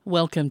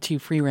Welcome to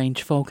Free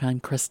Range Folk. I'm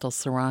Crystal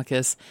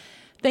Sarakas.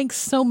 Thanks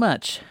so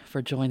much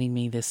for joining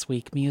me this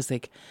week.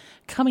 Music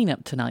coming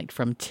up tonight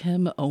from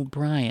Tim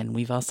O'Brien.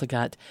 We've also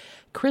got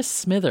Chris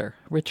Smither,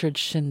 Richard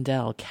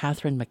Schindel,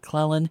 Catherine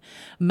McClellan,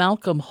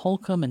 Malcolm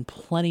Holcomb, and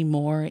plenty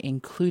more,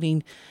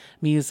 including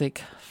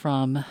music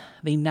from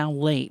the now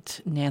late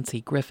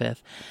Nancy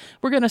Griffith.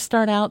 We're going to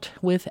start out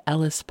with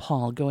Ellis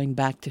Paul, going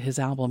back to his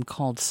album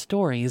called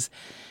Stories,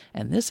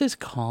 and this is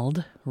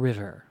called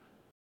River.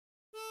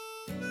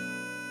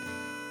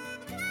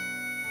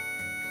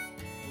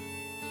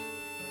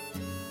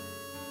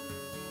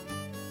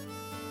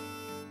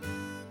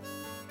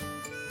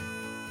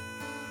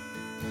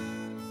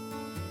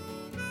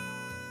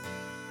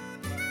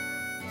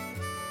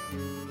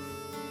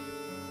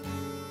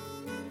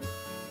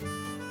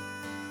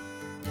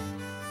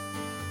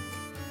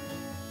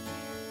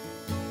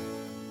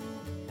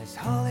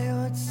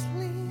 Hollywood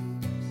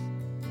sleeps,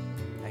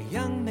 a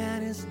young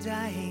man is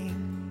dying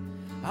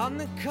on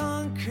the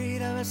concrete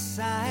of a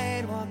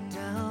sidewalk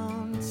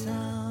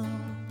downtown.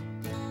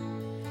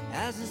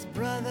 As his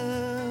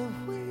brother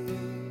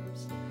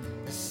weeps,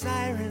 the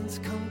sirens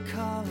come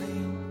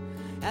calling,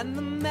 and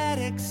the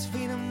medics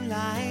feed him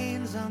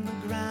lines on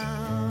the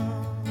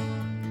ground.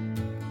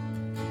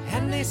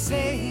 And they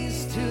say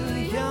he's too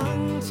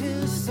young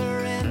to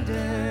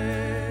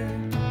surrender,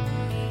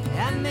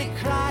 and they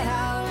cry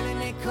out,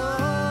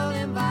 call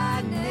him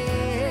by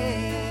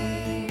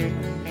name.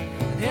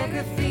 Their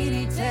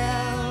graffiti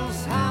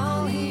tells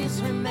how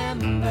he's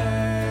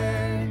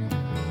remembered.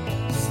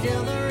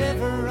 Still the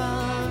river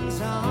runs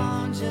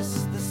on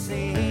just the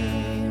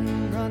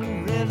same.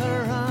 Run,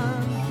 river,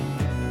 run.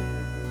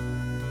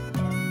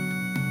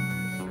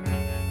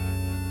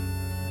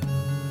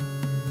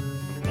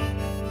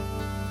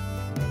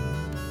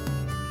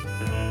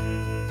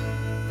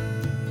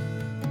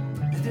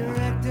 The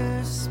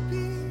director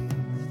speaks.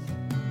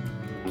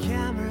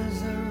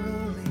 Cameras are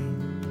rolling.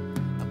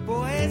 A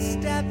boy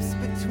steps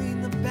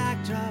between the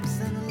backdrops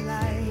and the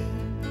light,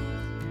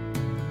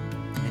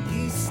 and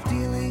he's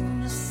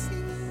stealing the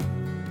scene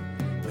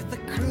with the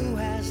crew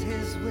as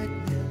his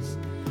witness.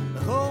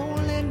 The whole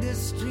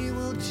industry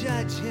will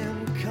judge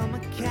him come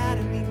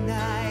Academy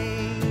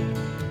night.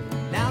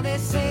 Now they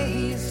say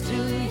he's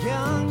too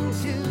young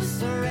to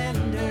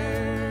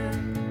surrender,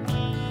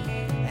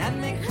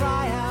 and they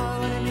cry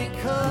out and they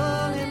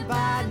call him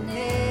by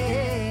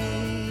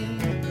name.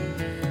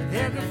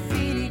 Their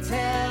graffiti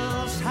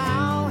tells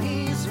how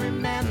he's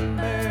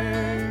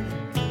remembered.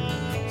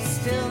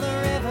 Still the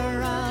river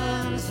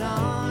runs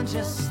on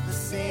just the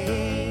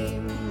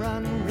same.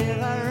 Run,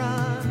 river,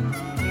 run.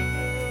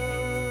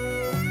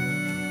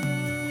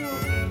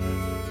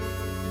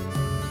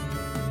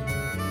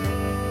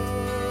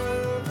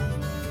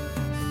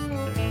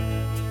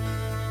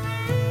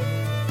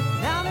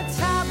 Now the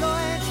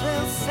tabloids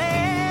will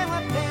say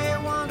what they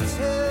want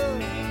to,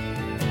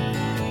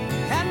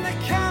 and the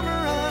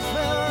cameras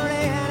will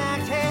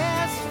reenact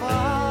his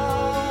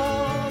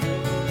fall.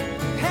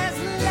 His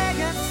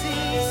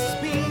legacy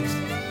speaks,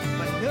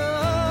 but no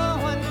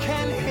one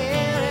can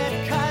hear it,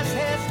 'cause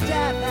his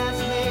death has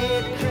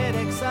made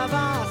critics of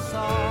us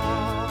all.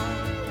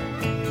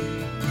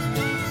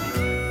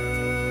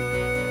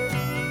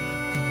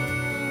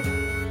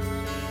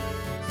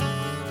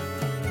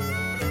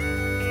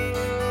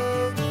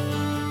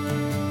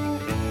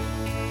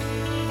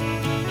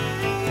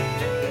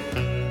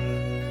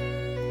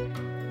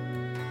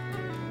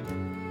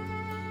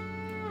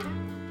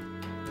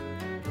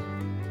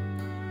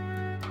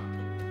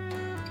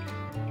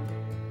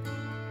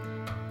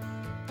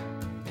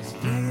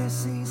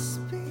 Legacy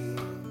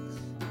speaks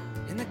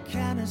in the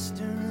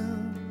canister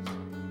rooms,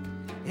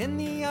 in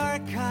the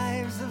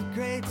archives of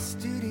great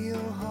studio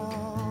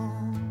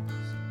halls.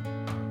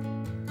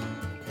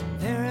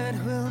 There it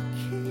will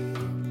keep,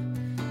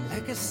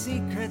 like a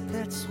secret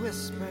that's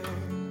whispered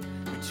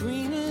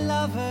between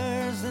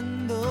lovers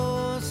and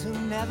those who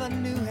never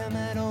knew him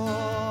at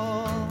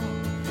all.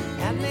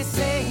 And they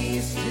say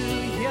he's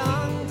too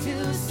young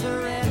to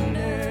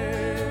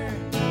surrender,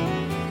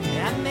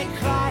 and they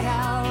cry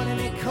out and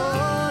they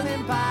call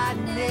him by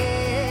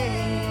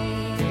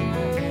name.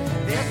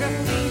 Their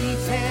graffiti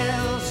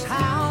tells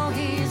how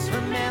he's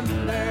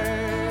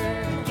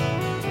remembered.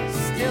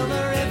 Still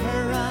the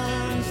river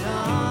runs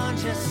on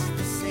just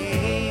the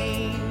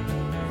same.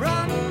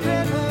 Run,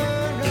 river,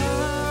 run.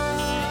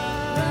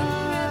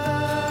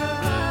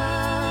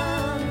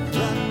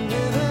 Run, river, run. Run,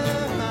 river,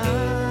 run.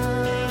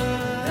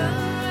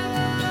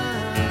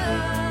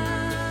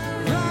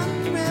 Run,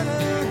 river,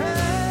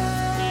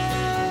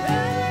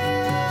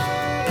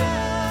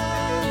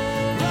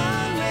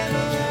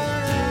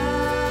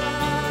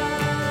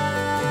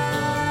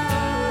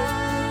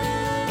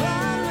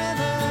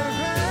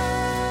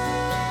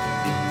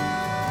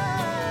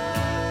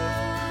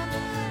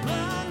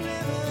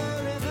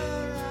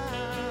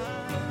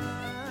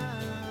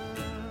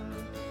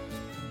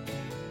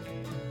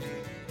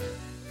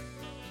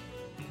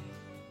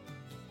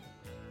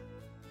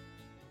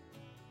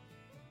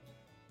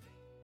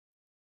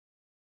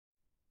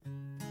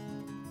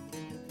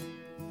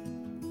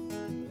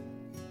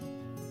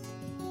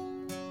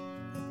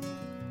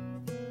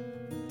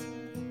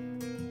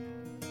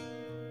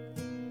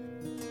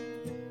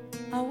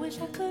 I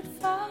wish I could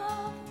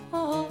fall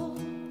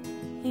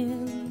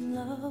in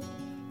love,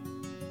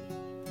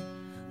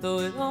 though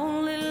it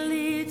only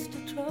leads to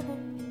trouble.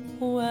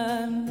 Oh,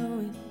 I know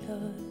it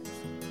does.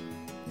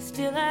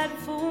 Still I'd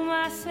fool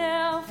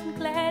myself and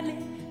gladly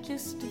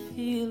just to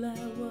feel I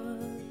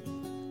was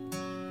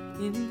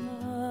in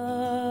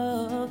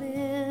love,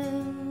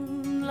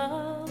 in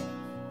love.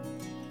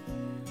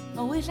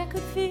 I wish I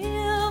could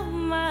feel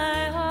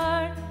my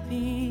heart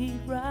beat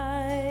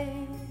rise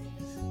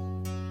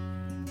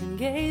and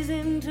gaze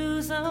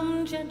into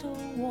some gentle,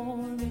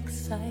 warm,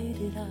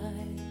 excited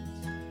eyes,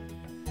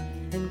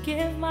 and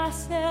give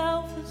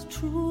myself as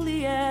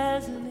truly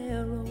as an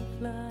arrow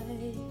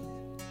flies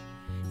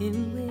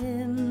in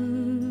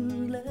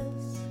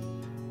windless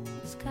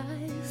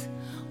skies.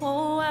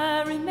 Oh,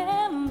 I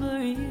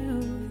remember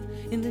you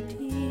in the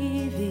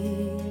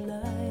TV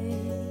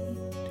light,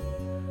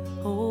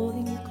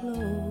 holding you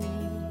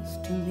close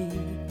to me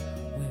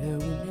where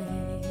we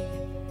lay.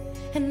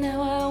 And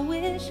now I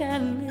wish I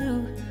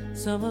knew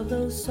some of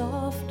those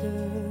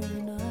softer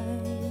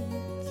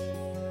nights,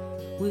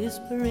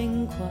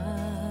 whispering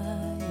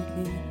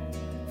quietly,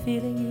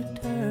 feeling you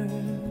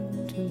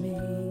turn to me.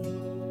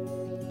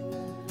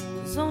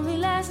 'Cause only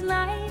last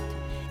night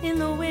in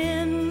the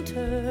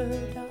winter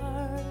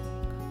dark,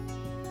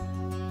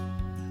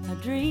 I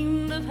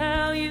dreamed of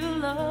how you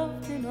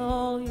loved in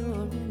all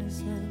your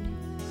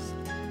innocence,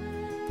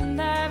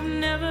 and I've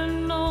never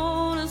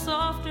known a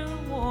softer,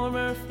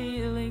 warmer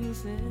feeling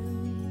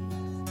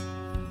since,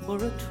 or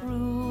a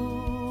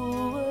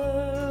truer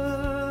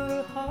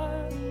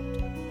heart.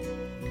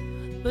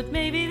 But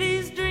maybe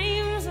these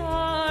dreams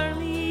are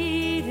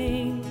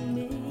leading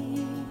me.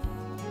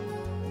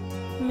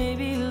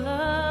 Maybe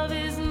love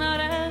is not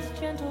as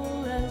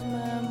gentle as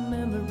my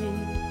memory.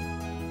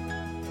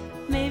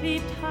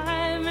 Maybe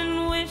time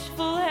and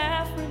wishful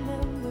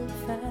half-remembered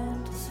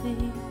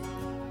fantasy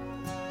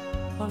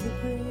are the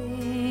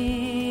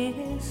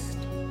greatest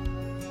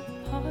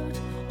part.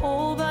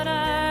 Oh, but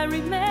I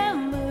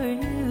remember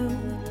you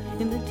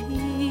in the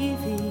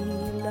TV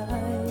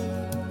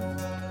light,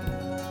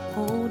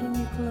 holding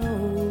you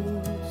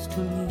close to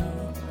me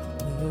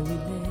where we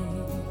lay.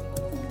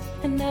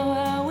 And now I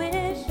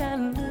wish I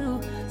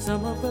knew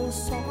some of those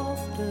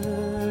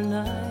softer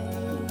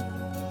nights,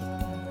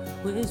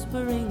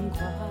 whispering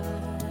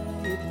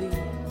quietly,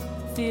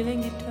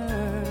 feeling you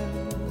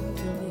turn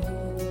to me.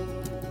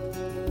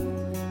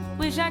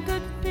 Wish I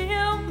could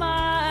feel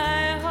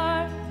my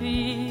heart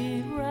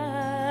beat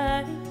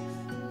rise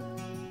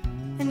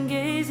and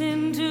gaze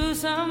into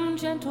some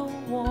gentle,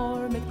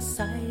 warm,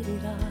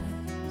 excited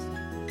eyes,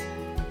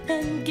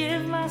 and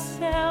give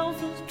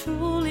myself as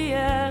truly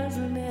as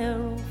an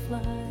arrow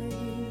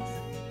flies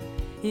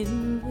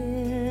in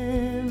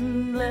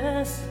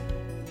windless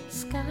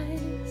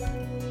skies.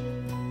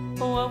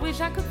 Oh, I wish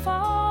I could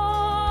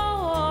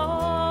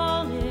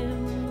fall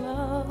in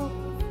love,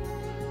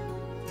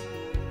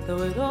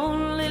 though it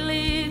only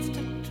leads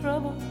to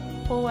trouble.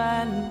 Oh,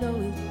 I know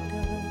it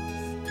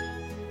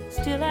does.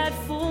 Still I'd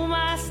fool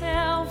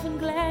myself and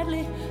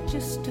gladly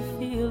just to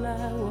feel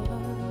I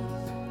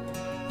was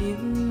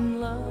in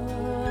love.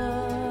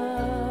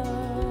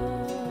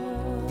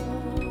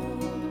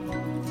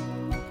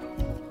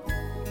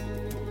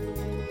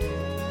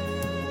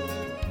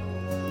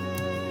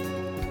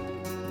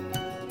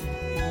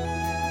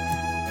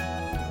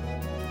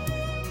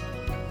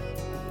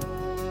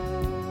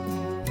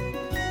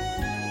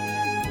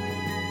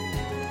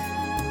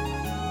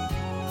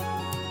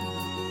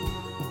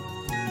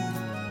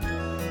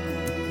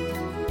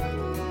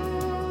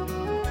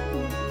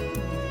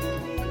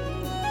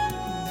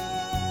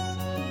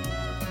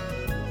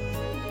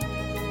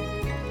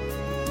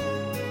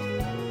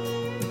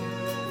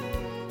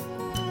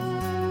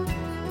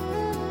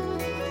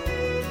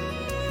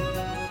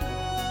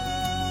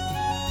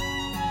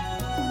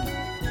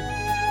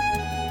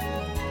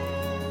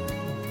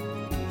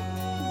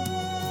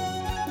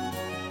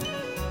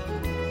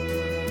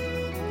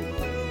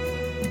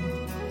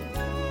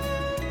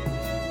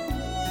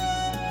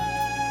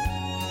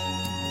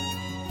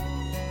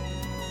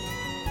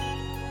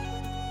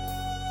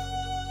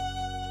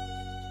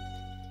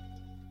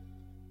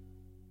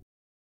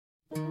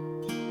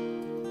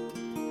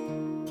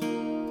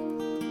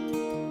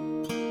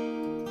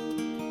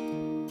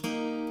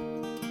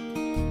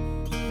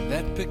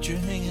 That picture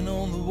hanging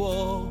on the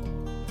wall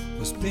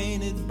was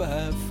painted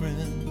by a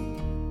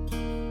friend.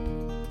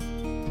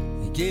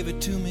 He gave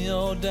it to me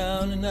all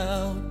down and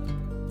out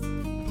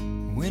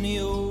when he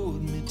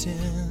owed me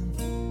 10.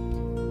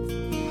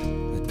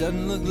 It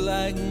doesn't look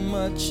like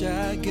much,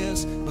 I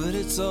guess, but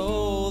it's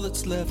all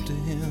that's left of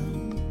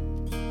him.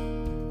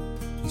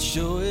 It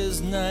sure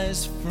is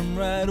nice from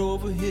right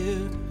over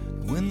here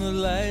when the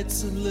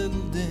light's a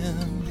little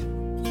dim.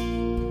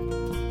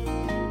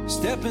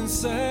 Step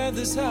inside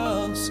this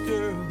house,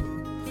 girl,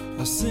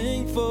 I'll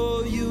sing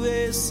for you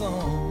a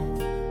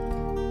song.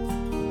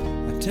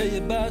 I'll tell you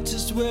about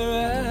just where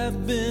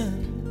I've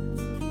been.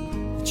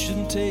 It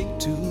shouldn't take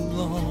too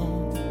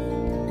long.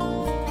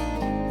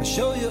 I'll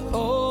show you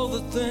all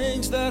the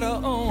things that I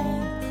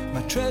own.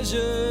 my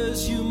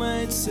treasures you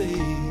might say.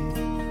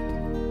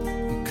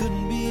 It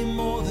couldn't be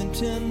more than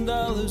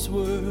 $10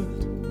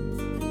 worth.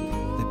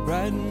 They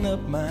brighten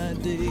up my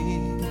day.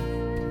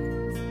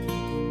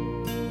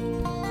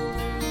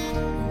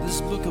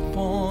 This book of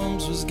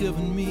poems was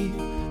given me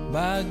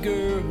by a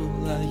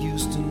girl I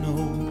used to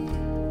know.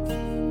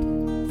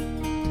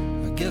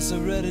 I guess I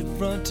read it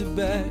front to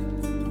back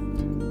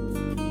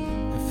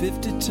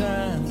 50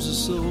 times or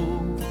so.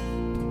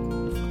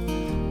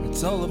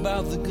 It's all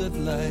about the good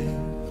life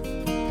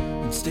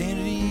and staying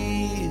at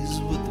ease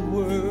with the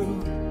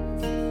world.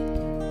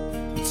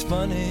 It's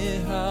funny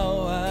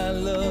how I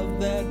love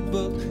that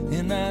book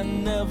and I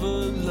never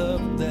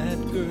loved that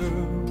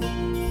girl.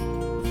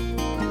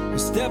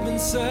 Step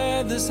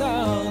inside this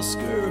house,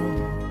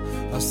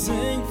 girl, I'll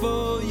sing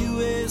for you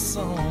a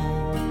song.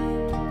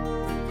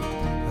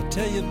 I'll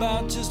tell you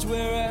about just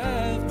where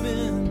I've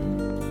been.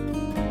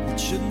 It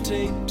shouldn't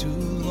take too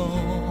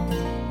long.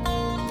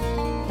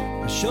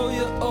 I'll show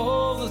you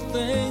all the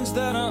things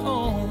that I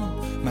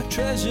own, my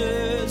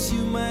treasures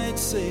you might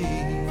say.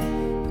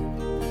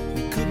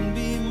 It couldn't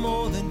be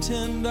more than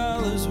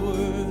 $10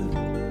 worth.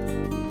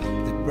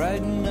 They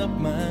brighten up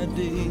my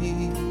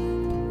day.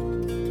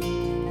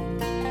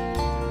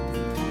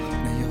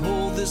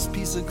 This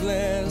piece of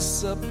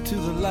glass up to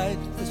the light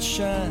that's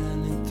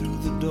shining through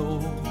the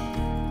door.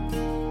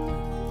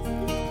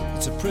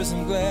 It's a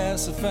prism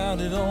glass, I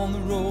found it on the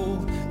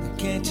road. And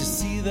can't you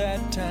see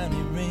that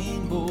tiny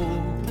rainbow?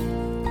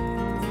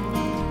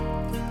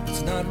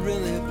 It's not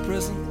really a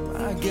prism,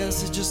 I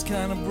guess it just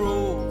kind of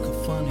broke a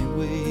funny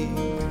way.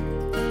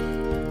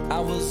 I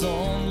was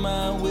on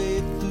my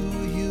way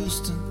through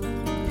Houston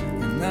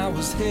and I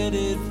was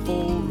headed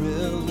for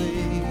LA.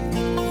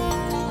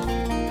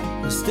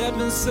 Step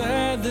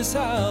inside this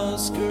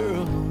house,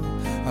 girl,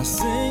 I'll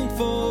sing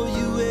for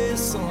you a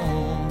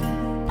song.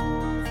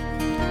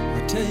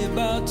 I'll tell you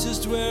about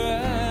just where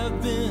I've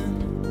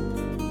been.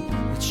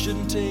 It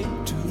shouldn't take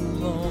too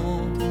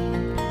long.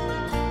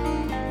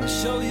 I'll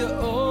show you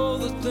all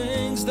the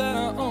things that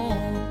I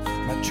own,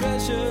 my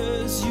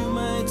treasures you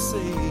might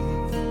say.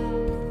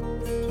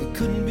 It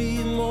couldn't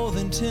be more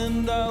than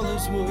 $10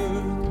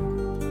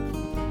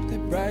 worth. They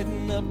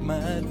brighten up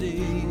my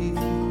day.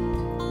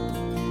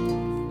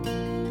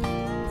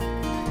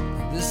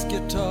 This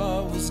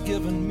guitar was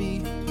given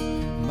me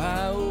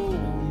by old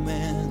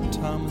man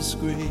Thomas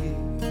Gray.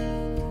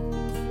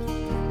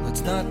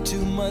 It's not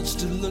too much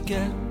to look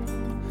at,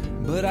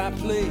 but I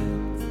play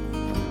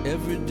it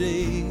every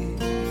day.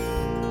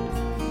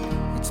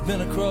 It's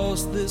been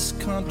across this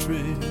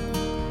country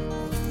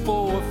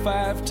 4 or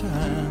 5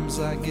 times,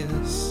 I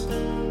guess.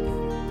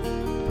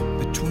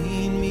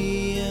 Between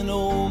me and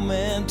old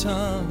man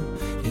Tom,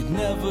 it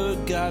never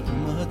got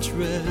much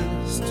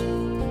rest.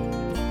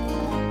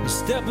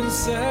 Step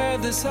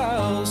inside this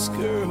house,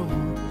 girl,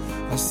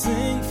 I'll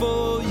sing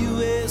for you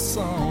a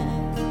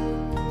song.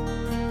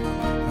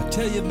 I'll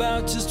tell you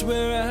about just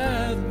where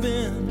I've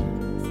been.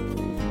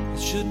 It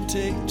shouldn't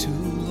take too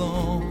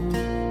long.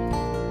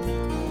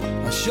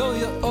 I'll show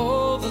you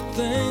all the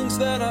things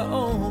that I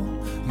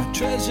own, my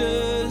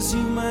treasures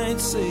you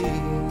might say.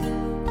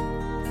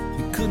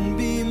 It couldn't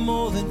be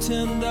more than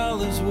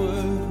 $10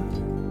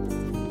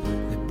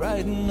 worth. They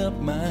brighten up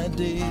my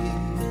day.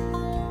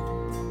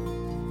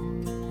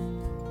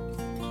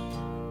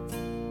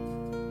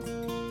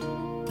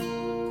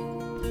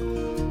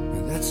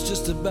 That's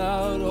just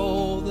about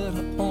all that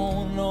I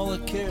own, all I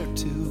care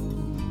to,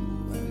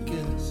 I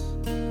guess.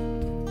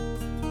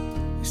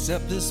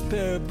 Except this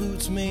pair of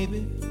boots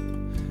maybe,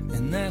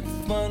 and that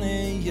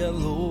funny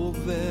yellow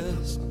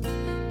vest,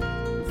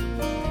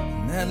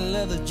 and that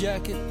leather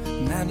jacket,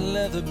 and that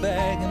leather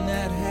bag, and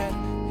that hat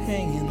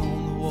hanging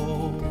on the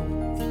wall.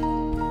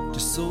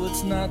 Just so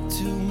it's not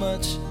too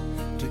much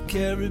to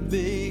carry,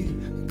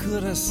 babe,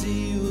 could I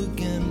see you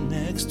again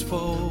next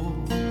fall?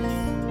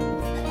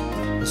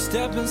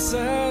 Step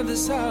inside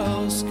this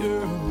house,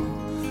 girl,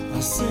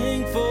 I'll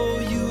sing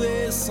for you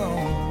a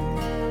song.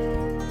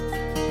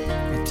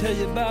 I'll tell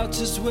you about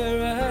just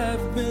where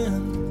I've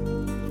been.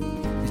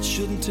 It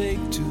shouldn't take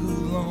too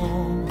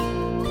long.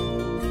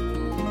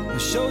 I'll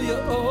show you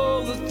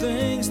all the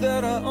things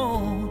that I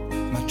own,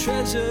 my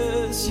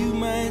treasures you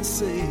might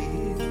say.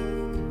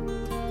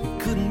 It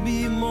couldn't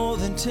be more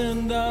than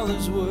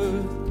 $10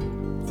 worth.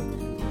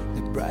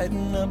 They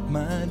brighten up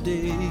my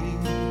day.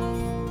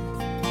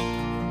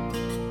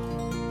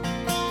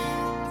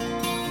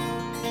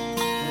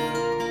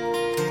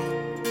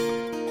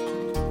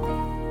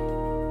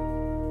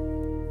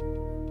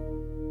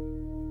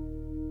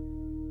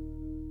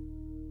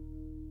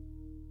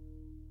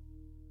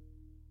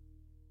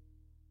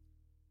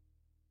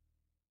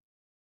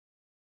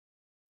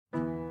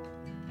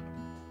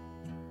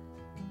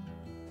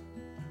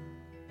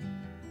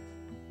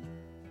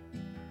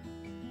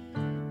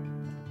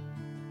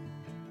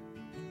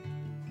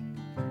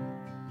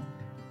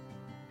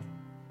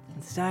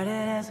 Started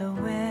as a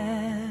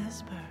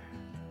whisper.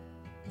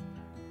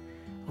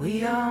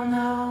 We all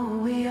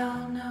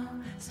know.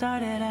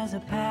 Started as a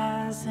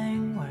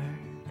passing word.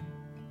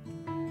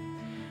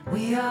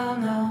 We all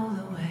know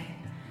the way,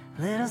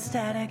 little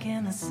static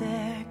in the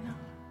signal.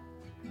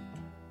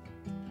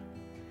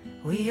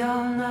 We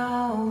all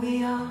know,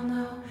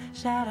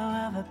 shadow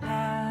of a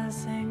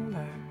passing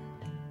bird.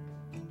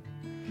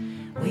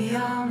 We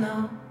all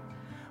know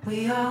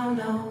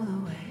the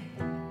way.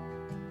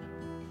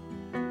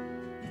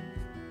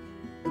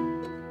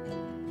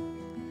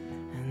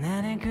 And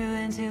then it grew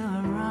into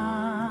a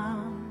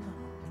rumble.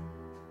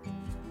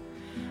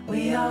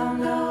 We all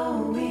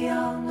know,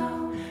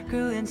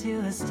 grew into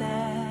a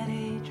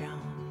steady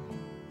drum.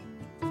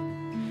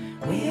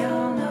 We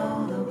all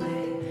know the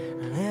way,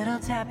 a little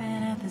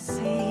tapping at the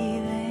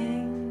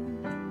ceiling.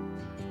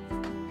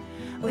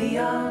 We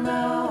all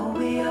know,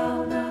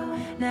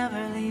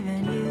 never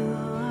leaving you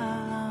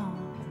alone.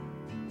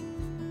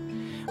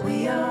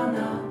 We all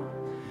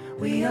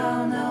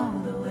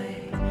know the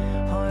way,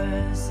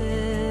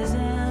 horses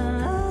in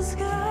the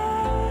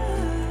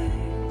sky.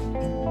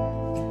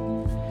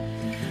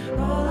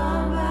 Roll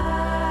on by,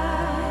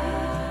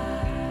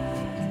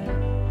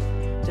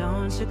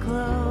 don't you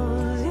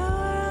close your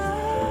eyes,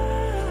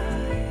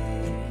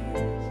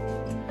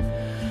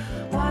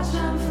 watch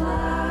them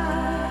fly.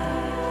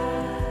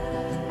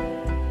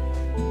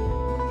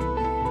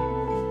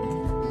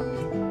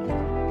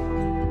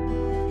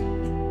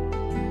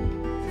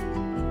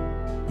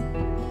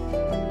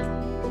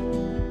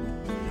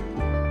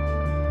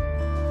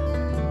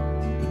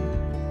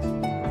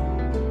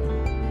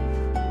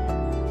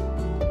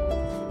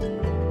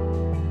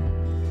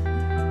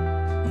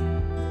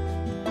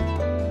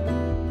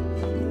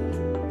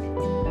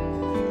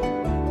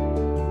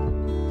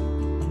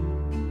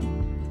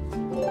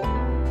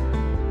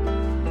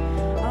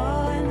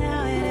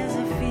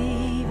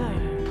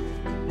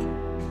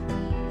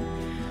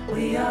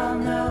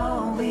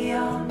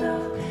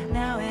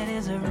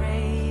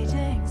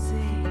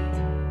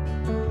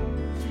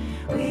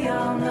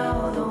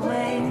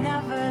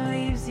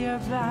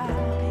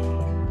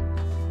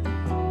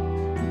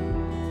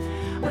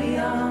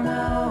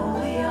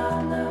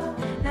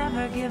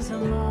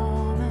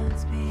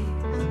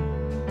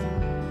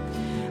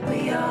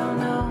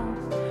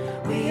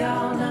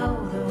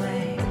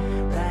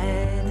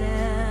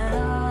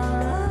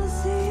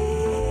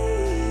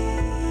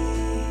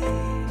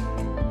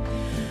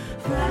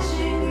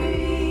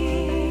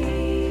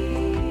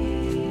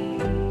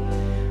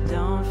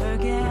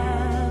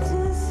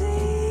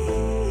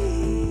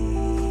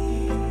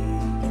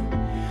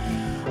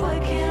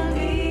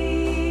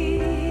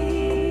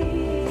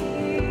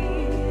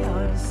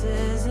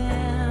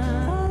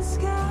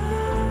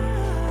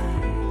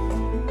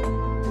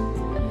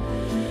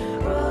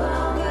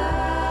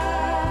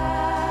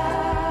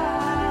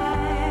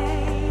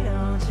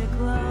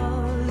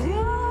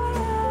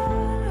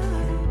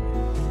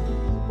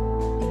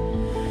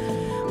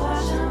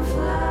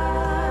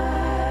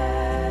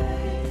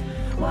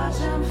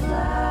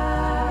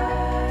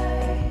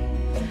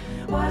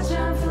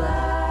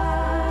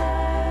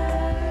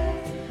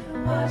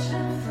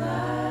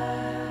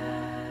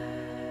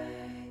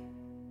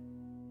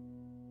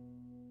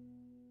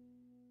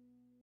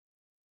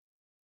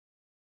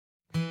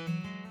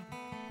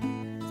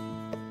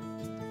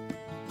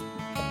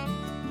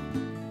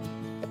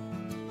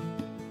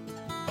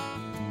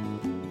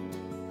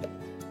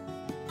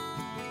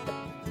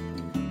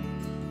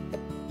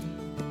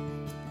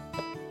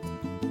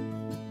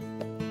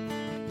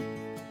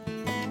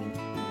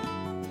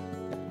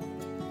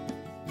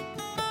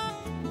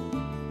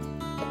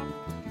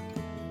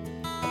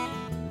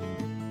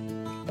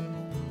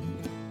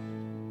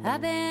 I've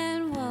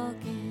been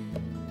walking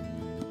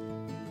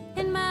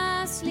in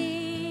my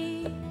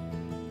sleep,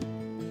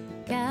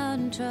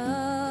 counting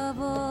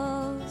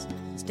troubles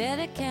instead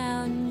of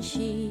counting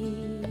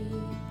sheep.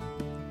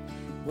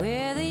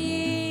 Where the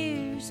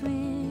years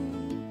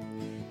went,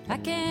 I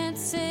can't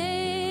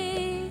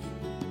say.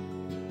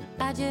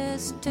 I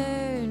just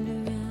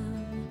turned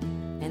around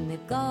and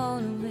they've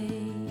gone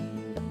away.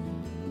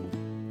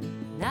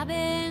 And I've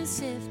been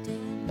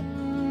sifting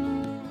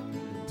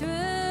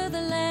through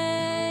the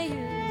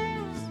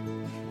layers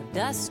of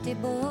dusty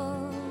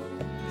books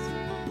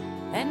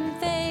and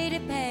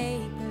faded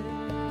papers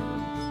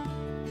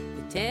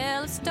that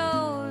tell a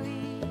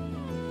story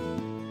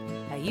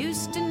I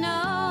used to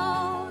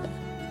know,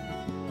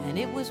 and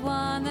it was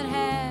one that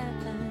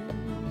happened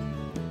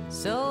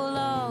so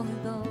long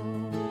ago.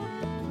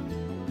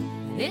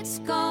 And it's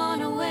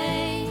gone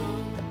away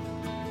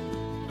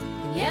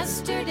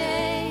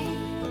yesterday.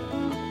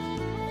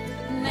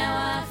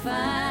 Now I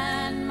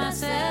find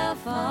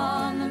myself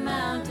on the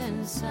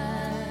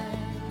mountainside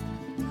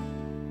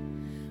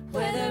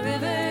where the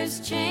rivers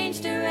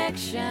change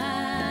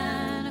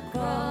direction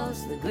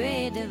across the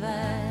great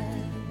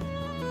divide.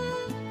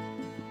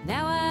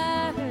 Now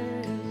I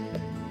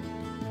heard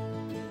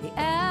the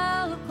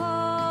owl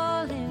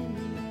calling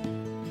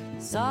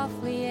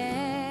softly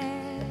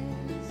as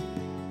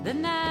the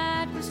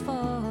night was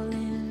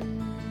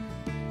falling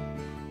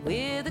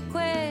with a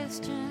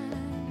question.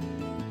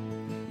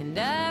 And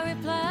I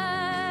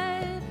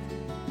replied,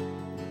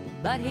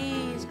 but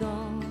he's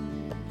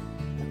gone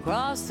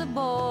across the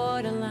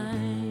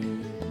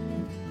borderline.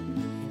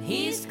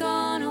 He's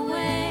gone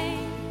away,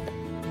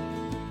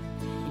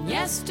 and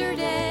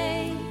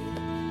yesterday,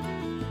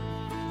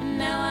 and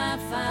now I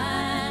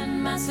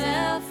find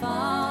myself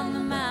on the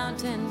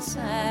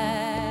mountainside,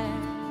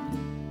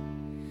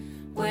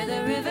 where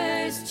the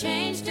rivers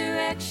change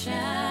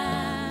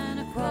direction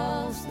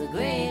across the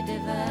Great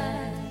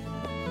Divide.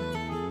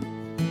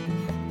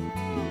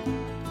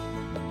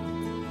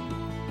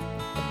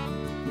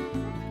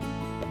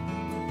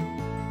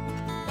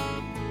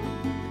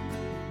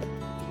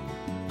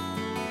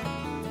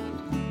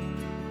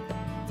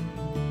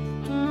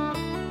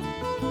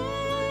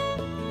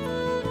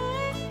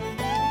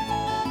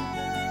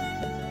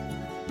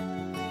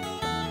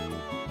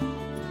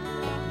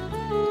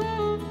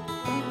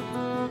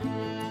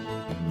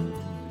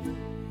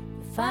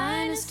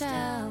 Finest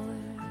hour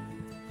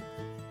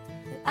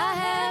that I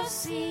have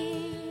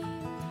seen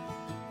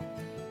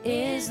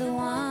is the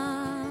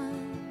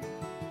one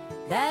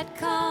that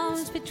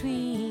comes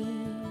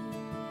between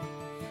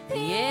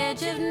the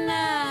edge of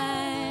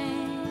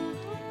night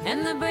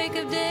and the break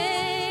of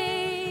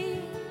day.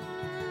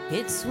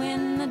 It's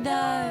when the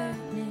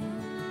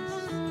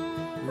darkness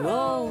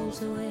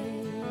rolls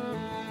away,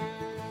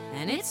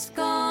 and it's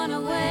gone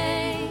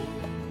away.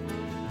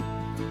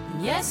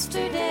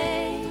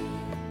 Yesterday,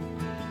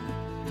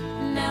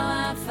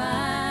 now I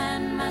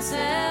find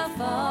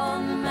myself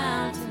on the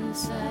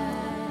mountainside,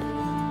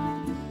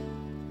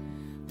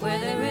 where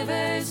the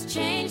rivers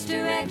change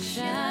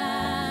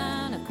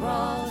direction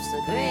across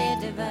the Great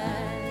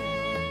Divide.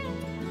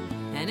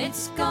 And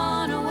it's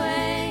gone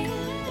away.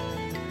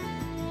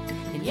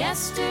 And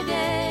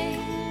yesterday,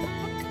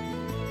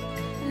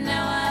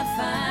 now I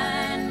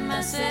find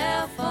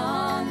myself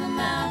on the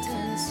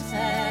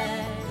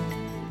mountainside.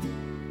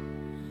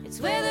 It's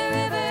where the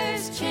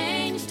rivers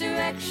change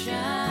direction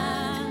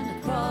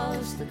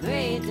across the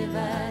Great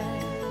Divide.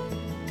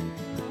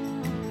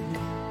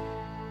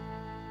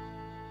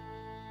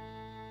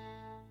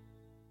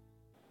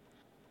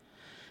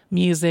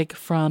 Music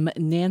from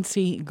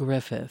Nancy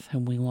Griffith,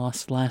 whom we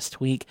lost last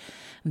week.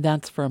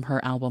 That's from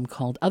her album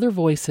called Other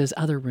Voices,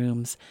 Other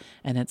Rooms,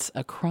 and it's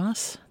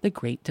Across the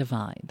Great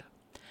Divide.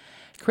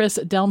 Chris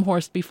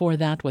Delmhorst before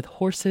that with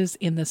Horses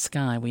in the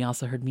Sky. We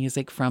also heard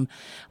music from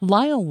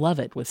Lyle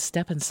Lovett with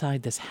Step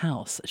Inside This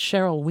House,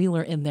 Cheryl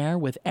Wheeler in there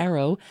with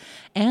Arrow,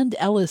 and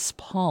Ellis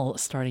Paul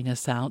starting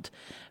us out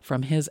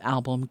from his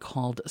album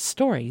called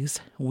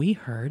Stories. We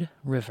heard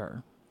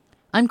River.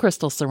 I'm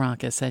Crystal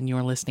Sarakas, and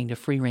you're listening to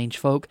Free Range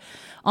Folk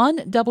on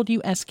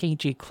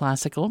WSKG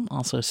Classical,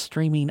 also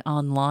streaming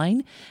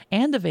online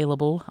and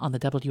available on the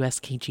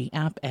WSKG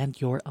app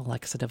and your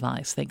Alexa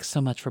device. Thanks so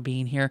much for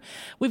being here.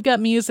 We've got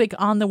music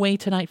on the way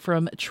tonight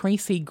from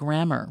Tracy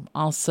Grammer,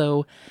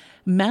 also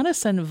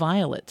Madison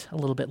Violet a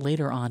little bit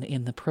later on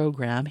in the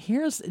program.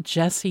 Here's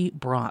Jesse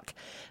Brock.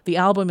 The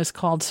album is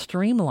called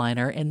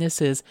Streamliner, and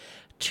this is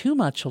Too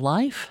Much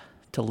Life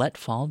to Let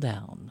Fall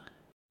Down.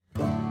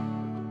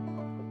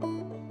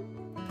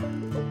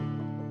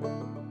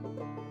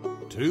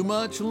 Too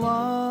much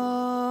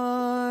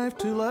life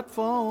to let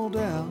fall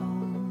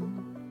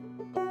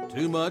down,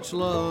 too much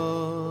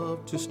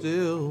love to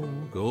still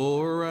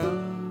go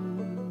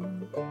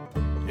around.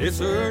 It's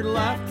heard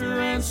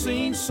laughter and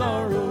seen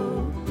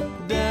sorrow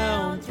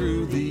down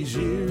through these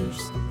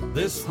years.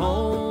 This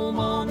home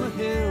on the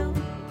hill,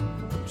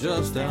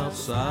 just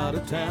outside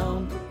of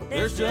town,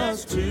 there's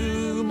just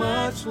too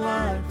much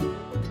life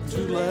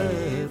to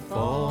let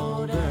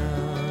fall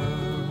down.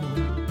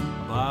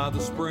 By the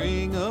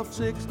spring of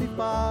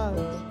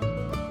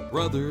 65,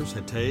 brothers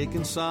had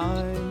taken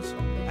sides,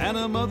 and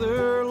a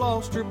mother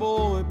lost her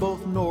boy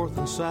both north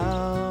and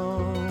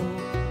south.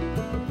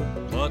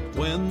 But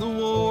when the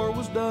war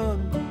was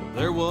done,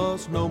 there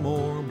was no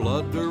more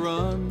blood to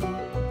run.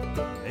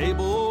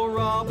 Abel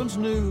Robbins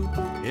knew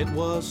it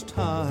was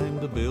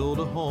time to build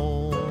a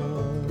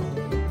home.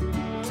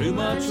 Too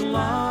much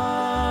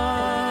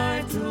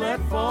life to let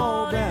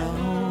fall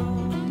down,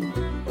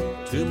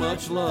 too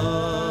much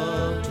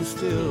love to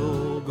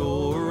still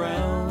go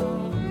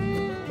around.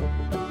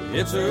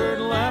 It's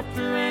heard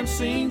laughter and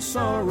seen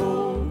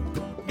sorrow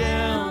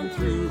down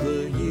through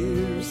the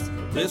years.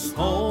 This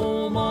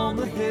home on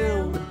the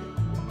hill,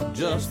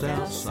 just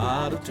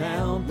outside of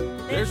town,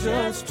 there's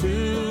just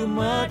too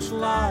much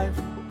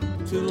life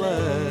to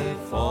let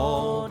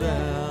fall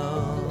down.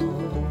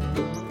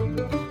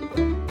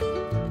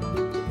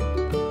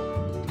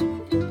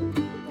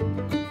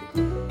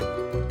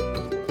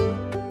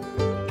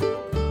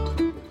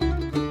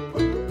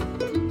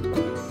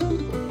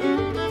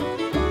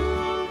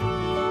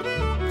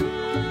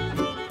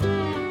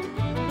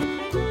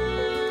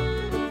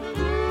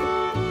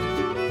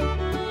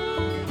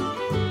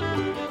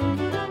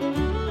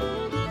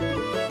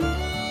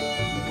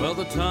 Well,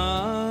 the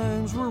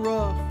times were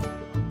rough,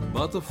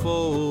 but the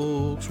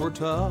folks were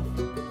tough,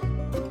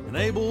 and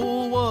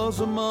Abel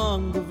was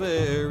among the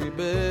very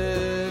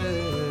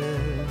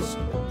best.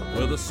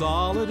 With a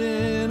solid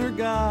inner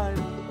guide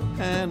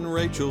and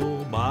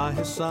Rachel by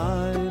his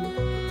side,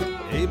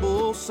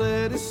 Abel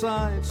set his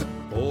sights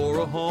for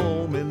a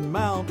home in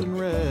mountain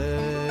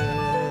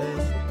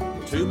rest.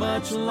 Too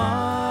much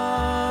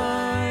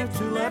life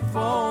to let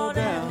fall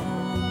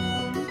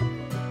down,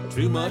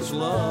 too much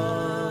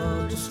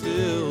love to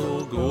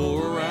still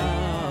go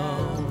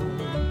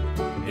around.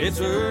 It's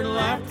heard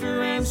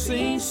laughter and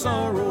seen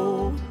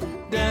sorrow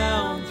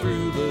down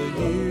through the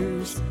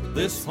years.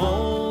 This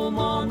home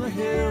on the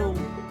hill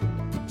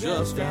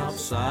just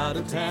outside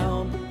of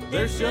town,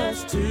 there's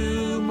just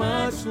too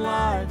much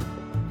life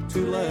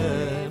to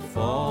let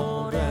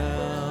fall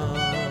down.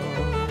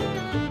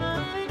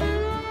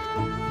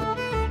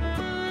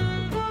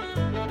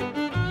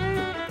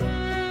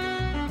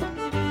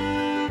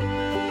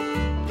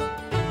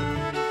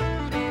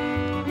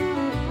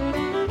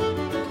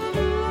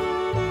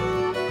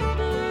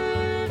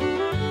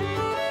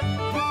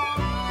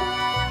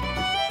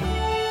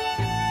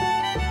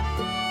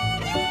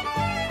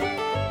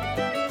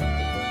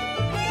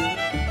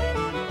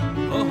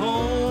 A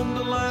home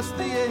to last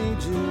the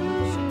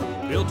ages,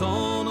 built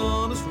on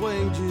honest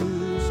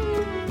wages.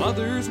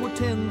 Mothers would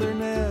tend their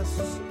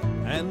nests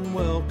and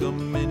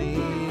welcome many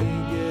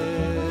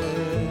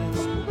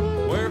guests.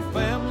 Where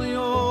family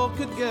all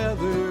could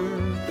gather,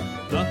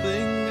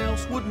 nothing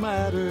else would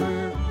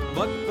matter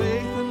but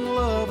faith and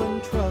love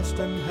and trust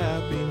and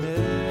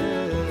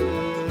happiness.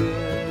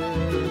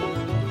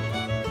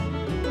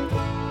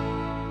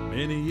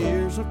 Many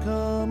years have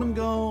come and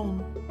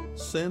gone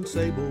since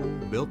Abel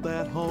built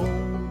that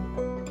home.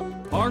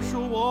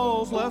 Partial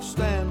walls left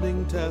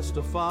standing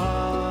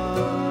testify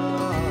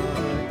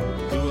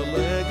to a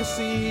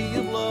legacy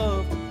of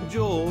love,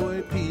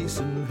 joy, peace,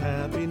 and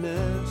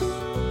happiness,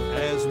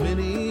 as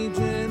many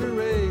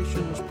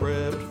generations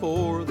prepped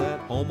for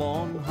that home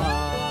on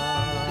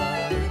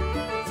high.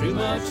 Too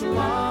much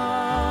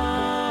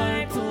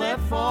light to let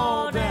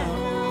fall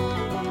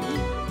down,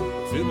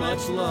 too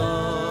much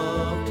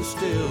love to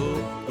still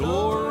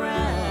go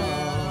around.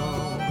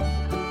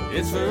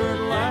 It's heard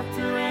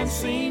laughter and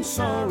seen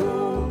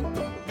sorrow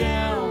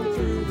down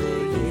through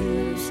the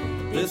years.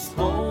 This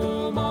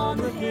home on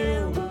the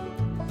hill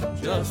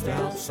just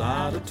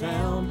outside of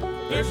town,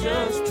 there's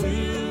just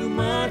too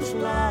much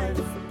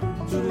life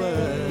to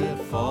let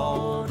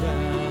fall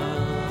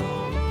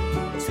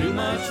down. Too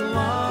much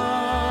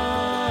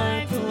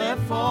life to let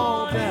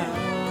fall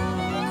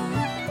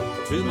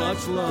down, too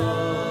much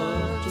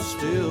love to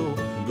still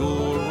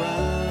go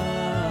around.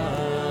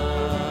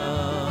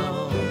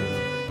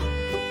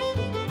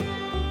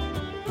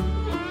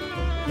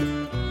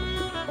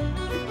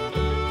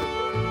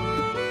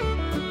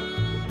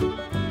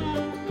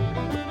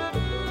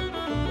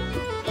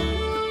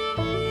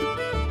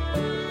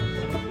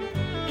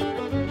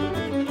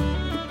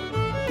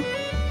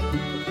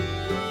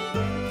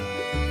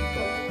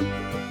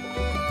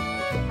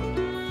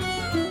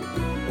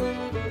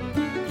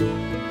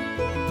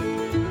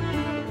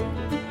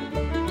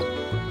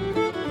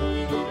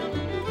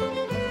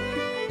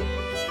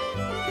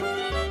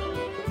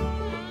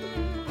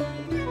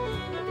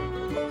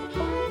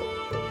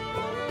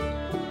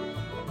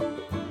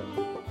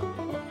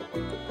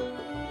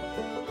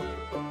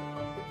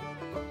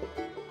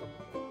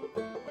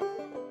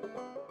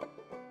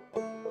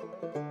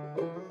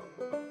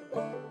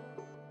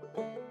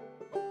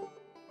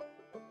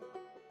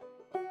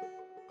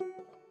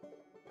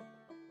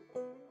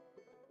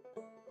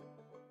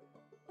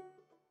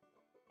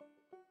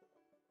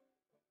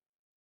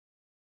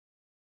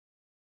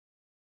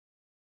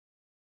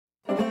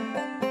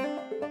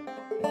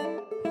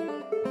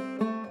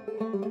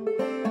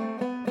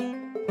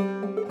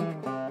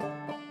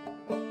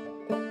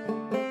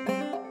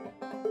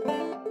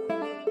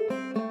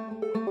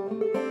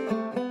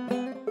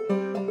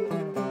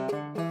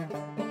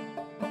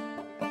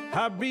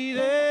 I breathe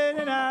in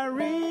and I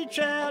reach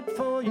out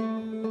for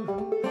you.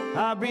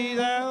 I breathe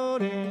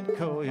out and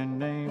call your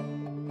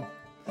name.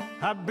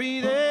 I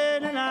breathe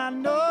in and I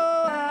know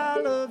I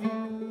love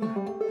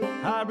you.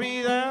 I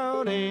breathe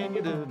out and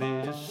your love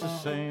is just the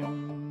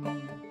same.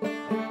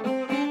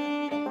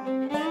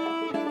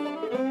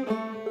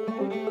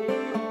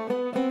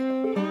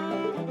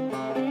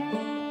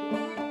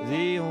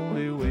 The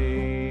only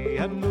way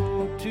I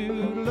know to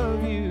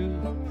love you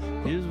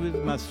is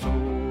with my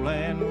soul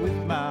and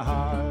with my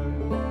heart.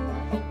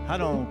 I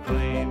don't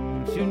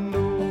claim to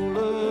know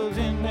love's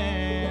in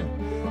there.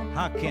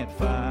 I can't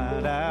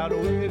find out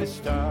where to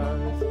start.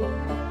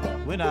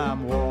 When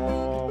I'm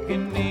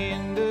walking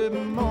in the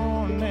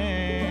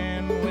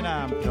morning, when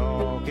I'm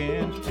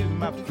talking to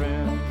my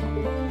friend,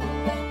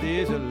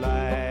 there's a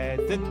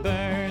light that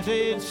burns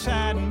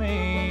inside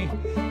me.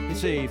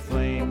 It's a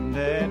flame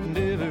that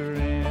never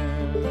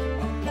ends.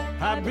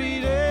 I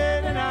breathe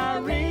in and I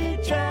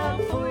reach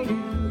out for you.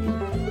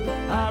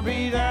 I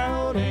breathe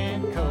out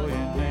and call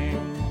your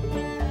name.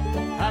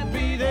 I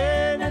breathe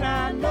in and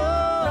I know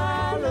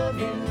I love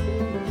you.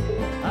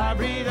 I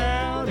breathe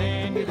out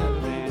and your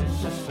love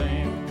is the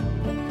same.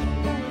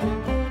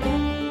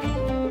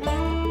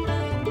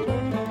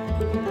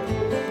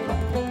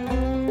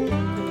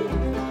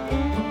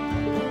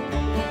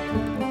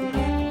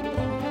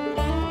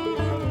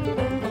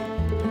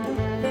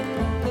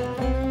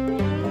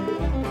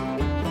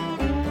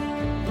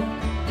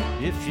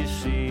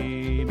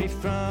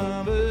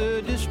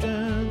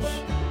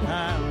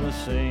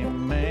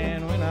 same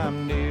man when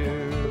I'm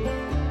near,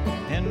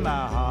 and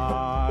my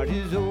heart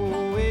is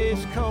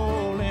always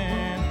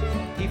calling,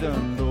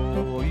 even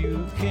though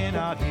you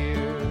cannot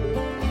hear.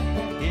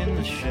 In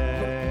the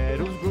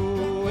shadows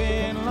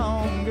growing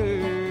longer,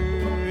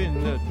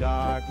 in the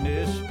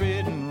darkness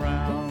spreading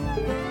round,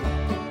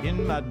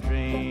 in my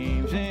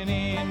dreams and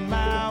in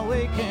my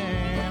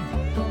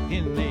waking,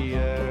 in the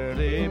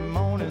early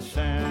morning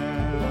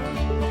sound,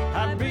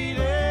 I breathe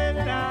in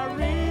and I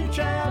reach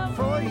out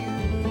for you.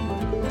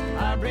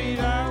 I breathe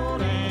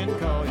out and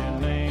call your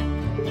name.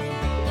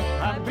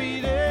 I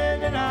breathe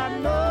in and I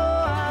know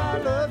I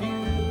love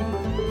you.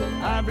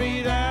 I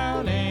breathe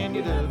out and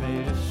your love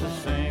is the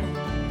same.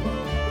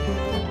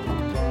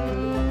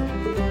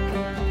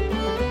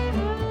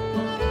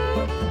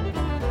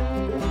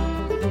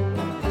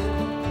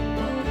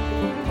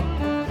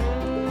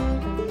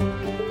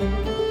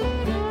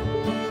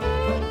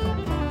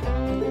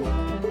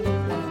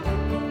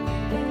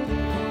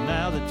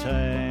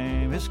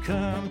 Time has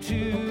come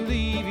to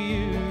leave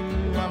you.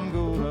 I'm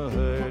gonna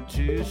hurt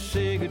to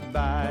say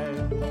goodbye.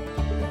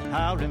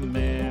 I'll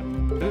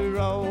remember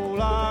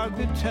all our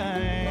good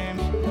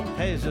times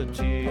as the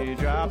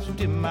teardrops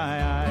dim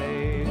my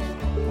eyes.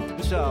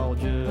 It's all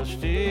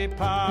just a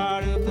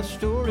part of the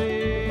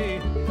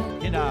story.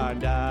 In our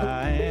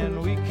dying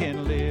we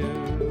can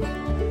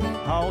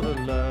live. All the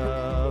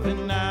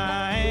loving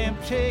I am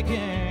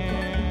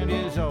taking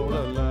is all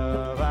the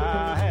love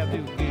I have to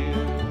give.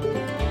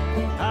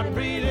 I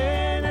breathe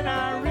in and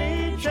I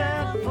reach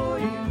out for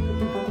you.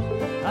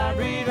 I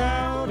breathe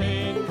out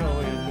and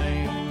call your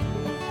name.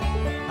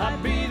 I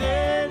breathe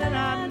in and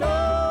I know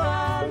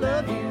I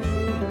love you.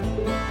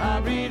 I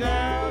breathe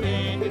out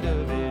and your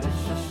love is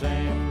the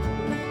same.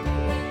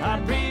 I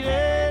breathe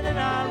in and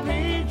I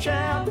reach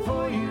out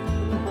for you.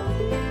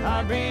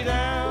 I breathe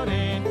out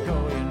and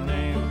call your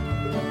name.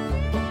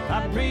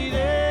 I breathe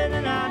in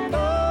and I know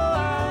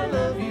I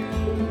love you.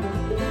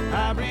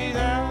 I breathe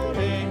out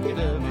and your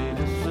love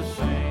is the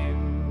same.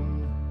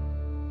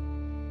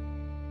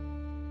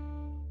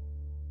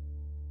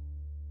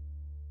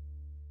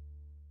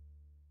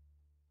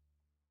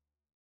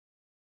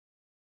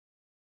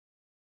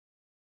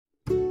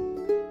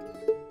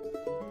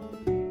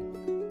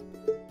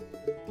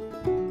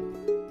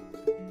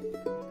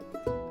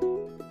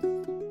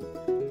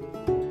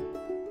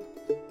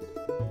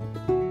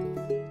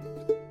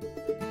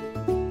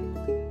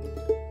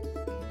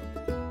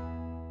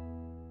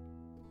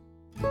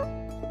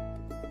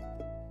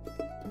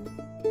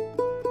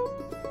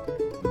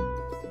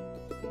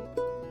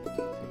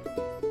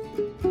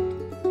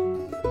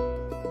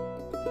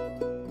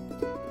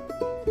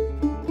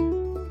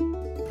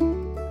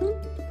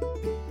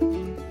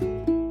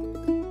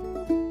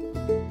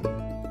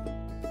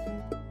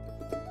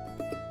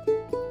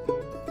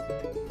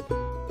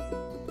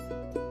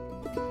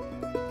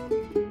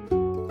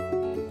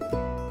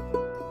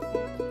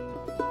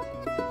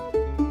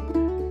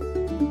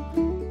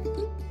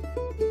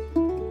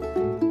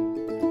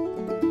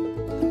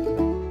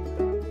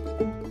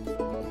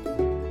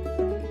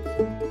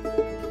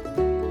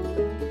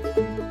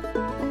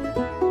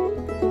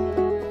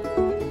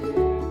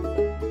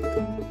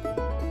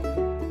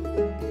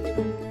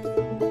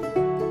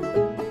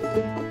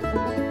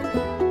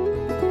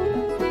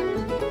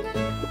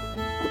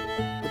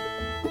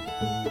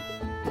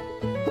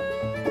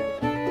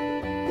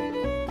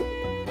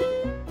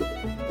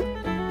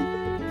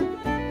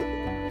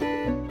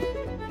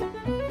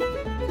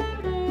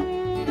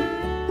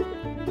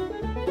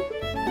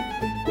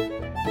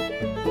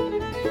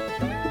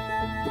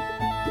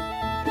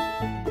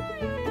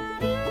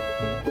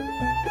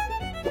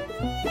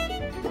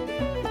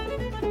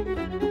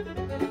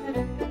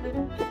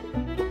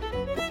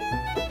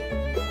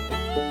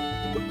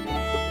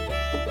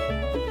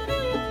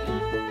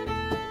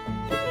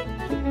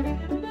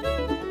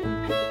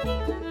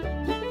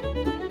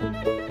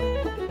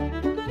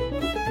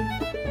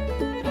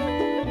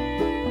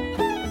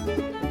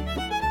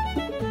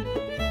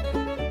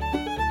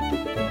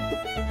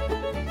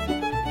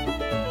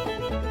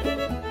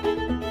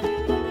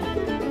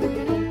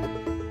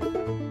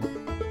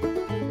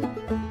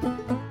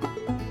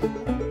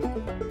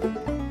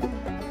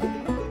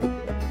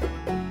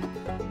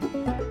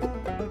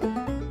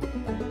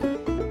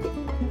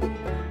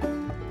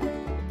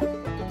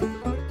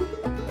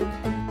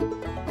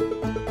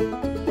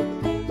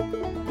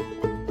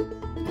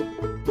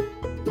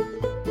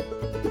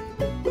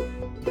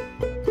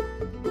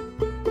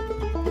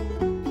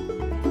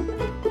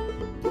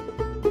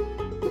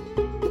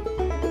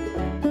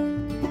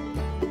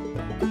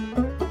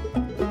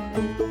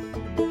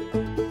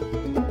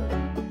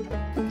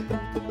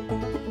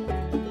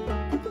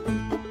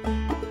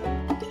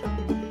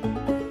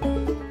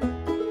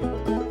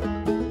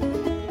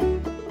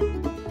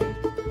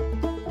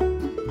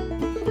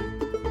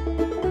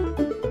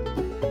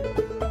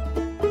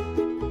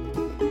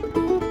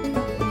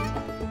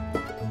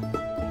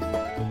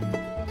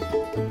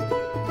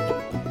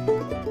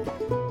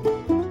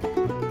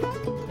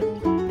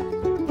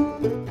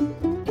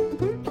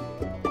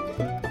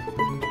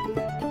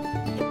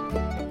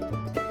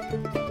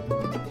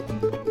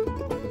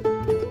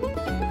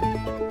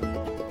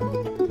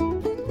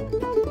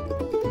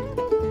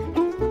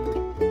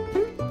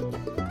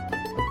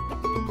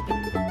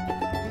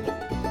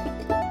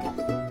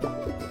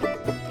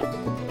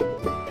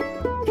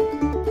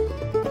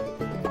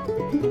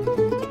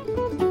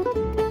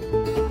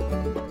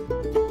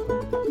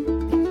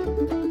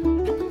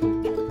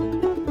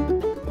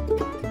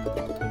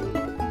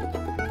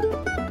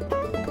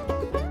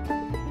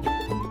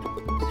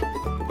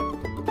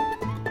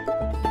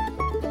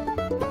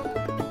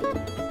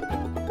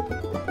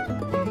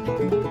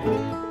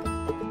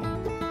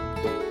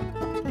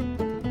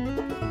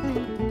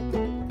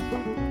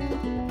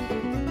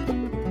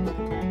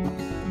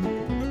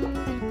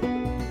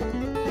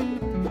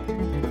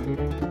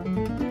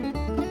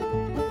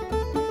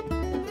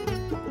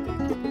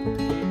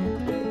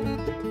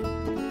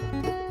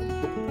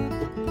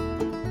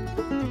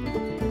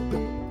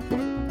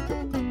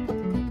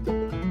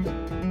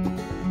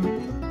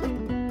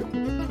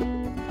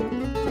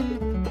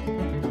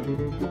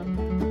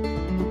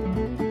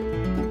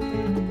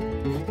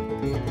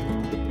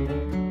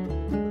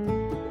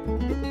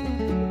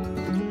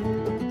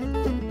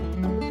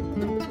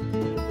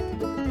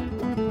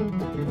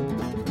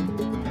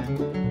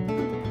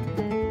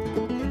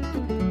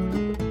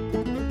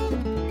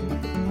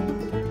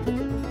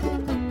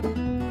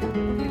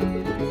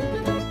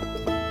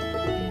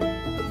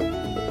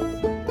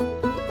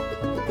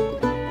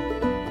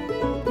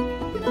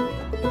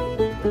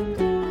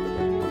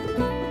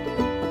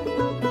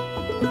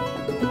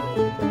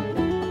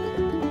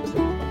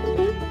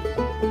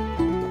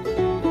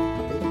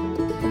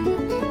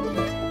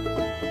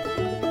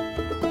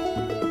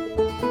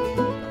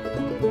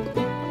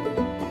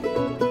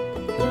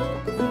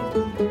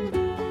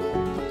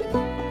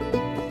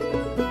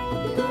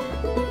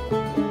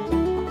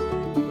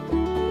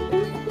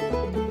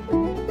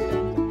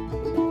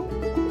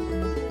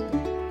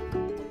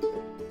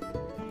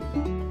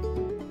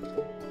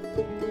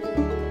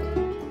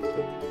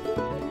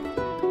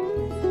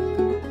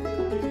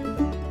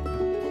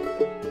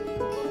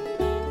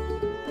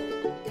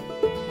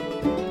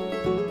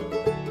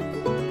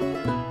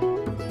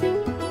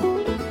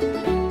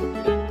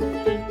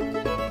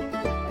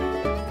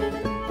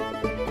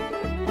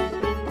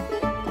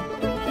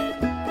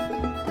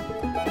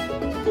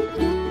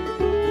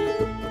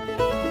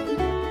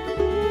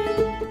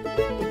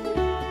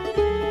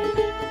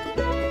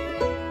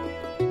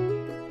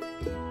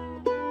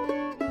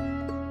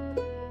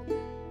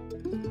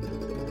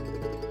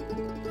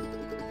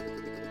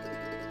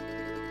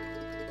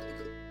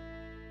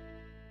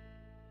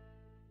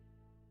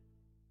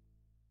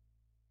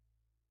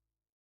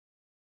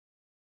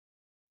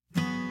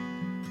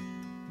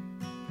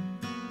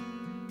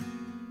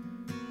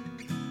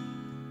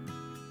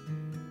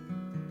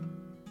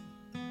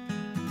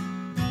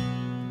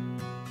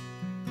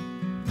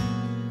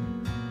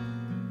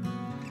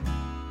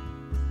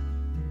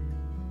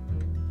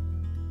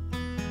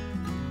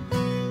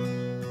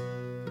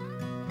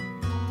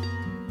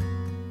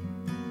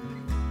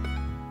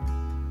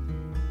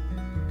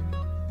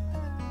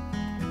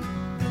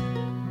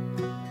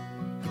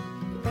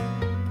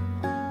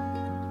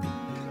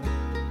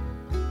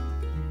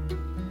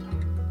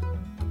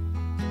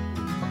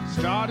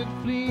 Started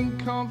fleeing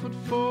comfort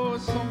for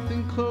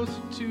something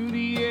closer to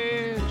the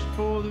edge,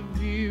 for the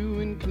view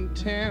and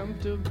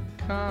contempt of the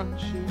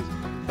conscience.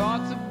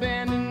 Thoughts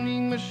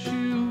abandoning my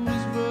shoes,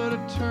 but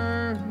I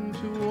turned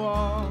to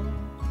walk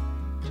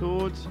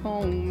towards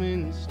home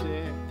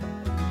instead.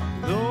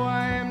 Though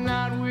I am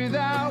not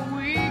without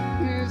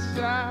weakness,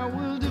 I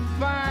will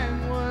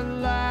define what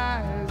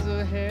lies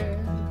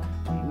ahead.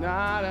 I'm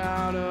not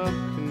out of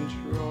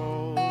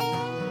control.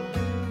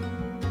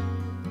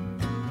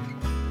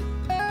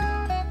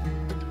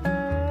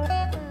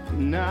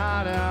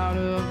 Not out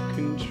of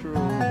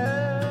control.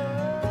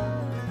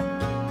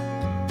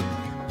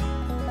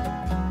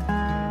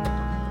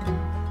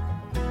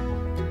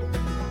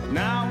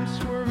 Now I'm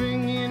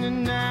swerving in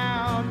and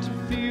out to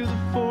feel the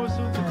force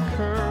of the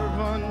curve,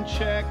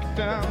 unchecked.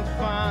 I'm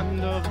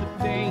fond of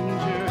the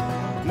danger.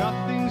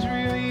 Nothing's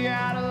really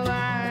out of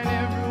line.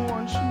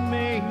 Everyone should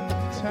make the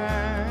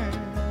time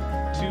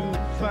to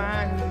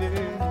find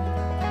it.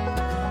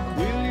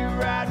 Will you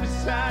ride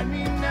beside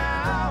me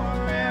now,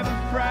 or ever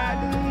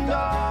frightened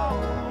all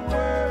the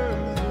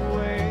words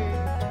away?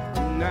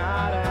 I'm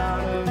not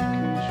out of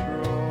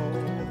control.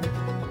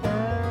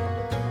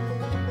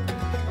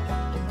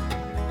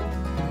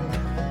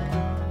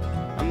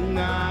 I'm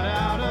not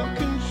out of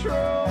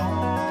control.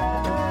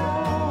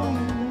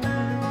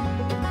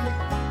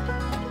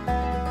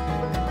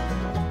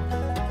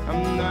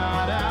 I'm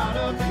not out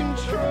of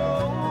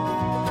control.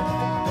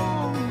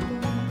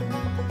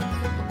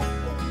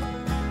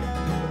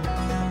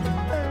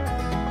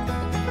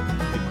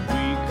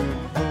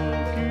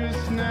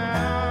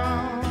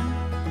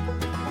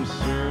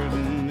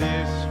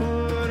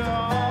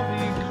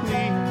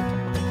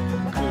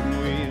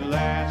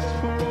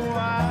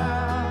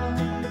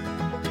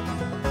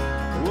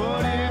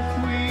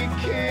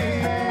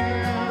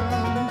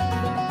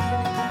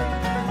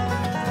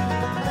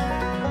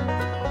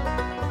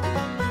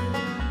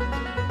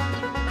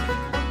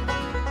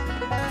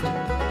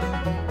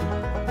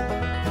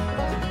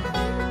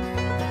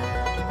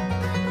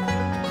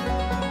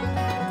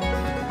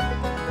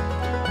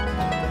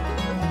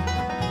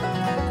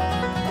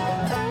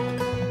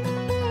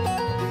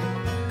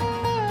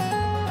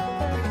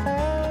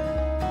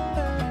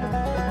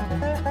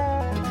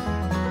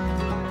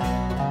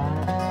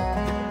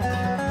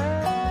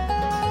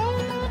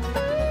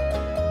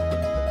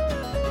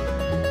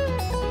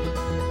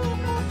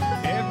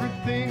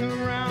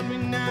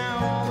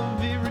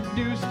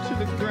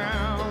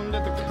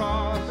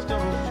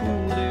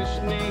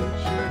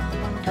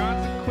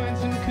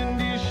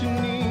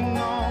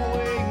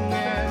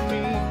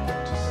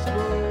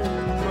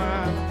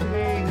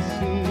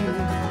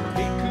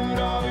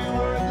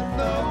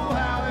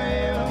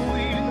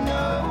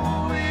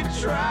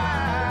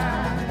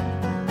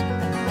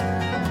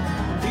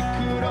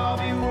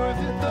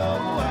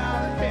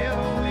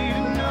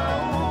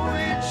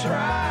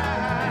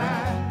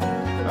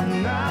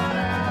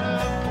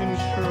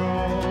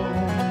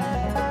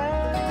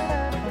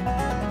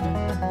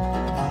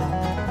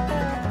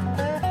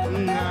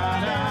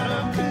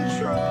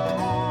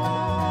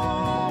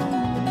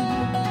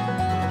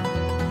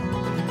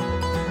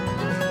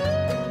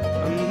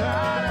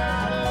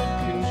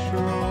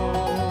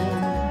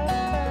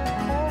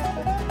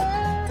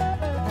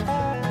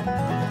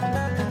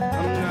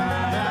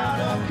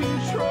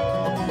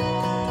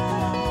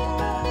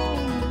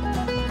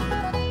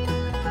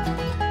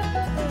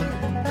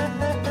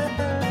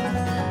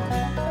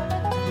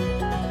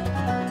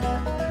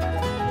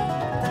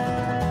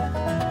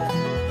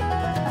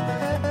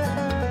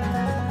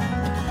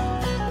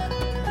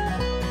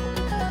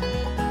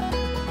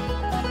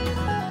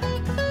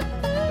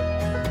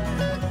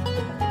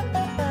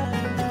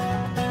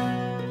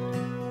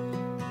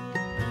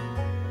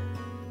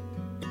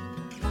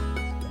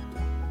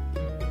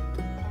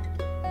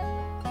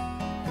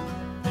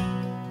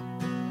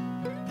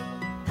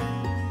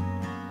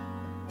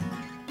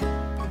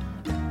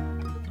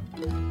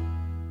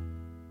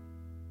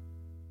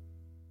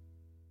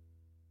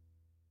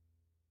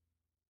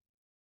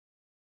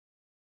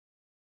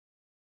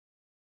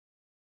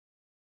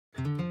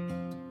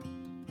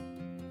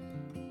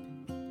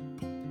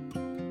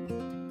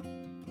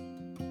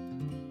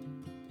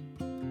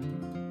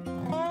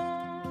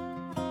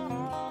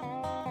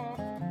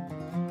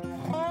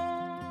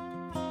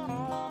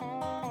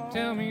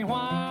 Tell me,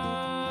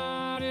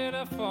 why did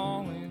I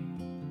fall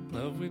in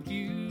love with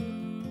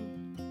you?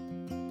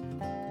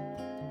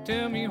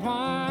 Tell me,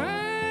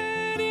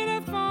 why did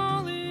I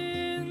fall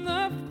in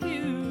love with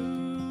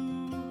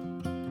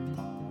you?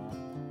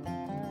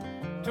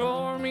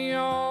 Tore me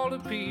all to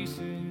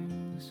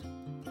pieces,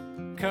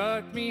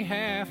 cut me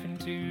half in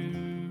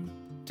two.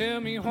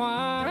 Tell me,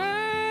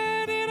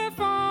 why did I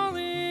fall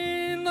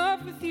in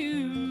love with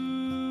you?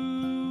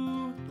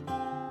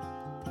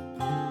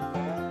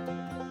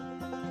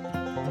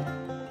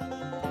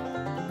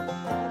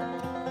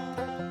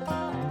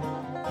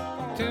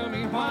 Tell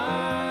me,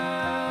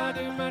 why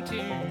do my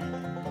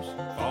tears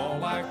fall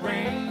like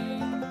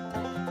rain?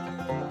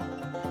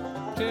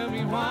 Tell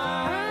me,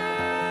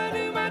 why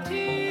do my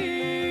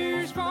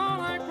tears fall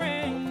like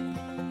rain?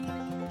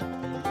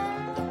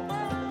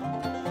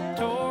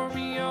 Tore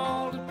me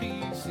all to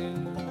pieces,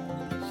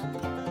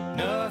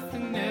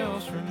 nothing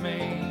else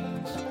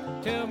remains.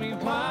 Tell me,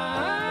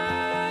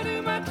 why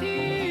do my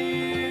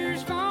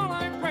tears fall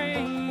like rain?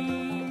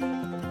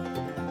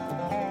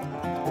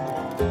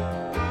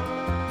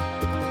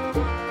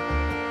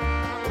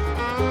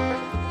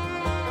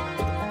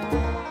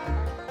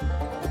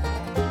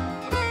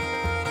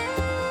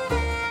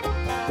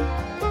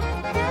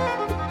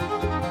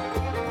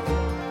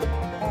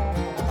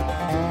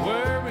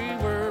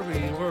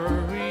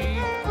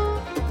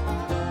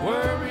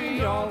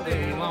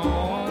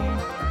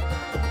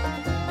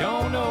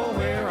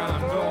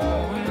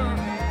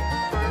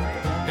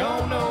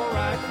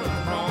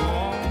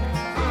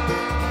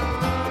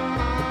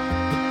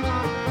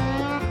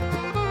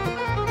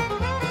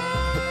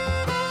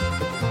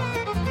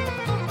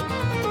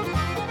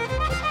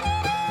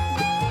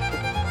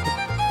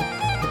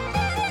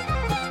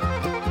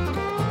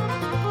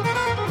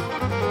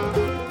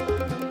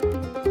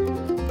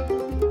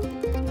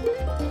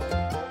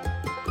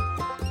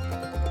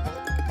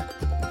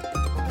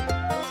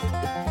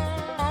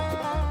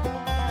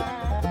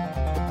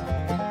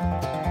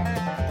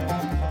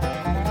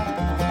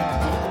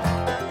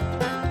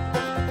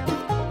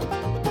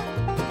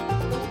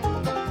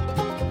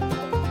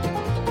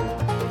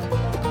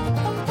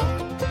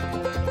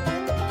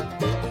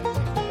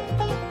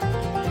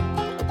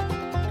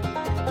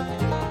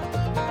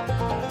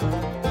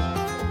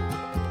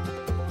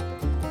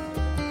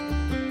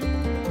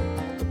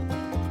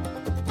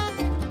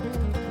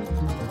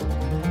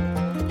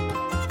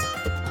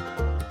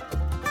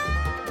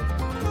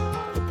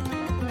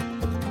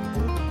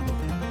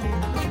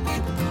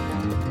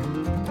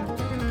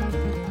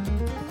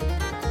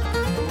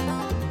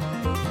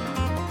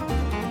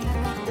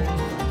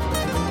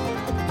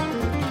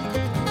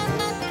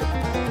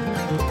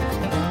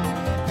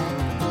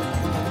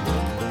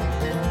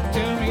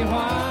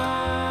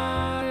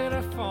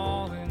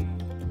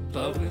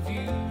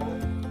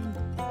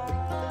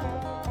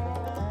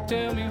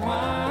 Tell me,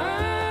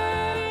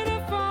 why did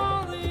I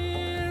fall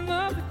in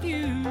love with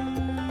you?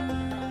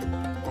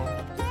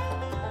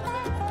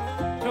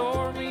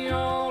 Tore me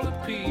all to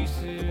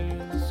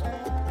pieces,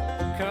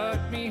 cut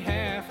me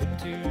half in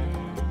two.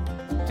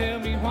 Tell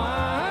me,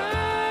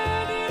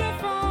 why did I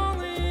fall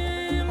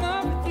in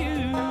love with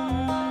you?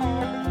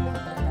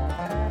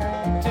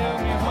 Tell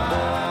me,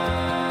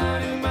 why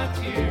do my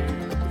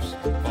tears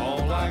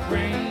fall like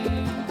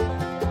rain?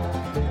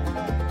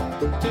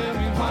 Tell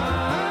me,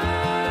 why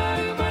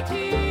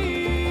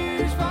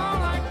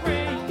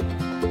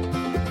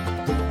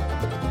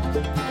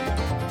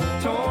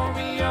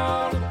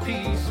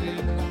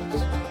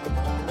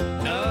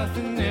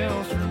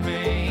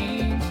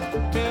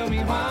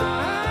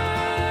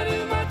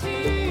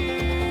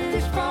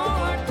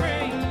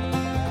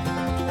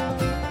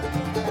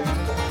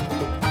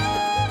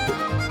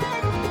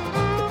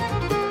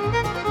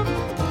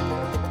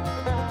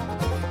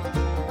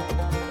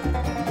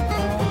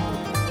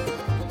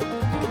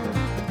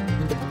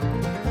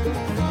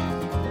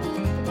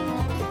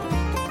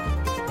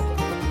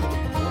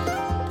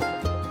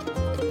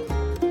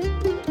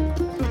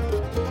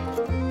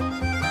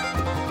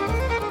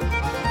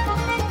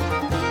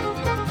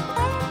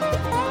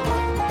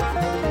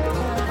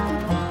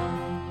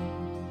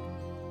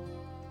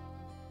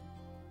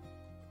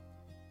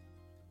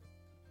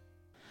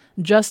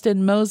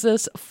Justin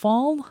Moses,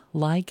 Fall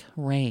Like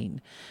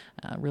Rain.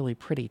 A really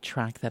pretty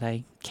track that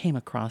I came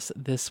across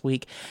this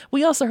week.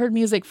 We also heard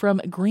music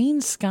from Green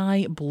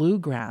Sky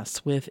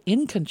Bluegrass with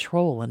In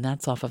Control, and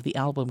that's off of the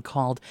album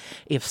called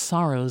If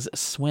Sorrows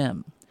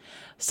Swim.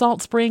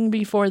 Salt Spring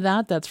before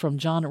that, that's from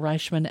John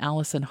Reichman,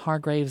 Allison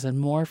Hargraves, and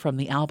more from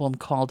the album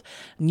called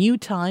New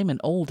Time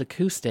and Old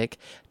Acoustic.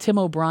 Tim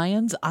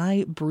O'Brien's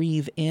I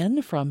Breathe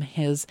In from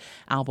his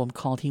album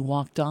called He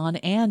Walked On,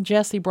 and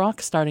Jesse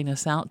Brock starting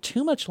us out,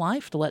 Too Much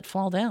Life to Let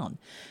Fall Down,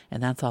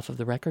 and that's off of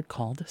the record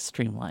called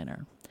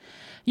Streamliner.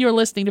 You're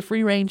listening to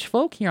Free Range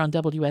Folk here on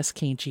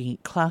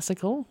WSKG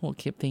Classical. We'll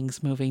keep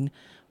things moving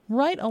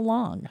right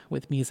along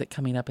with music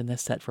coming up in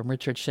this set from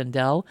Richard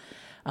Schindel.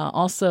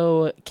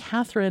 Also,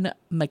 Catherine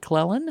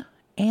McClellan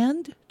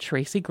and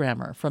Tracy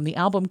Grammer from the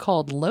album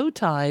called Low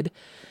Tide.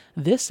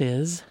 This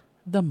is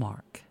The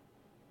Mark.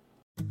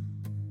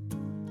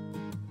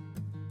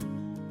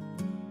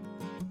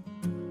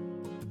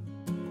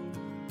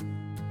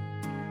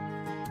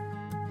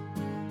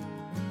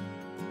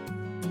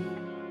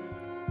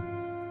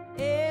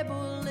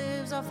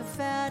 off the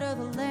fat of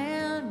the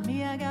land.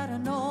 Me, I got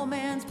an old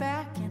man's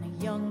back and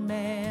a young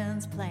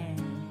man's plan.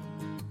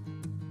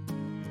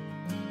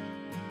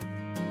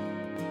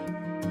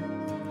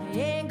 I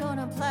ain't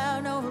gonna plow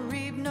nor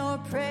reap nor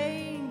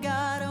pray.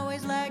 God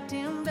always liked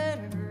him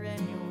better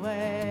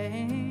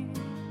anyway.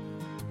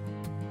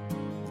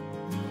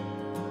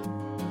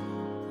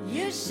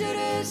 You should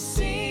have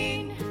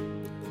seen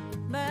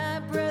my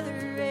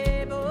brother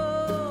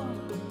Abel.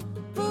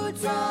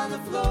 Boots on the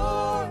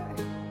floor,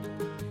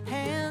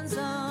 hands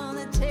on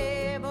the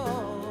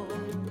table.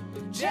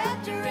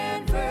 Chapter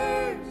and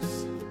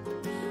verse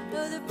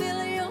of the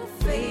filial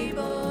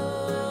fable.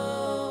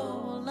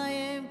 I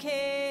am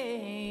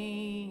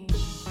Cain.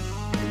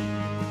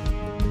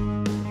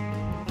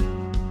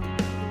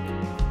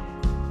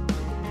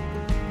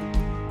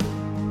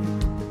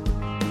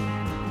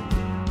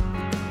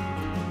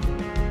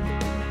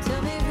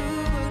 Tell me who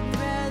would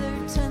rather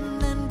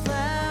tend than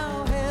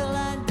plow. Hell,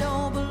 I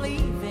don't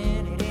believe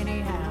in it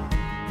anyhow.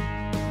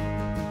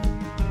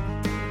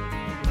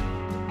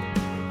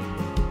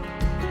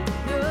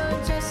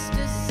 No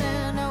justice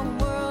and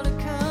a world to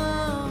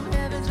come.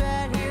 Heaven's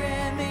right here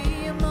and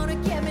me. I'm gonna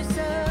get me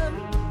some.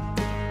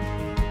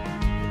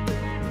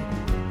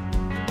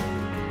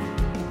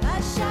 I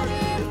shot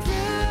him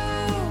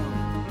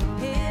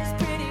through his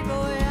pretty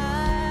boy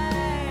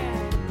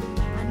eye.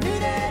 I knew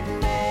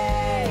that'd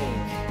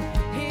make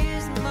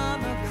his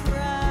mama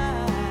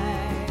cry.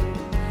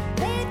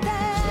 Ate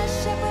that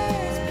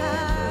shepherd's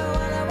pie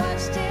while I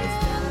watched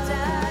him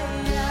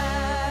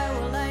die.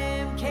 Well, I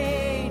am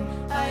Cain,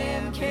 I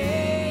am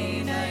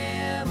Cain, I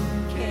am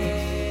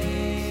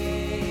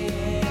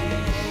Cain.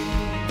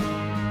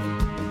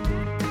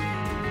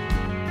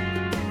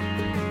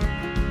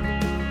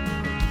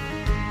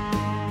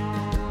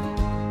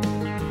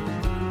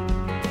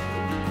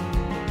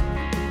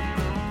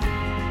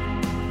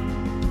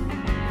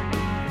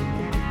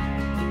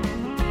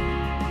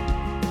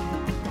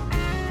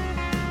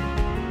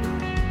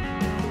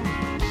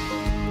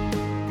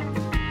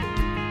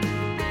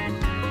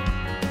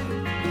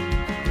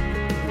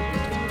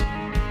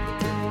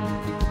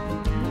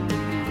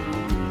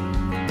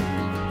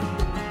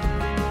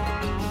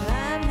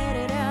 I'm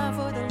headed out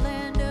for the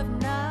land of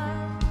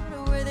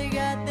Nod, where they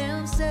got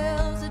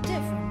themselves a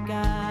different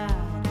God.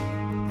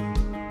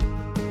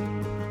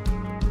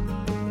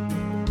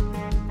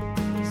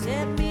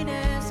 Said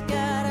meanest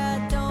God,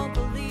 I don't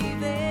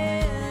believe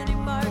in. He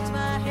marked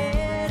my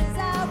head as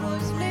I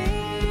was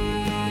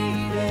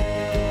leaving.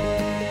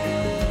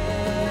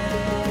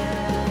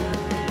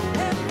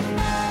 Am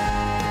I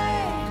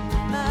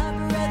my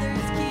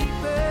brother's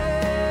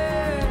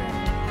keeper?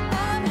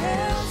 I'm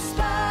hell's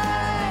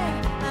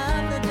spy,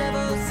 I'm the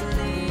devil's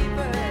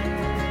sleeper.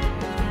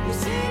 You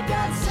see,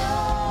 God's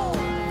soul,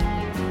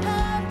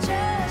 I'm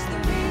just the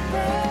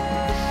reaper.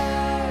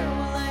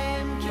 Well, I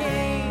am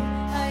Cain,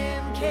 I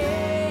am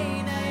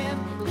Cain, I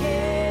am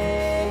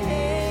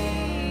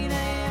Cain, I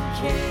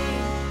am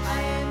Cain,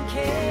 I am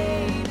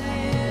Cain, I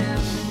am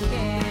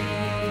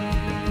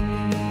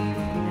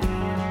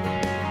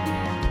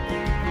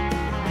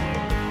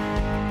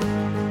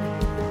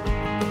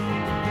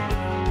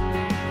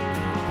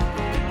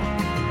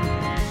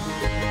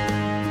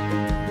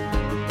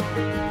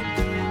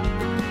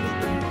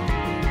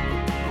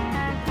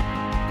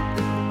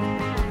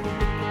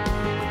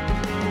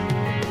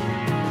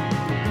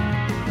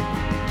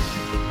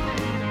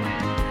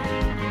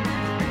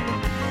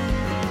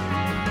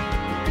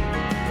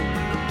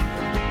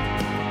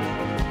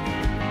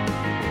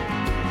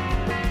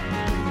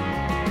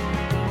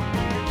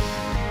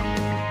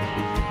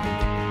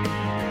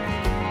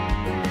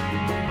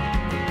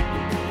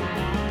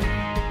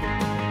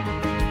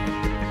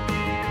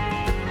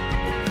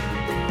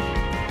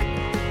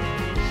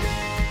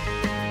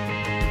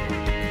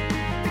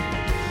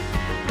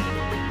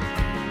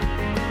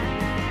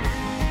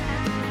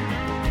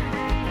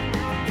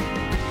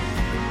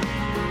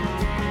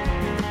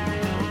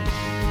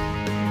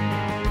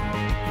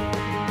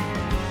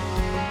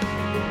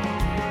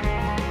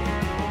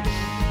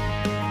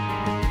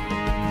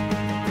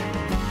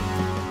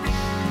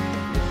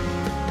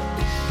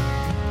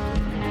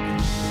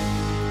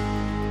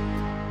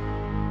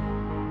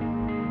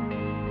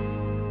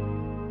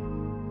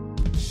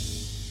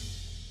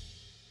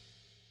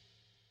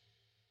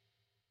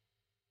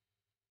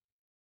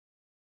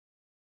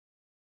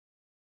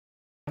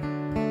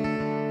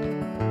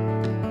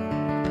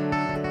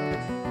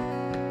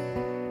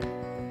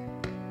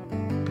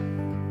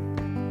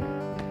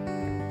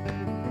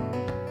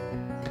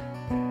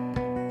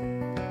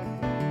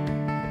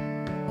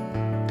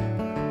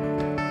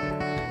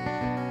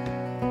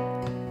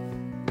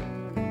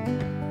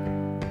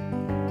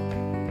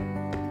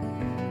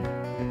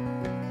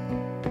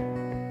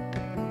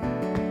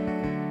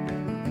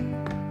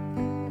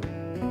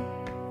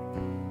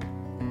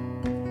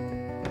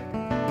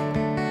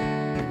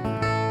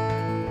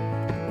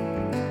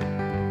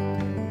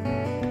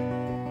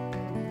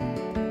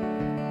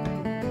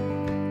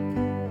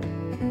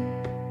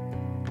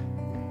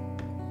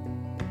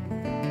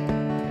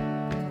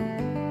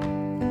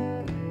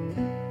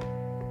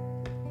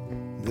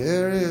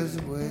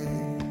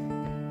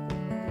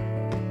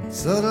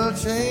Subtle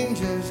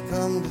changes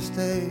come to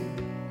stay,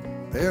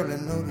 barely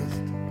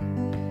noticed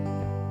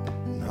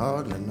and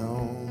hardly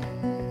known.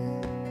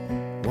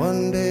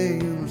 One day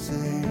you'll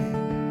say,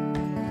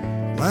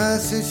 my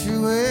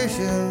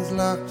situation's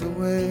locked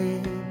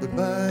away, but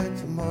by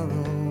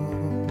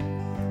tomorrow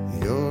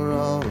you're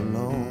all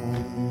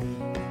alone.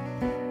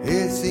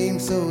 It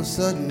seems so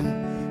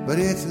sudden, but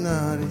it's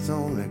not, it's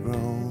only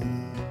grown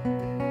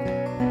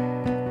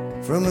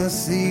from a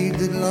seed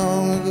that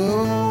long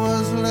ago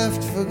was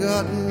left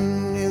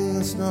forgotten in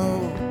the snow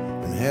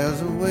and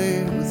has a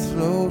way with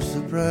slow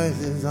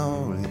surprises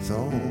all its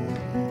own.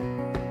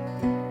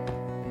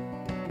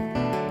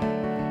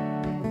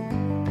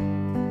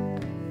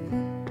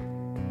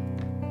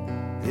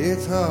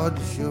 It's hard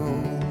to show,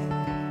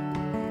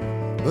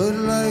 but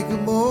like a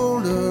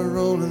boulder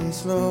rolling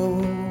slow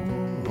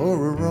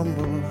or a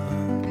rumble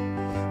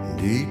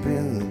deep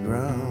in the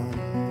ground,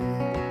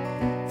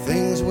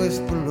 things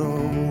whisper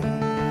low,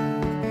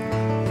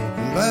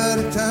 and by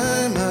the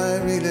time I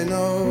really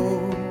know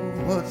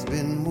what's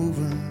been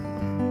moving,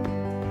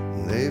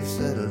 they've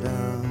settled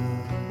down.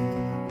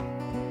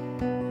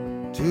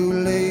 Too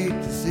late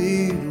to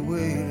see the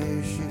way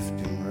they're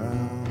shifting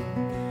round,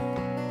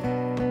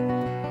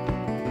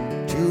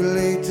 too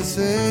late to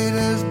say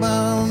there's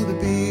bound to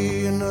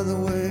be another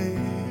way.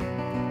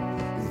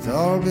 It's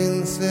all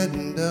been said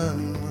and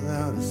done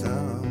without a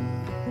sound.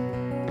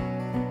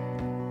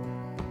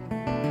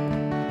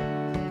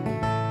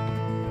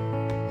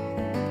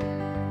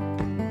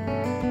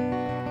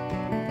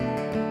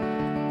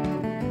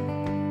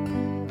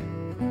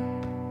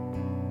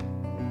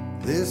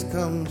 This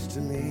comes to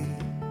me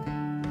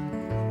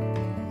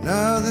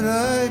now that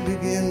I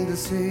begin to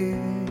see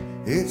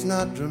it's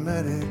not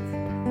dramatic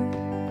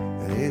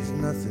and it's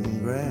nothing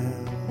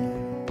grand.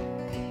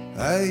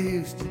 I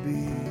used to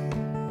be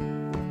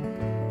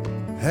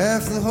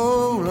half the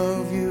whole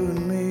of you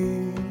and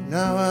me.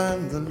 Now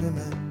I'm the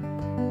limit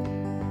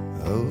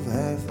of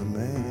half a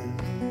man.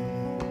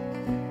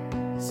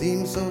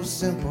 Seems so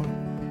simple,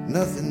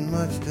 nothing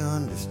much to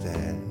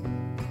understand.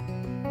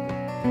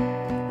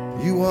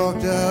 You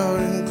walked out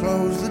and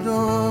closed the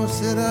door,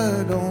 said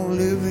I don't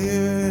live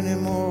here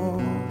anymore.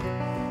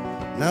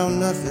 Now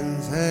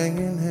nothing's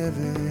hanging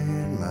heavy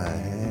in my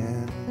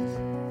hands.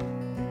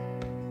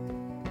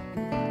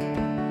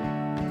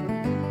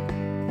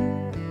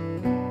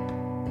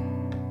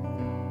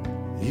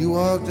 You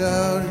walked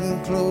out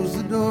and closed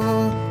the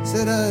door,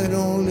 said I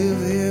don't live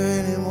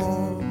here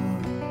anymore.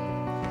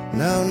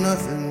 Now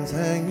nothing's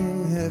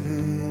hanging heavy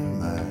in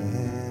my hands.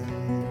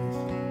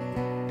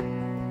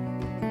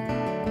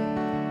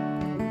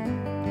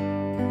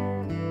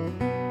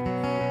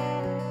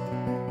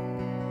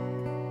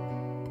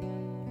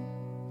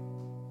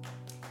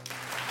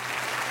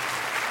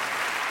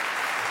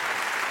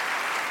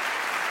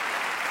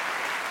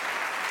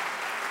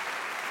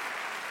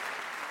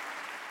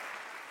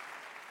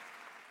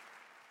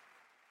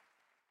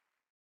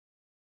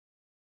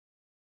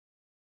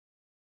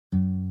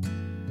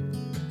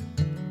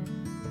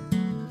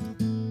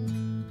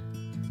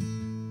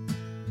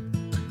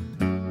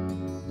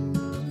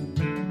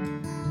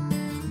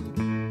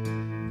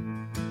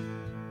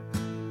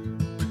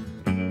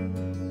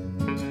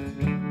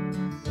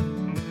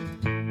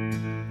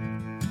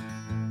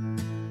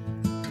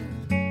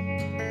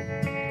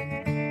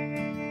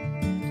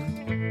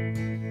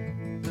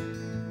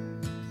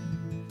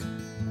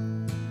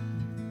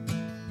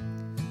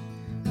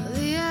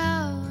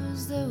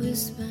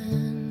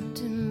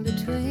 Spent in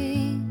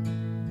between,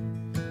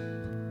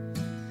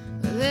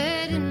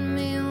 they didn't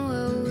mean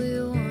what we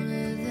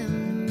wanted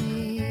them to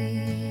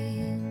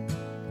mean.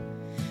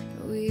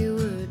 We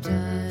were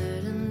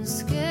tired and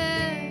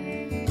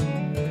scared,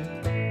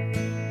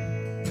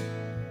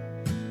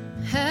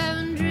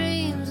 having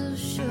dreams of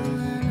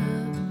showing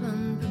up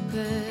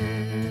unprepared.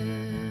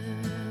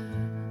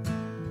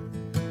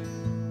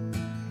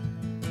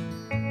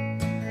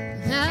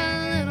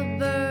 Now little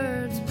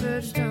birds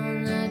perched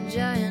on that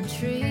giant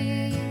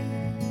tree,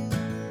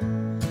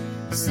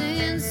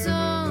 singing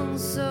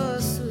songs so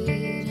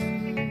sweet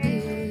and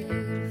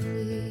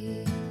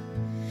beautifully.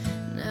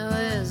 Now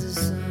as the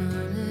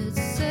sun it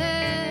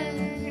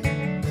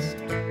sets,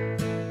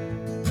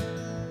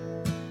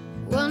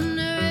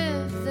 wonder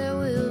if there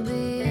will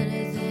be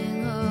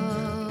anything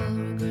I'll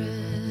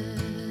regret.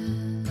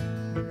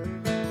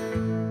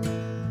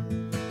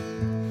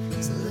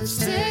 So let's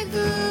take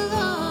the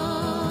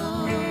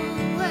long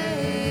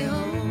way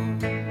home.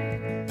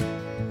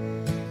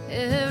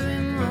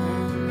 Every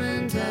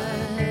moment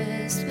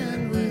I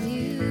spend with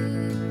you,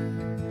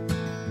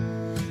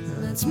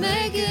 let's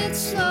make it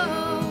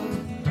slow,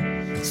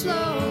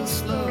 slow,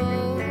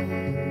 slow.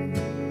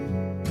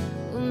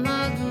 We'll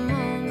mark the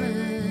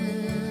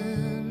moments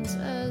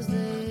as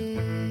they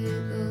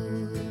go.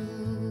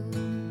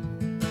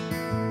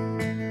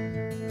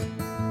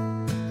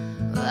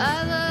 Well,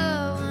 I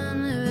love when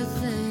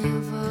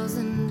everything falls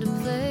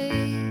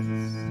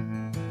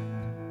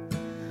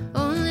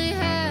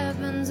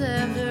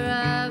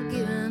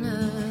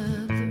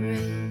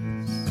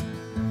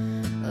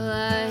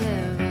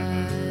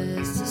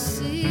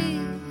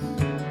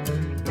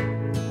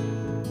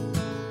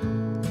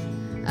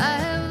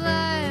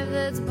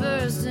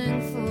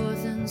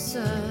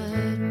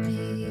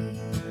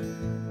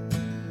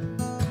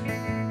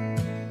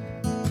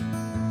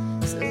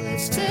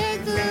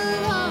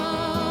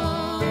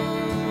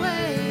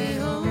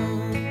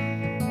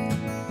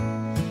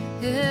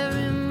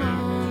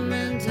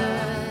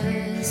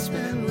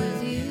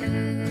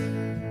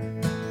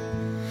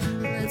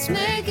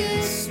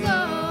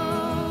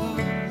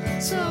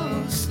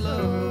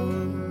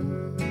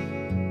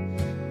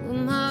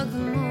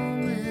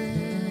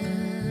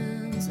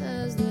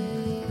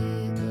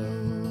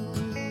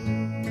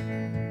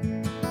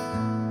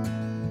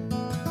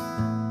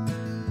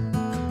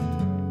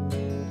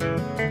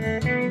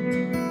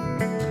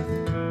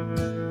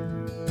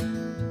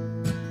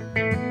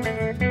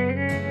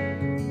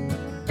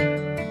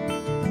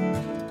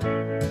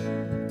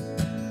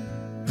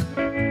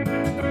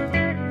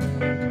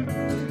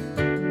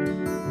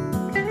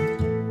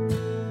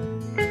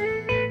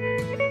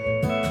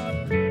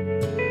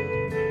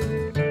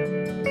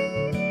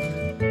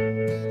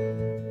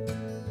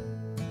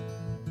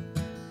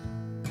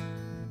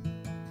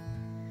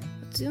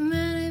To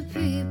many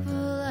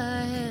people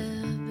I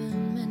have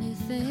been many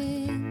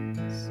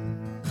things.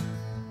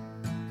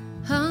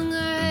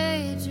 Hunger,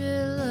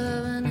 hatred,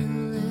 love, and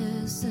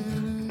endless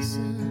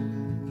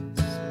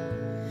innocence.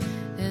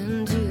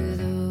 And to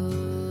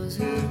those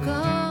who've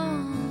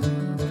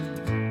gone,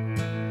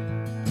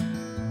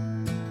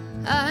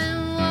 I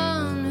am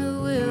one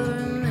who will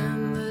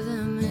remember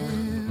them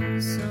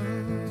in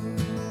song.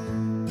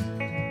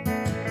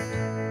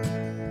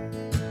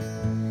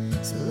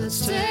 So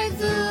let's take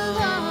the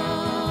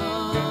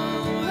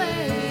long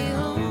way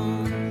home.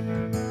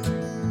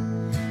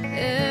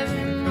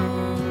 Every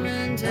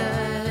moment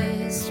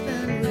I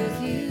spend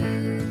with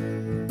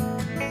you,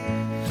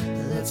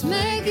 let's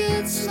make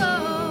it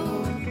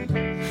slow,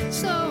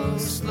 so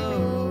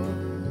slow.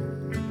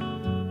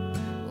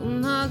 We'll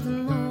mark the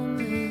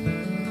moments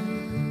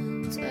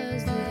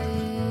as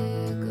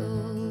they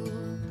go.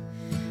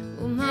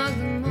 We'll mark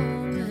the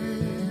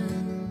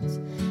moments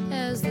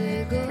as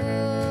they go.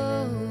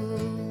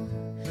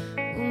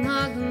 We'll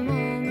mark the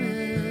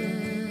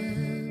moments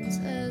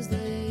as they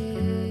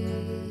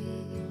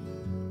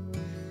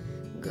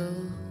go.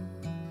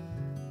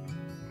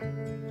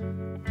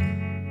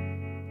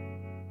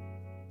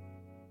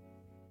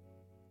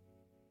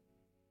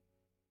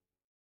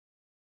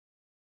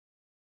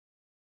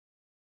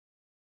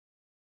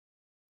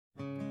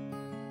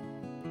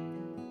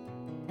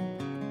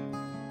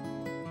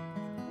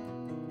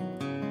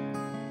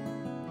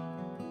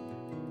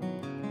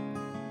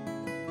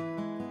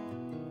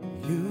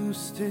 You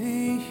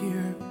stay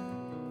here,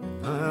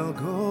 I'll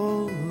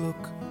go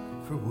look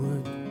for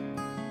wood.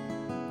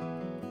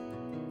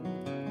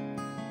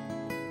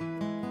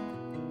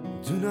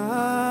 Do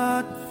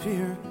not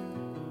fear,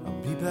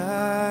 I'll be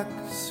back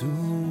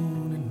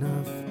soon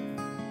enough.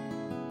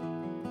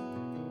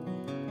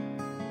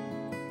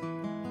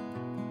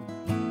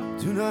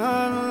 Do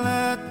not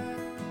let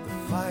the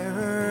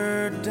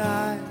fire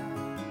die,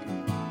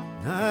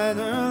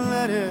 neither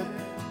let it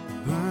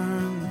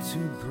burn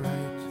too bright.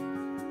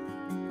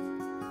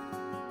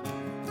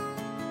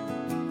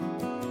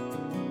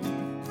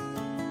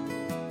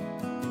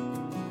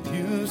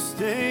 You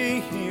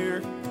stay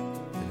here,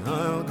 and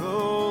I'll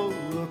go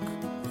look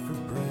for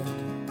bread.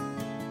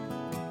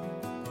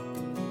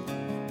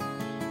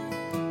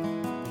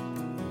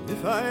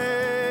 If I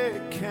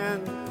can,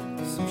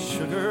 some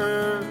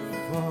sugar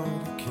for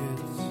the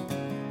kids.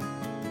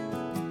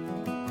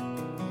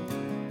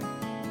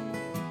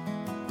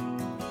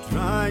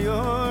 Dry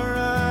your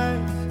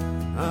eyes,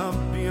 I'll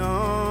be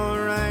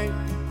alright.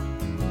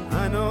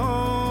 I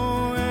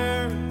know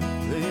where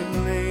they've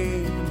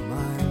laid the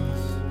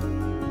mines.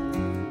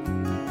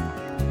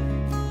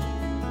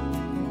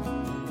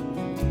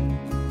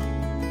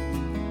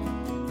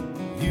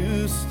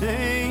 You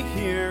stay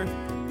here,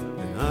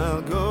 and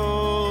I'll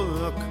go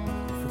look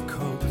for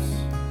coats.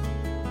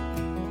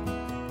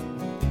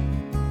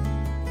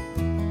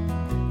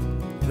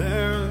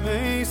 There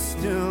may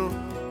still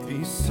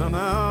be some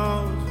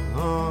out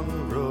on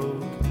the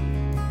road.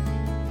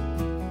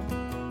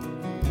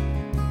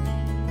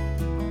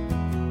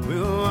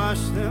 We'll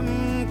wash them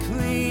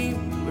clean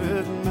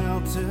with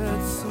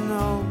melted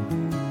snow.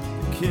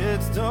 The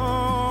kids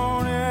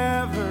don't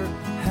ever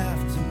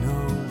have to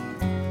know.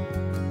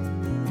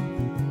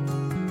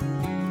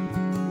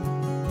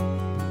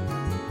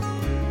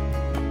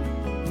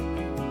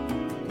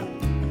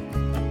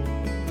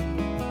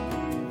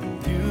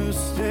 You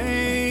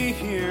stay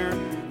here,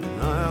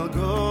 and I'll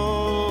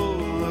go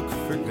look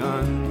for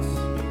guns.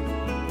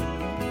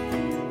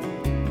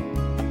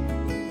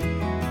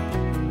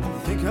 I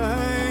think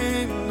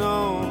I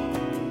know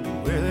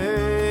where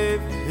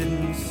they've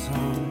hidden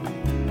some.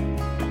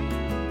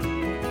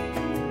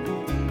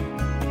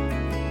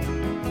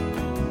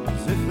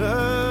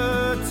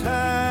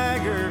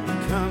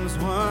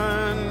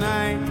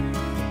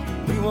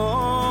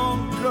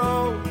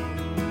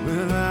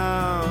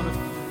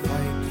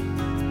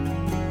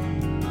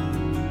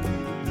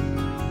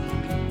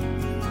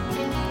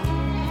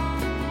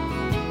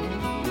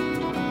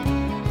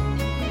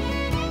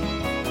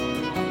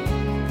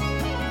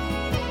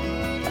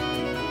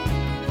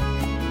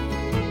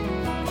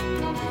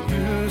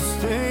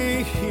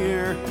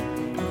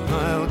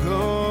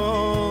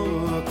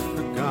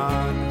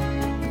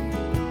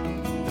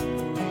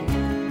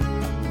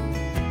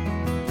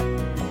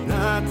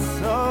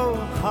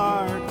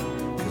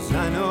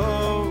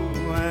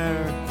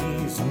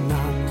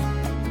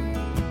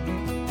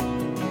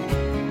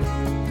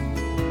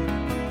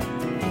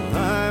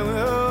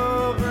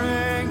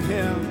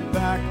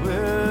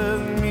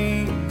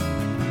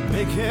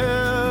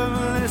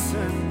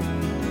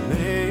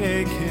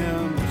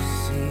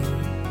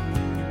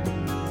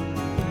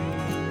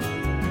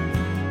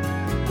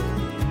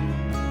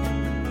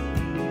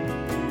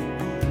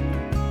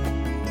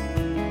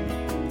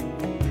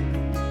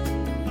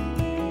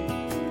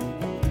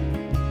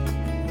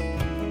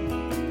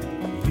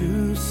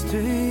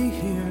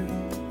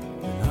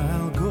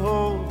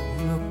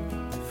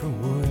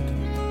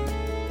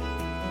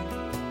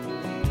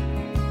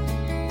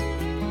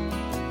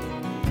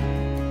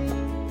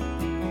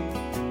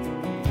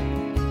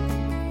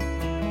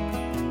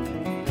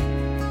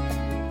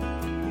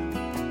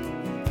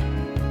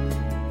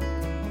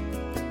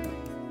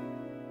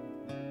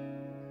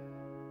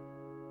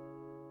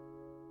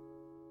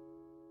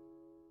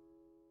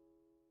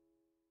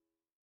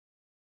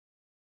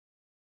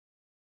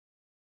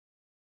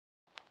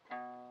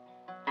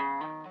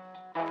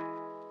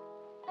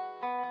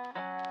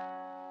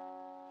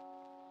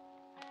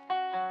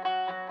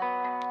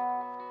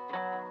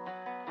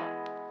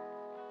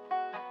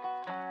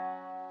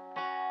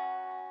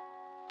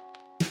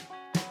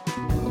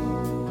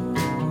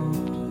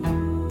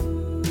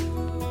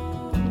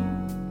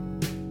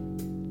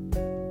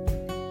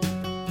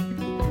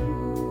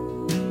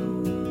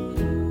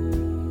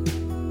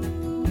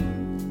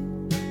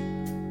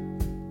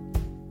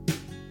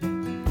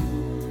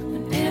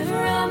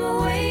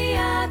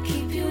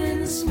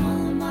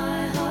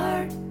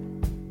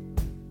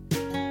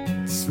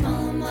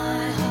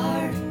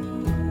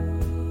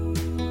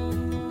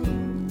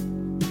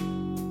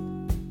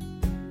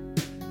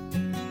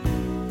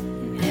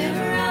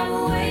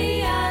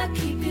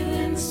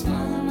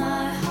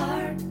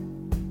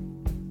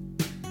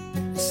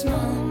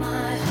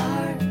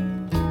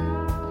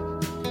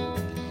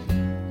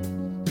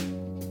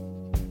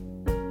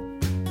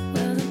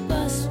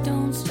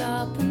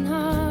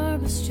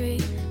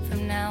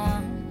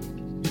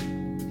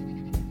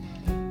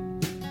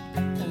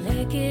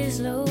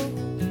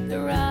 The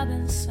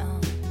robin's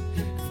song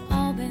have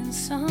all been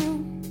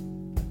sung.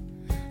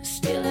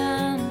 Still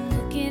I'm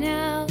looking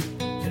out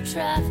for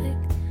traffic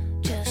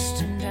just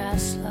to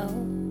drive slow.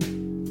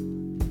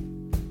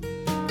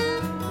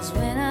 'Cause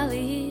when I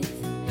leave,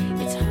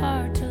 it's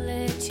hard to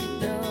let you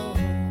go.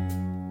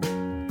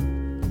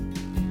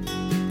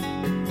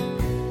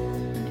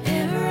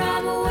 Whenever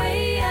I'm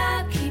away,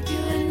 I keep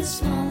you in the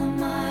small of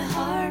my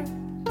heart.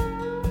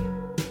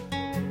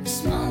 The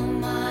small of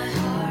my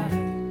heart.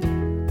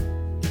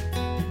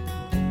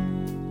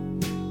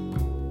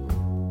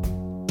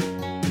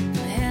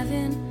 I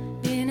haven't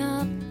been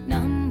up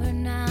number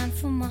 9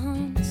 for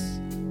months.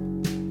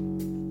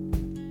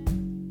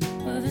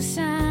 Well, the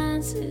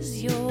sign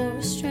says you're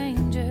a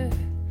stranger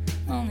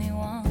only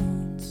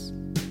once.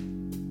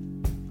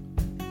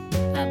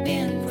 I've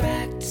been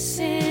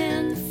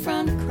practicing the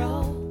front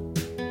crawl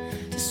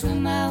to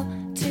swim out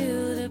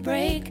to the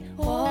break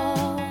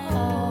wall.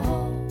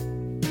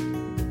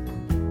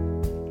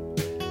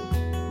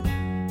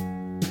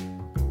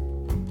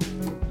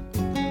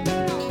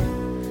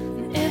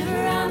 Whenever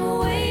I'm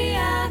away,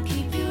 I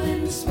keep you in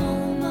the small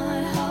of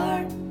my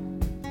heart.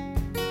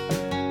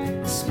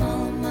 The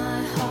small of my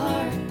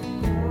heart.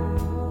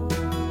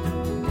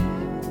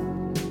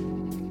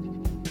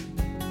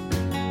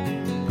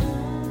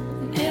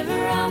 Whenever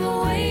I'm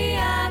away,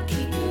 I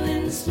keep you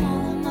in the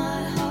small of my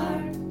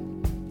heart.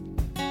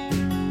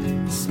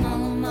 The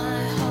small of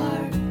my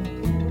heart.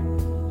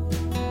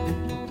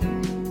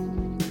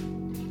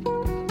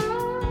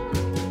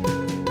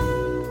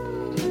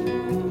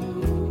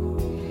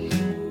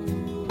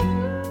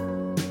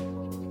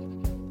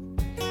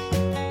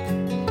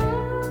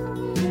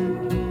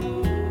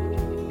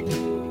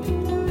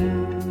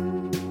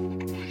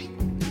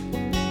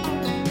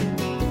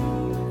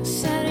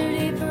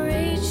 Saturday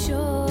parade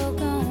sure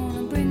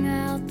gonna bring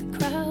out the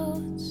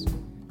crowds,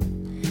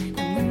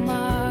 and we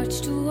march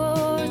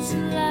towards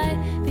the light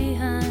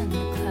behind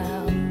the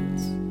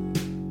clouds.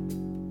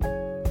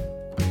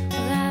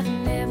 Well, I've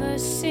never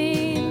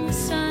seen the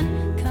sun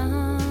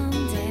come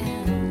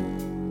down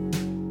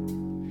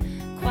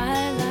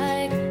quite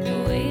like the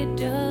way it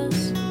does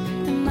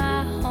in my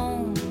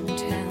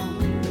hometown.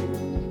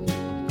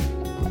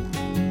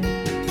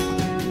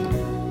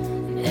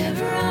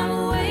 Whenever I'm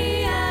away,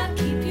 I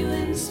keep you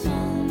in the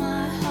small of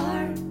my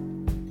heart.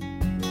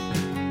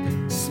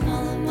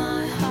 Small of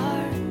my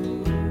heart.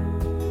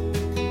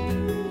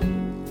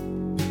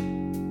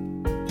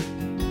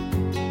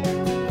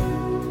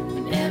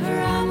 Whenever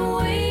I'm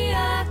away,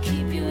 I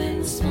keep you in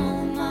the small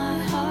of my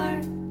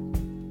heart.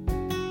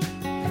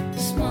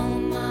 Small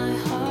of my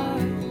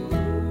heart.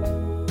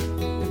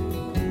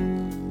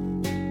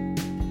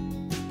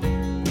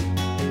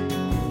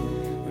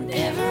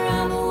 Whenever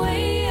I'm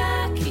away,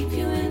 I keep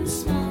you in the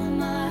small of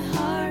my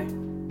heart.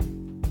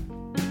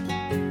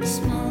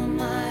 Small of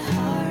my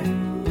heart.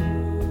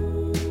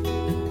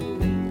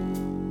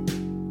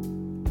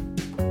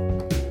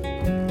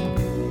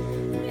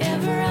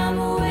 Whenever I'm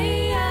away,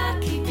 I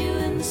keep you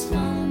in the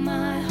small of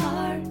my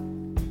heart.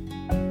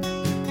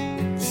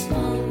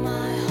 Small of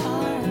my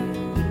heart.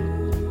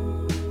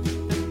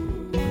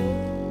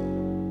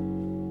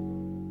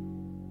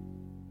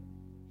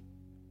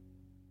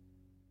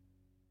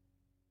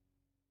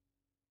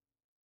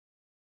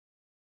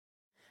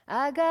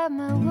 I got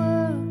my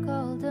work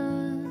all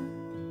done.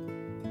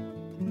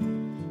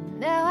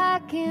 Now I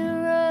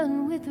can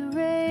run with the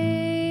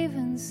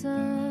raven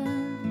sun.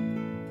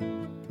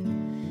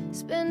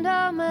 Spend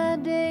all my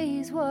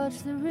days,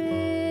 watch the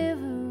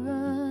river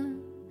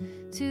run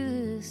to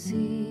the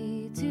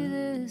sea, to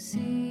the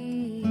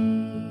sea.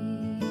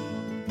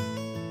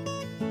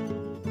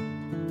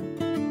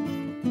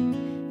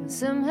 And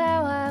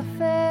somehow I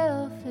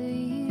fell for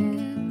you.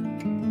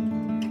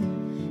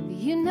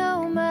 You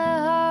know my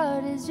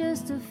heart is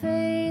just a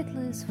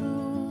faithless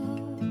fool.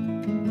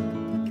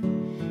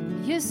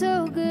 You're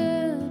so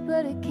good,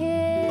 but it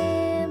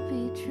can't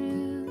be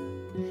true.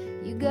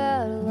 You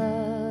got a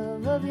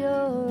love of your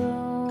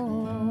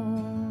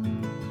own.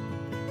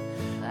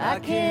 I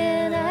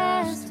can't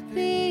ask to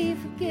be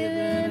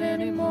forgiven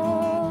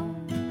anymore.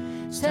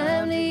 It's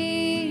time to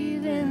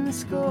even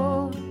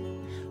score.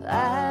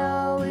 I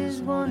always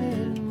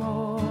wanted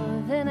more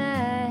than I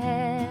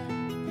had.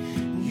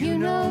 You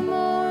know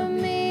more of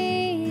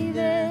me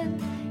than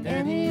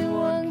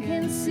anyone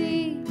can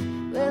see.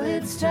 Well,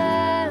 it's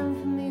time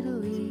for me to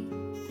leave,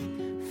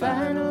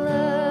 find a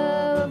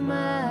love of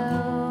my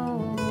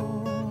own.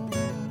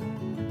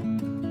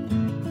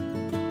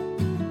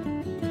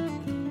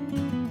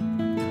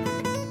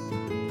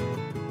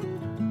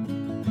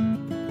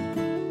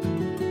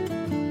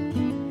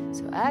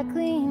 So I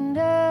cleaned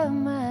up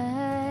my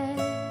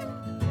act,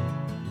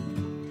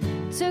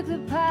 took the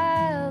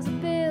piles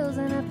of bills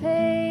and I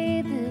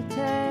paid the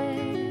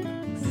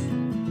tax.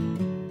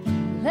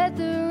 Let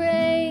the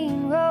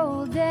rain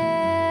roll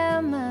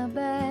down my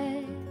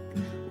back,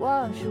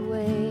 wash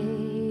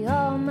away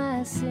all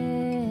my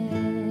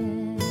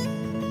sins.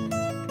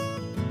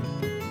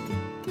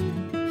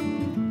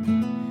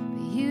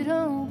 But you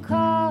don't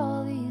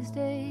call these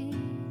days.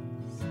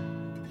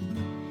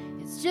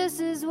 it's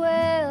just as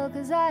well,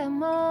 'cause I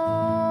am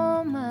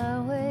on my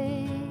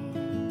way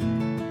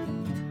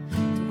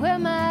to where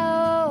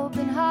my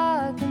open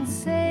heart can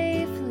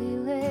safely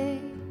lay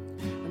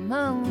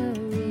among the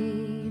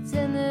reeds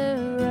and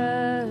the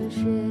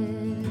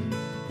rushes.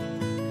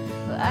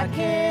 Well, I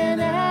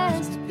can't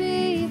ask to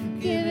be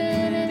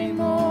forgiven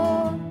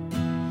anymore.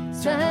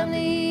 It's time to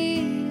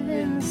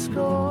even the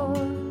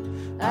score.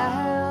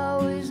 I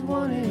always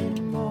wanted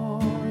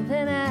more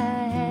than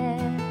I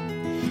had.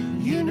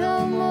 You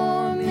know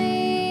more of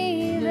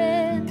me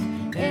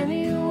than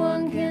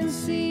anyone can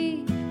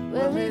see.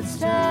 Well, it's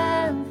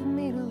time for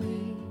me to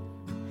leave,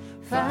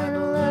 find a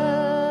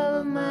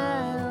love of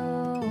my own.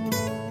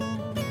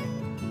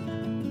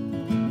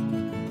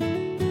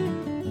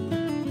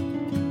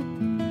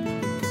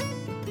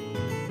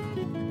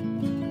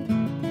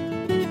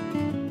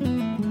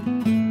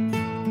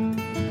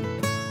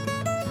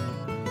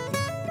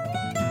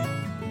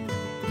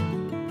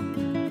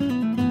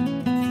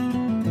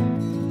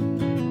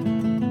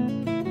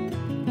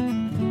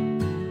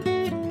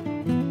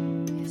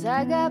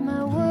 I got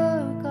my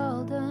work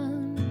all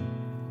done.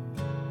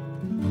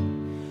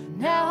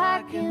 Now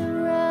I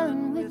can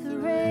run with the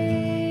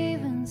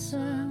raven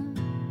sun.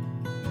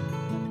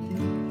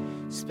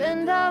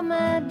 Spend all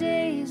my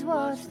days,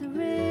 watch the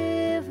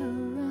river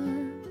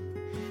run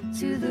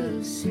to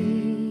the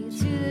sea,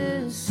 to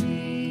the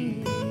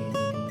sea.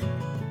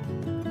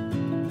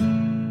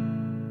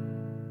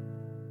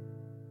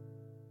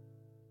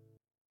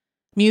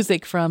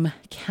 Music from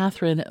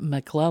Catherine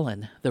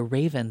McClellan, The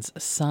Raven's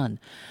Son.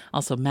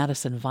 Also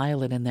Madison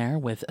Violet in there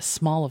with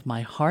Small of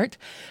My Heart.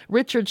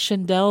 Richard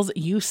Schindell's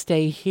You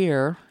Stay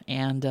Here.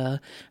 And I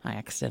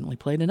accidentally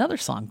played another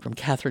song from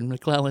Catherine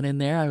McClellan in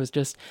there. I was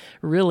just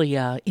really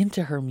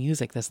into her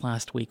music this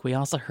last week. We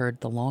also heard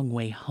The Long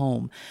Way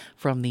Home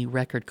from the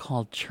record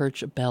called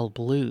Church Bell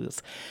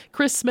Blues.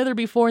 Chris Smither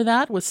before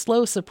that was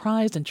Slow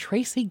Surprised, and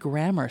Tracy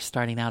Grammer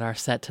starting out our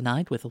set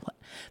tonight with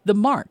The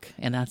Mark,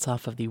 and that's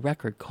off of the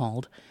record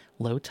called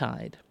Low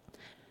Tide.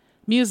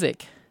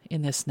 Music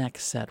in this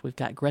next set, we've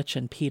got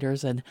Gretchen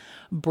Peters and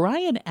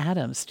Bryan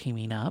Adams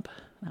teaming up.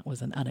 That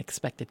was an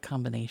unexpected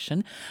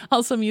combination.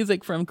 Also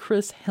music from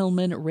Chris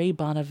Hillman, Ray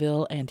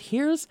Bonneville, and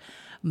here's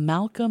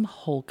Malcolm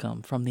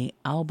Holcomb from the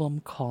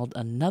album called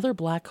Another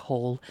Black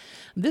Hole.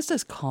 This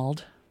is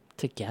called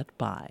To Get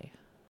By.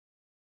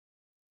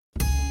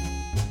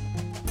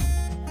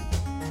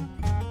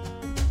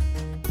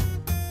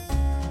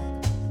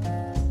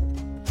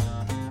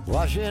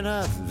 Washing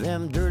up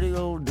them dirty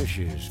old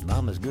dishes,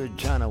 Mama's good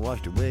china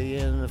washed away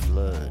in the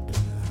flood.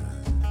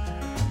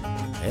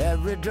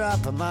 Every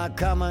drop of my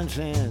common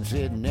sense,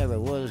 it never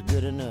was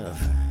good enough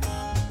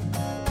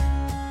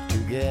to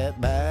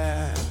get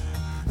by,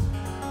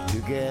 to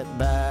get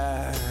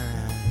by,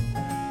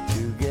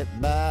 to get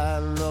by,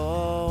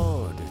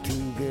 Lord,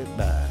 to get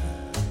by.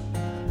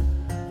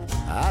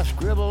 I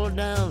scribbled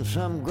down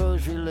some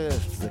grocery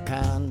list, the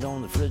kind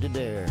on the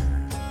Frigidaire.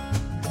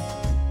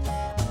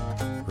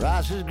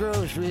 Rice's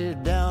Groceries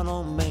down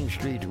on Main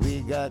Street, we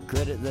got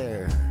credit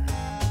there.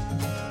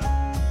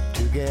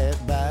 To get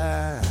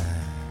by,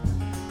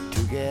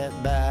 to get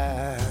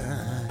by,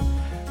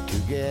 to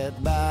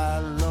get by,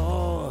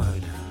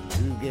 Lord,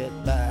 to get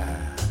by.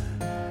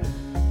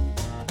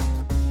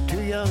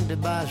 Too young to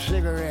buy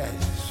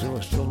cigarettes, so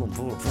I stole them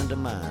for a friend of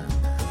mine.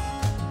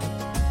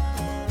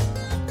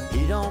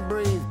 He don't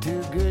breathe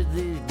too good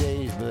these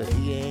days, but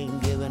he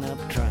ain't giving up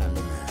trying.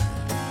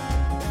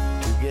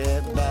 To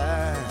get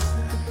by,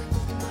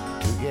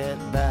 to get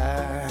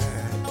by,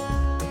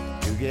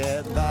 to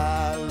get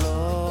by,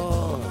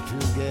 Lord, to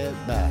get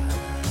by.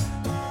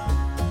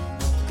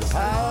 The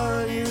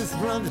power of youth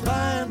runs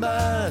by and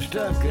by,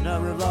 stuck in a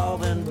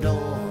revolving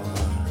door.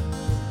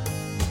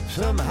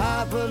 Some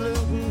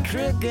highfalutin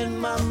trick in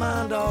my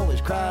mind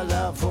always cries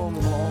out for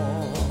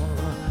more.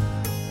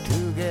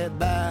 To get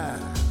by,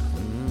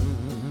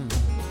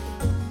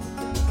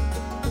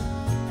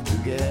 to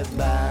get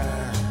by.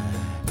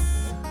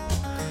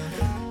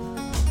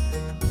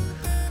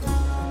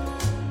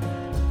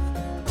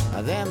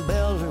 Them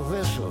bells or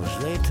whistles,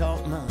 they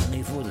talk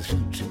money for the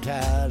suits and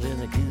ties in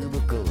the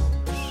cubicles.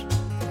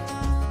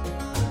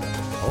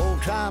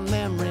 Old time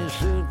memories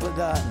soon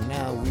forgotten,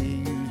 now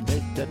we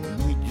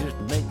just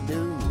make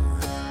do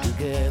to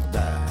get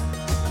by,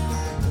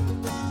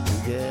 to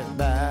get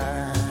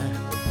by,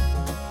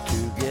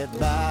 to get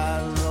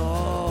by,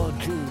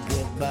 Lord, to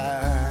get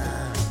by.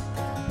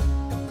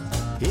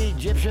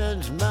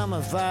 Egyptians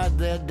mummified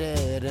their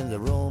dead and the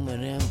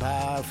Roman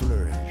Empire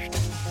flourished.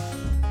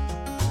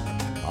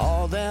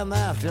 All them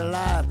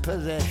afterlife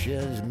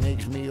possessions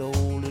makes me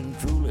old and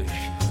foolish.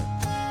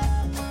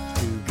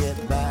 To get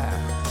by,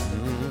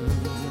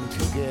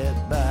 to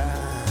get by,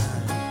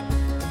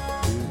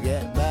 to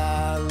get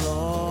by,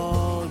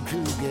 Lord,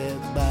 to get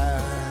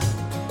by.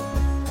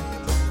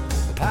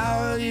 The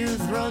power of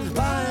youth runs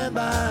by and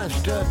by,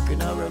 stuck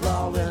in a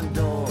revolving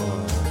door.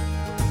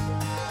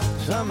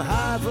 Some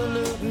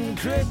highfalutin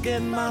trick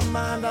in my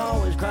mind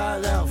always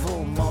cries out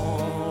for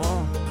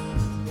more.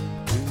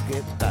 To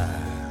get by.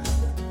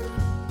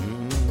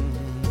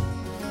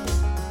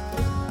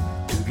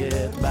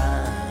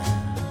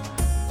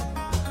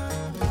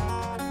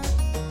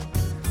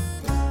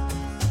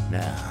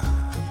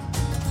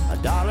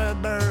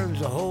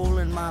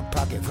 my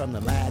pocket from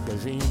the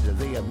magazines of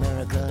the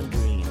American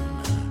dream.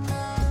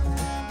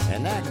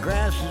 And that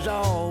grass is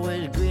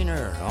always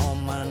greener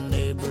on my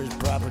neighbor's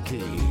property.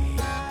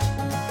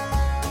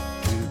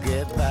 To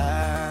get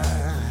by,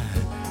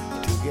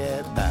 to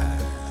get by,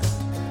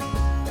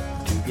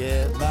 to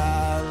get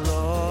by,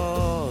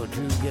 Lord,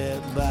 to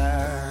get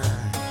by.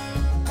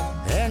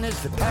 And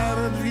it's the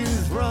power of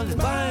youth runs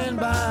by and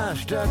by,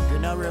 stuck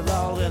in a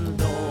revolving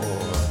door.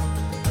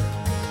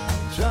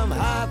 Some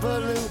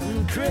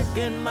highfalutin trick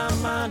in my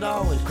mind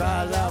always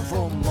cries out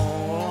for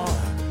more.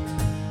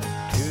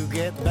 To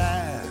get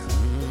by,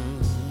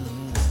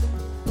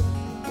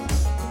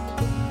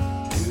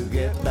 to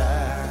get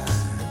by.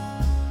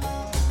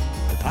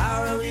 The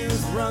power of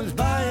youth runs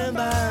by and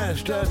by,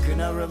 stuck in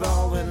a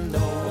revolving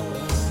door.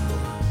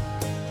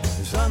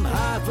 Some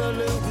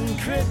highfalutin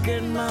trick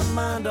in my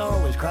mind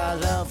always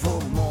cries out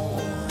for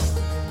more.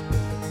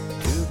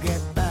 To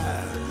get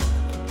by,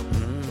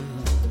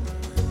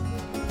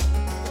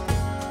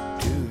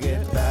 to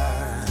get by.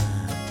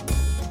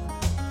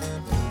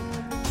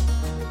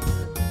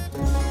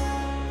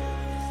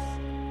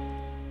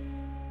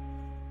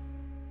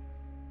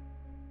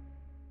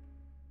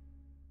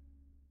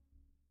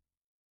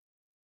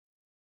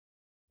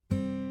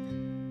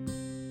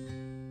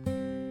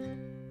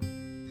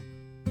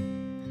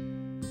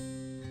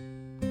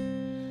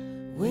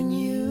 When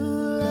you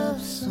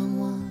love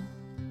someone,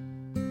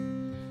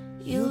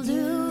 you'll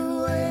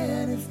do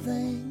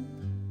anything.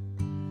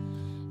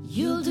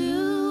 You'll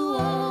do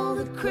all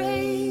the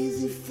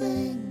crazy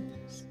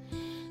things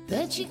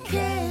that you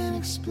can't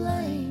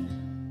explain.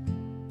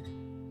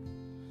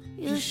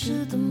 You'll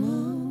shoot the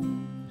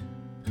moon,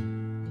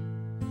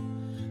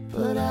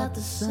 put out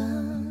the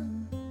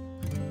sun.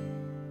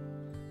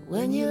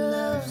 When you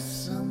love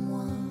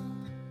someone,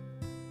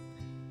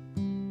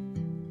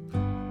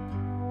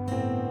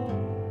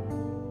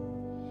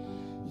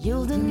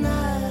 you'll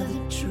deny the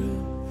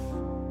truth,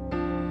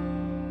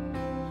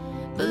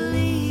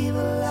 believe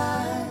a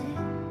lie.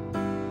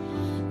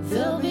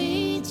 There'll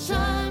be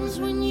times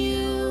when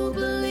you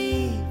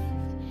believe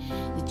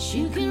that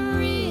you can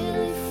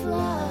really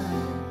fly,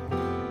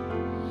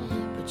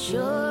 but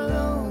your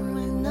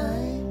lonely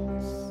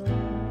nights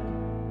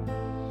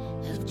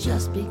have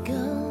just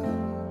begun.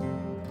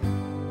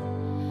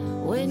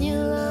 When you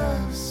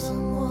love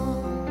someone,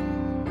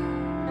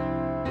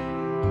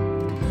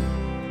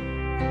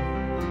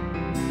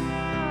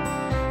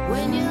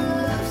 when you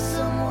love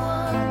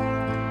someone,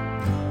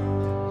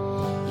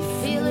 you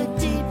feel it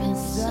deep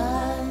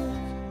inside,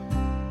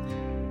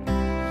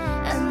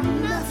 and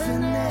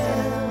nothing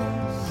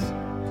else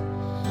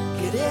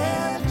could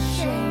ever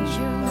change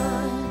your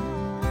mind.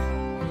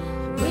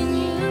 When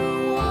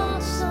you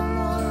want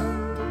someone,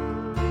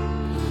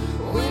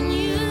 when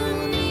you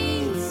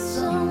need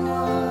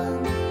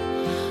someone,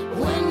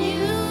 when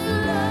you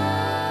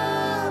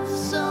love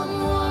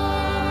someone.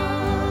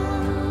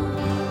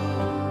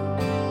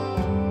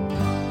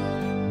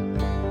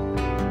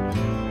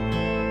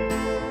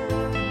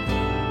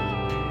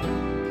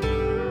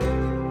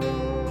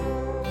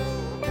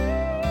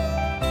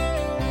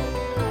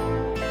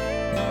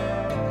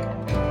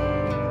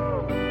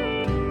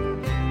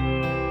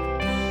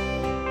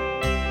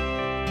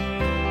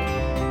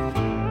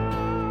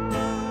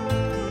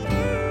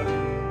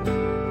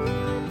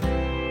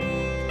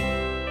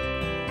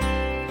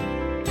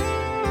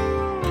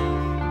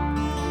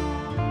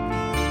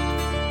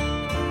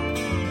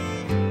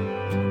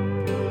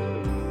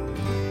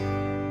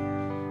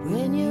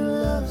 When you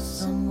love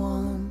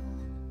someone,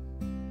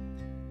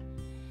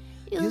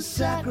 you'll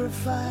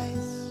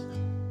sacrifice.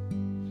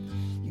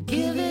 You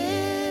give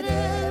it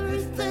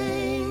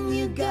everything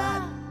you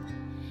got,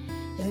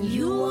 and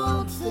you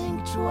won't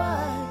think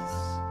twice.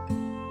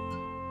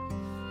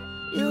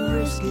 You'll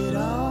risk it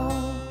all,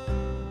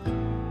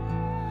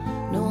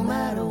 no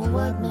matter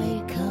what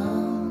may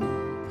come.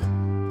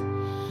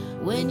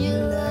 When you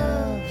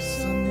love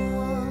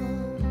someone,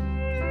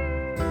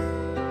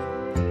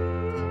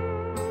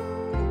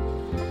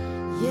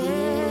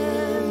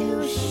 yeah,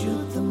 you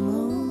shoot the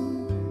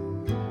moon,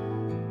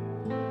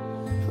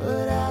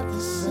 put out the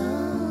sun.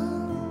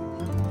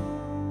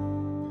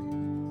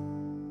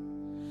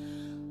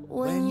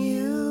 When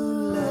you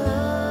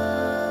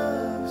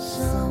love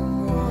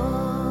someone.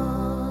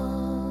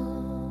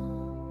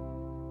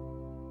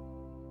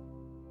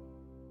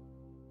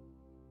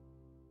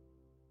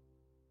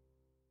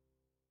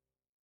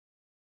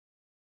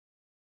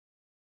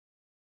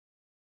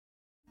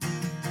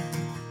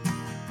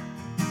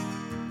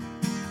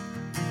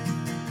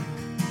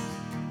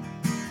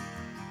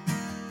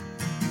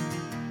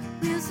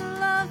 Wheels of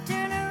love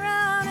turn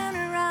around and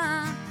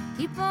around,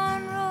 keep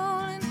on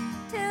rolling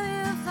till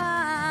you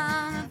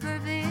find a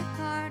perfect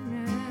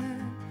partner,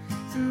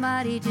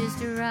 somebody just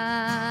to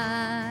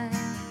ride,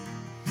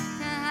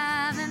 to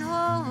have and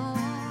hold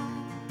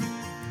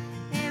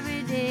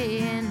every day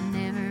and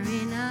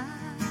every night.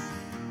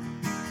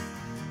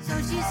 So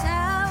she's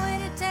highway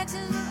to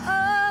Texas with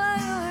all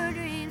your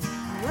dreams.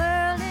 The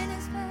world in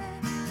its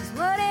bed is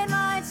what it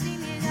might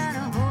seem. You got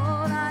a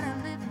whole lot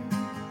of living,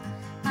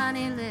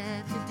 honey,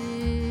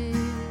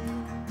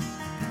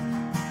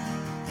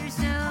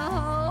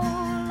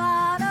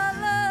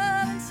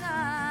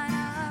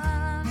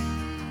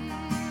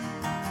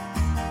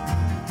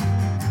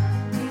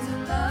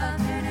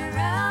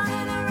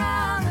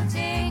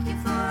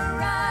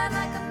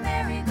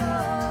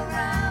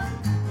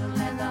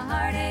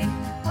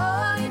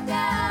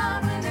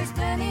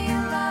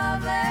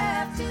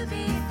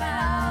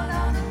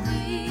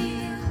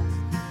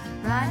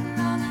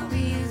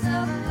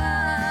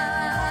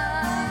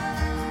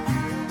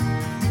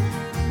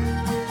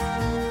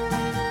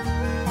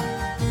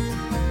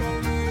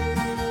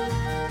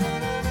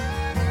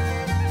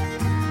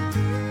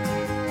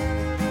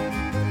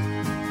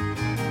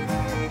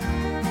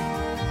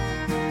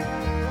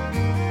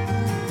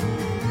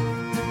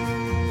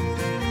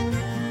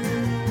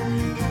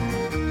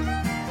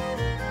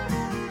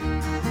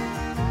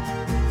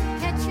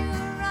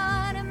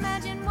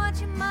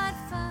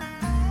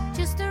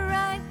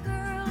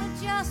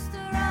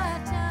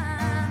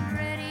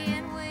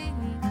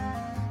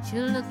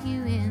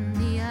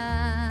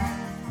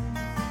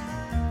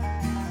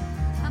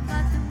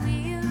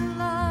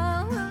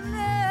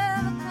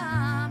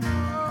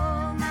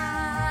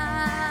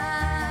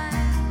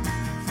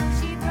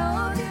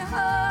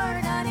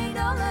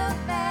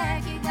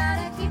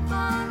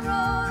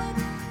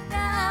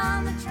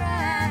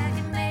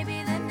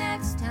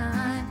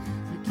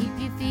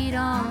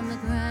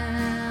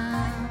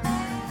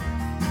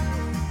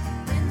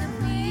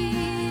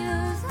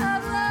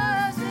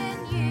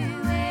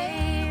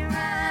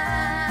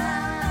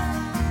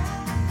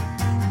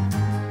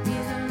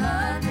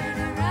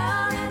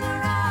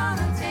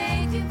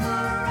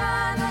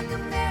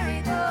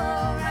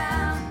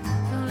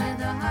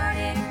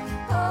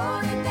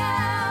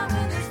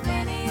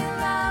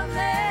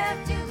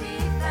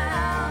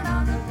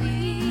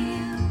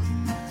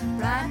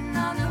 riding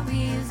on the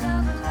wheels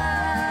of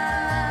love.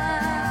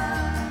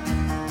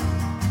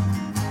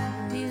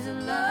 Wheels of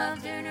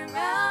love turn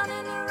around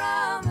and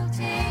around, will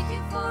take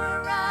you for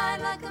a ride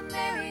like a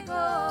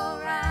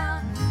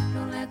merry-go-round.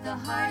 Don't let the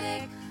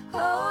heartache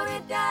hold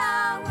it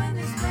down when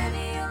there's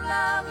plenty of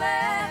love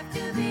left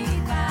to be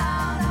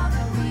found. On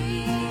the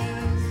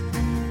wheels,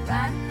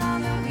 riding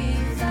on the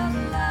wheels of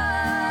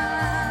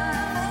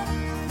love.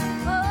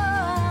 Oh,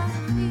 on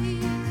the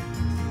wheels,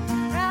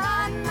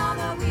 riding on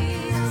the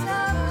wheels of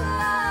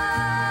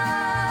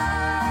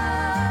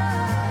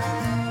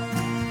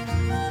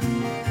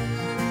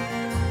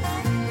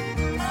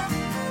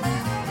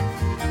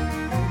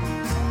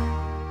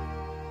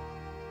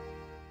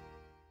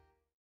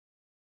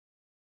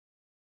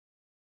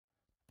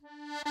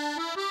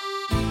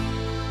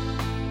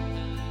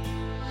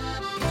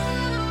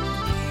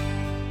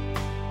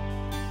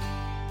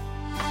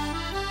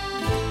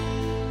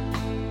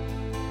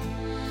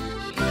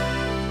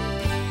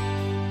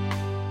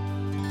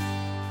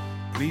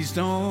Please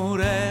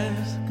don't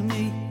ask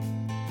me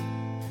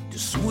to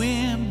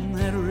swim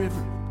that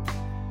river.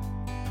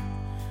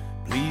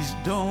 Please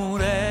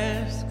don't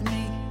ask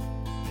me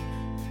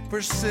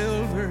for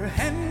silver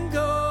and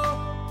gold.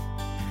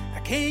 I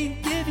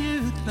can't give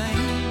you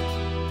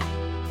things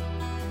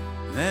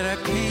that I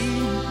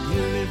can't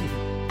deliver,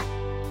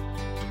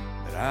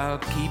 but I'll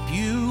keep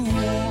you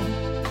warm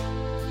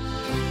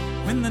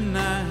when the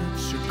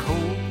nights are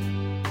cold.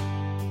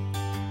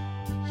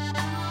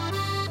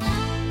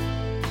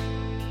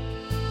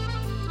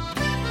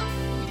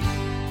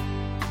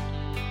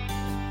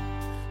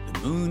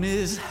 The moon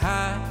is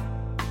high,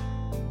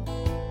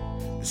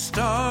 the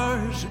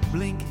stars are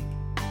blinking,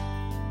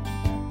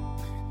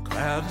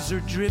 clouds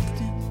are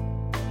drifting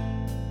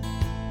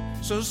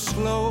so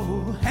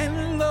slow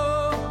and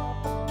low,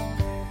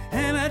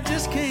 and I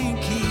just can't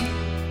keep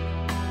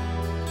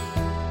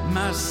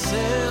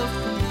myself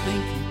from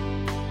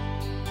thinking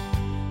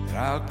that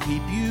I'll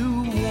keep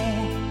you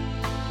warm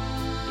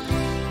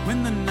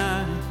when the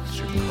nights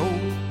are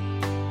cold.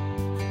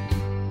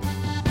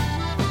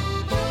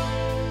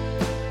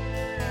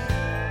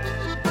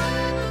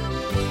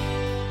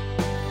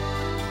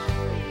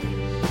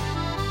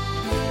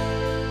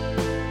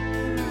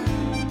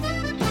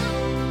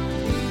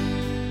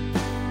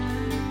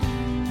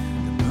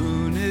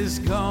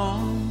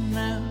 Gone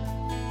now,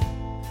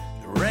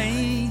 the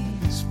rain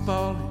is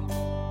falling,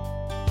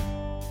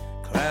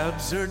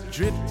 clouds are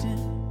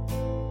drifting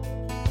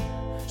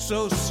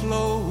so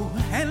slow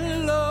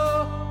and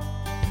low,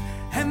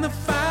 and the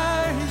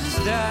fire is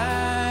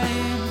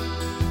dying,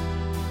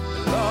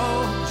 the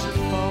logs are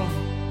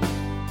falling,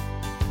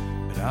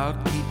 but I'll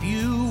keep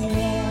you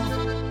warm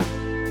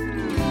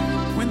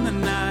when the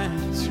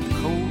nights are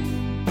cold.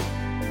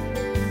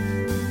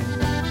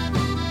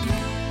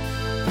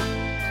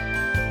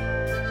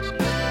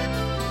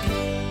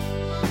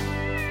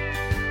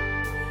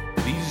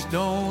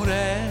 Don't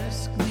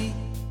ask me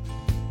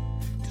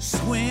to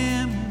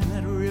swim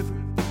that river.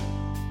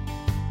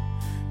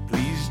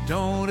 Please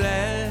don't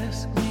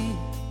ask me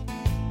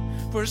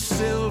for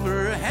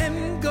silver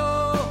and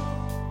gold.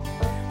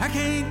 I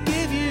can't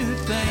give you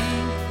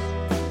things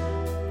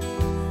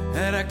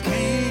that I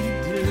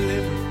can't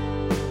deliver,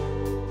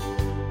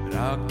 but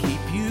I'll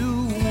keep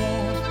you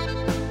warm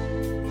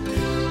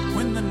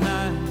when the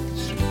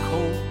nights are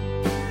cold.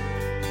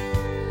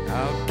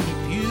 I'll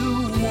keep you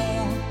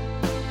warm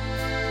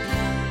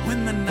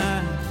when the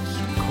nights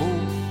are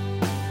cold.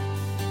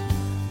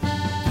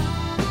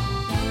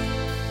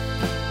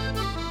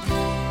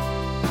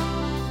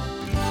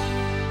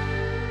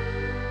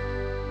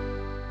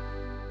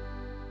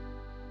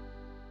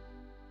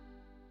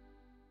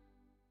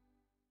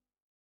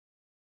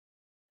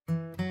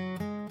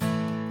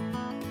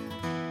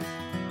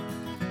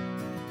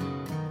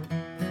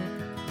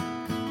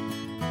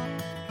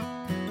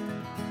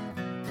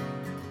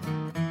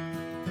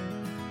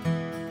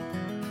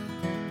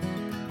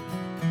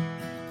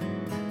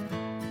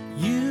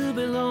 You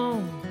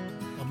belong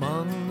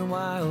among the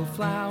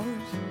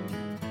wildflowers.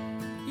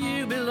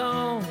 You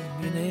belong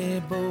in a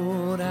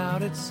boat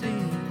out at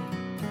sea.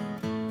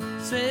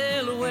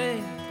 Sail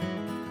away,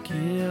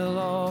 kill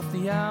off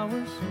the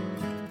hours.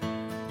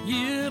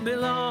 You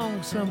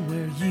belong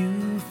somewhere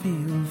you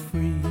feel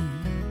free.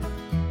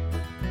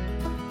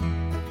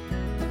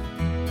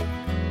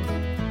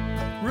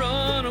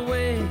 Run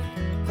away,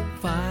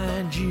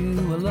 find you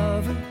a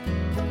lover.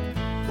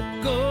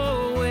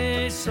 Go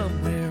away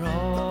somewhere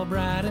all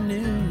bright and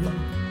new.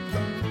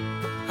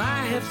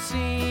 I have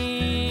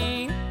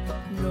seen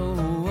no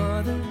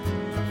other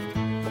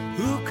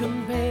who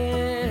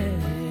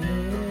compares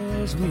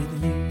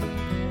with you.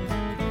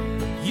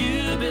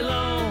 You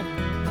belong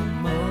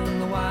among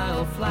the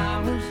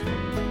wildflowers.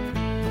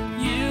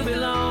 You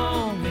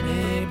belong in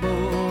a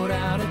boat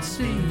out at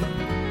sea.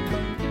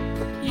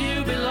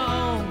 You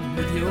belong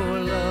with your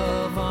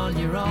love on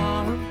your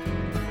arm.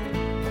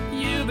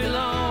 You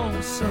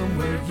belong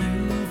somewhere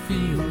you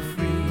feel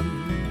free.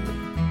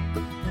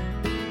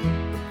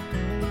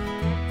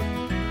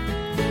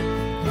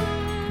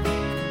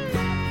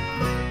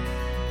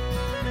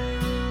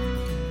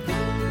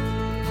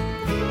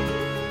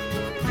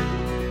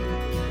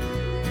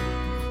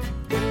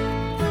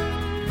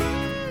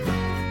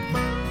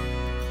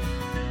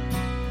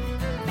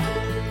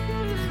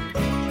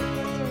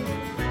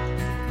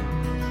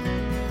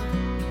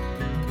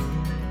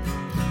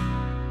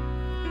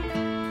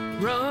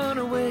 Run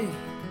away,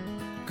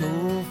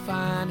 go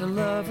find a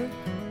lover.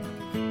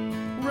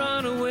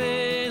 Run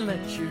away,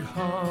 let your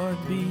heart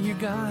be your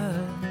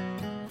guide.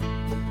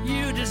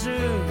 You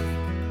deserve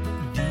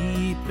the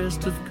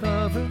deepest of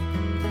cover.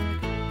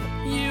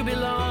 You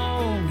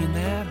belong in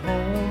that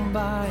home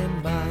by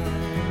and by.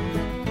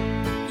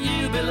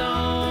 You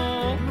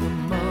belong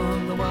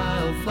among the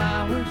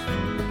wildflowers.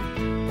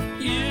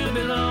 You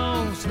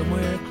belong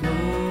somewhere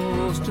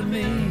close to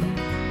me,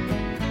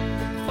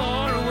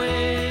 far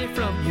away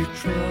from your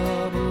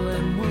trouble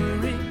and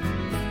worry.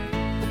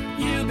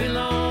 You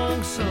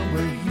belong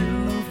somewhere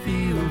you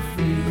feel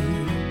free.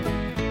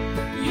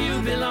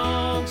 You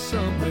belong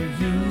somewhere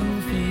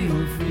you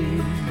feel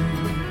free.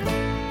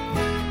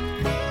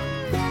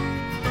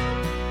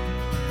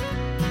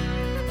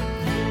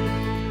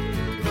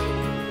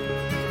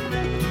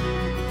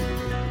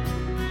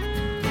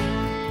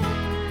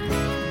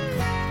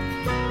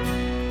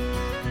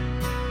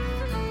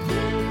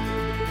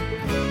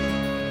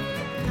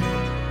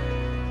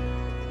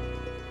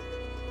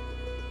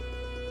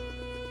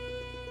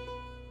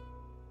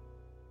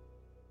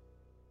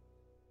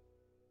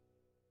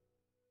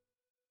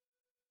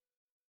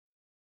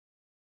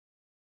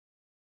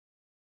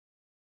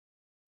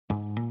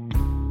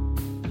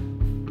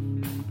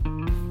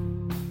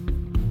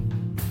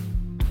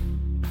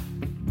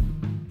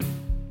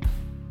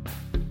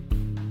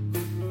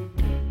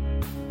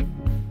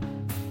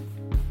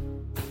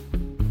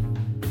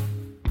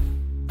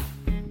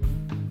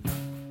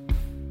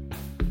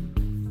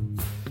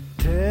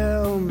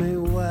 Tell me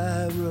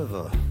why,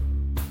 river,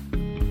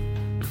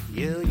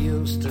 you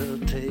used to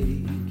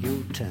take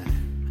your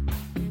time.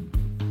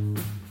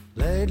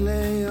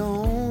 Lately you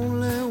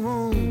only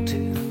want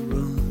to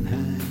run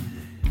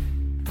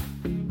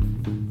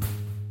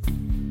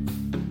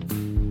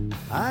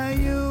high. I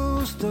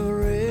used to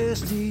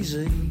rest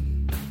easy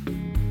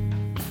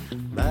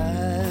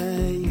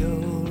by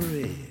your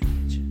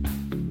edge.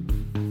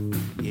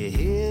 You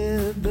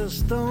hit the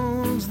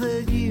stones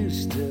that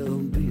used to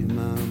be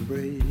my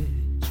bridge.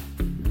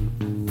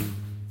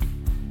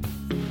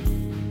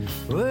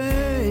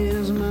 Where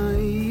is my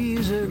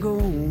easy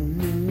going?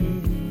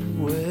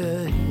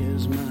 Where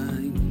is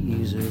my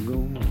easy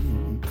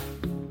going?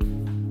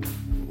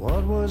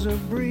 What was a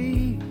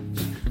breeze?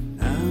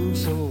 I'm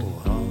so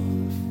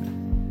hard.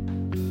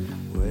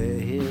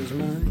 Where is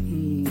my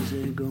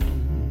easy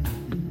going?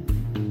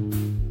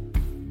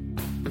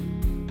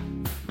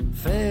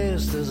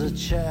 Fast as a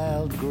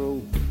child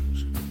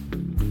grows,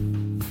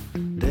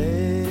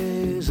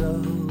 days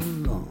are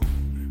long.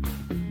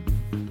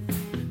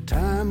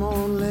 Time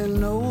only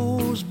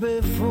knows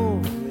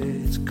before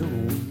it's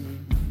gone.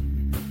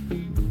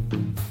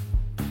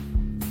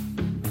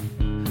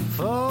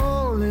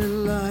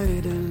 Falling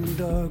light and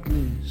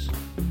darkness,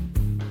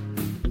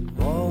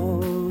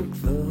 walk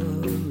the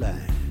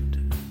light.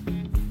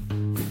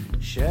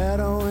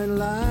 Shadowing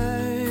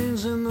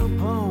lines in the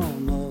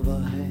palm of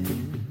a hand.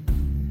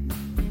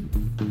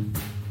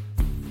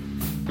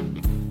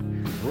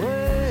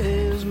 Where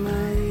is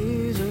my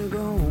easy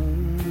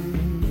gone?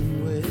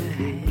 Where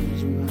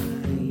is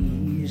my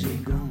easy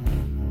gone?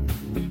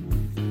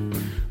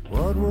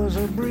 What was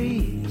a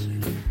breeze?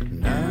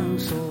 Now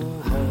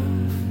so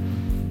hard.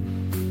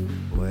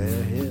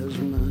 Where is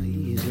my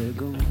easy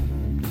gone?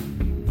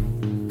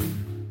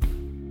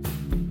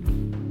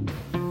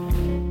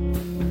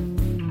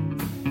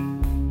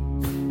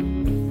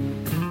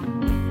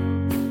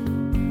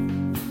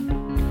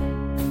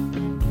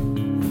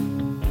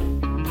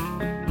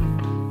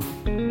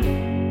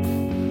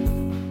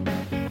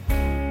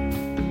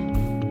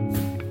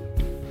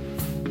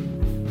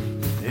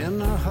 In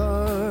the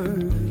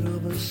heart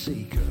of a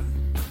seeker,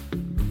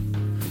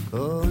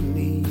 a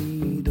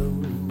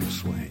needle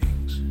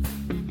swings,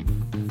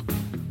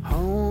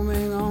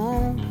 homing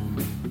on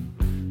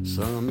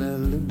some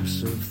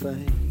elusive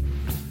thing.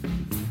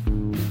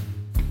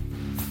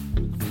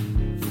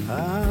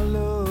 I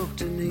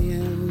looked in the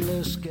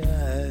endless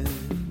sky,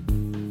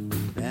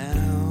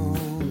 down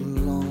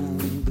along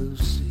the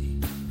sea.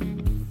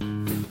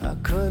 I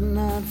could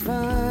not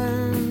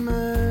find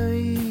my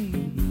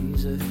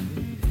easy.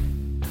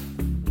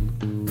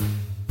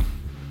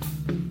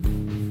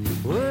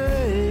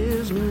 Where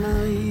is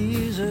my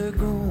easy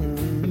gone?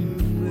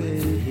 Where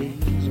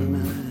is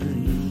my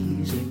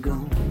easy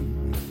gone?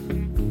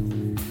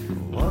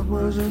 What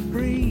was a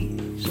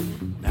breeze?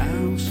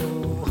 Now so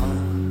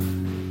hard.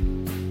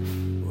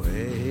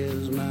 Where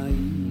is my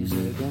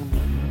easy gone?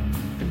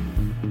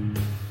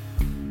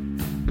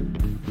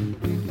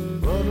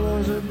 What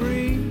was a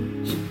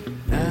breeze?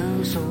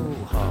 Now so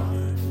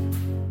hard.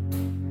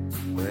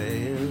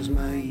 Where is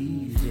my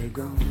easy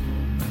gone?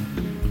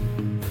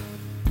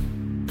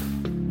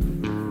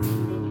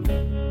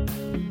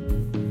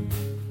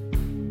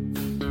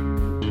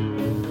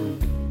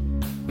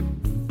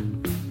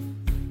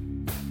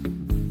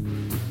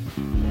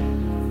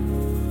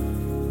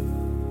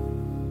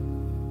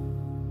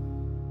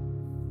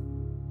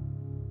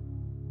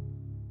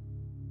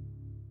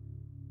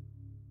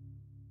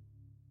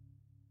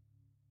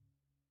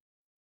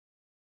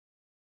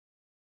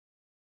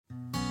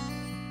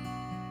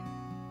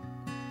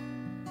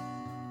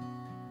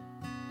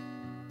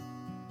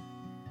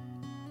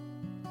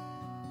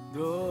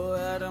 Though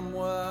Adam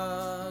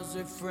was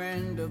a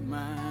friend of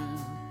mine,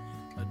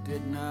 I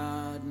did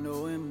not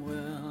know him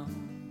well.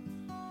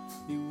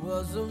 He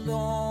was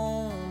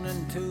alone,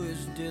 and to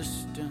his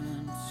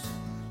distance,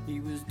 he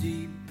was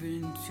deep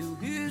into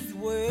his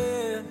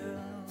well.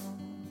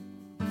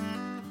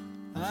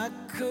 I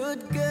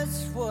could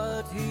guess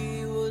what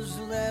he was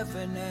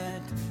laughing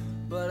at,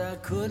 but I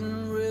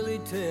couldn't really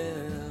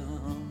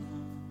tell.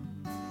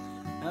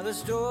 Now the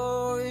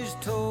story's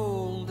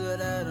told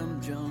that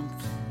Adam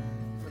jumped,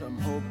 but I'm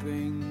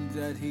hoping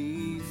that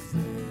he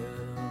fell.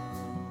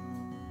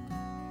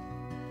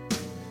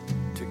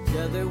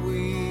 Together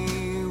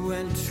we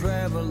went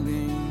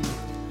traveling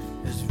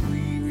as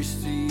we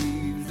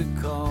received the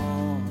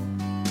call.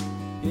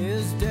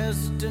 His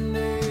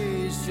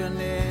destination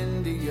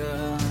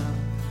India,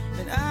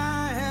 and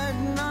I had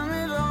none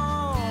at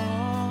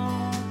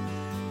all.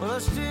 Well, I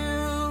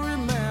still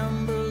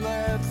remember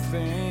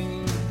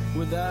laughing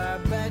with our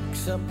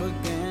backs up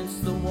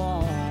against the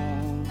wall.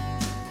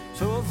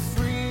 So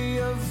free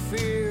of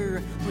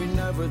fear, we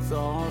never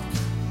thought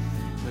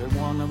that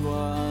one of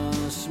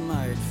us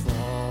might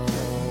fall.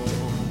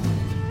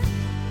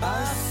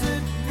 I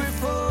sit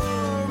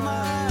before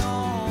my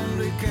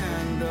only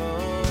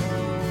candle,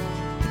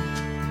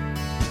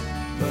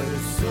 but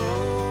it's so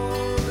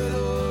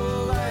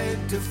little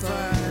light to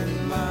find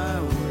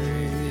my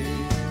way.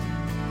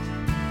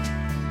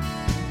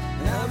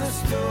 Now the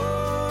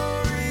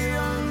story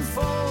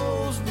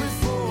unfolds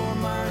before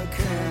my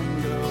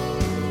candle,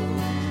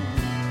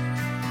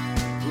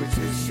 which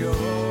is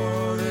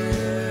short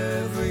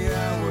every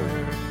hour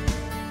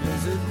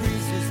as it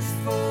reaches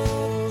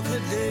for the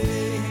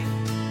day.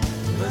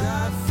 But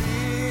I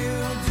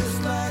feel just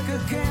like a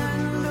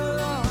candle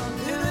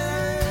in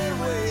a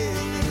way.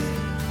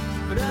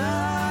 But I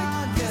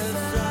guess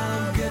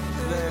I'll get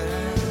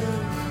there.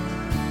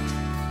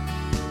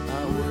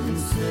 I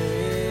wouldn't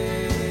say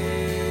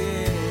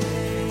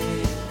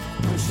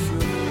for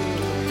sure.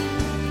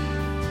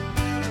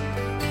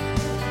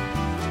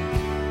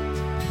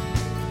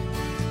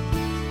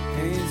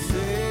 Ain't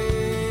say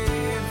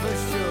for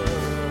sure.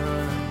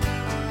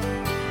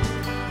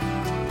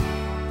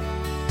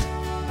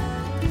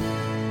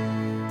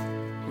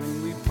 When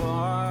we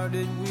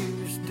parted, we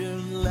were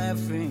still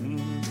laughing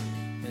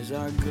as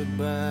our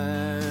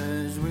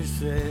goodbyes were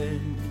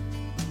said,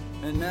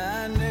 and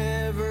I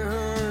never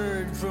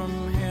heard from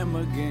him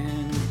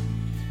again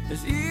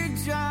as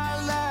each our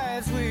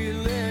lives we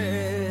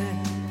led,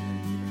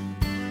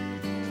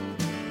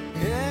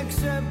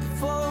 except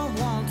for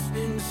once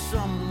in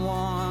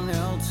someone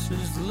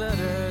else's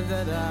letter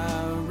that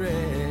I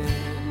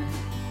read,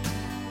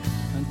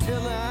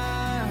 until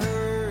I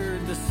heard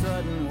the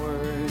sudden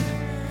word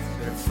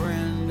that a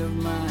friend of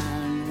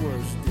mine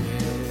was dead.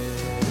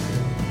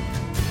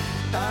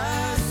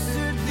 I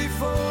sit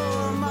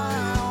before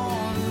my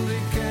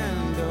only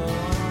candle,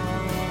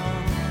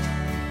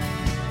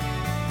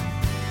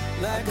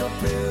 like a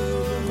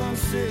pilgrim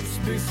sits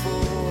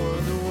before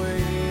the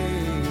way.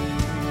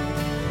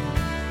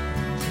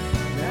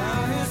 Now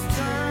his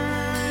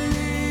turn,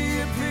 he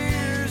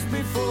appears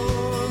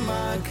before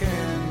my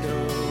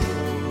candle,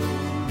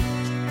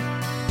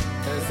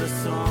 as the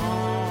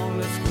song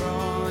that's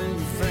growing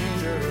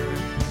fainter,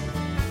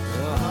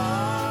 the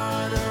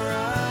harder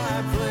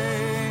I play.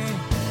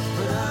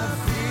 But I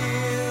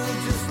feel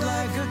just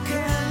like a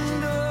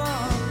candle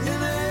in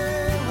a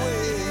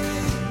way.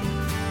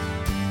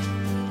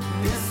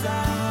 Yes,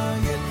 I'll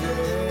get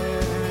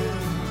there,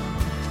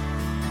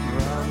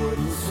 or I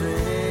wouldn't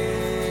say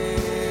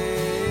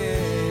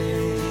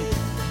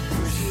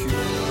for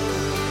sure.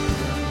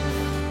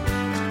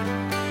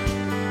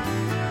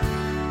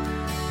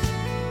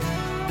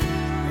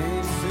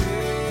 Ain't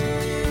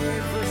say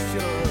for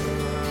sure.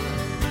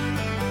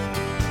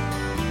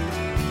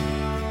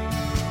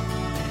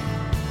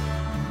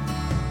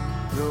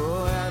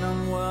 Though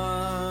Adam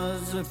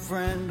was a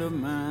friend of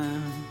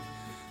mine,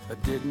 I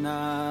did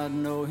not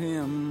know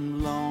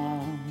him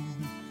long.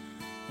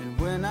 And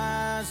when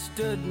I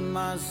stood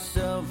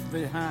myself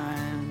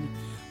behind,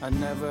 I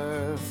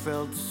never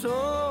felt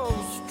so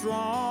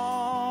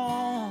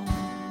strong.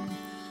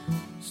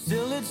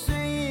 Still it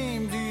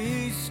seemed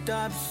he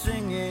stopped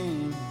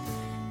singing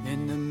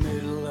in the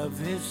middle of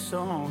his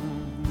song.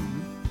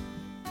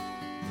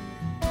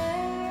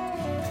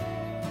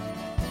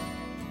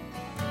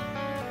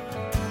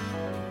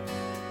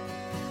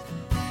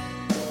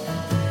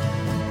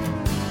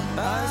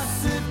 I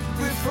sit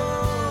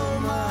before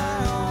my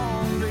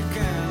only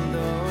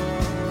candle,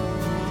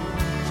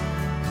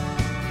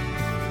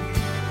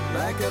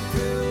 like a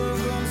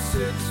pilgrim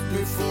sits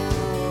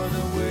before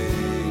the way.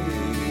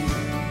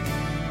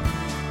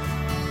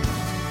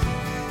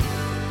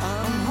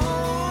 I'm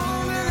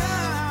holding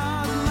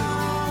out an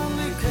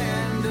only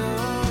candle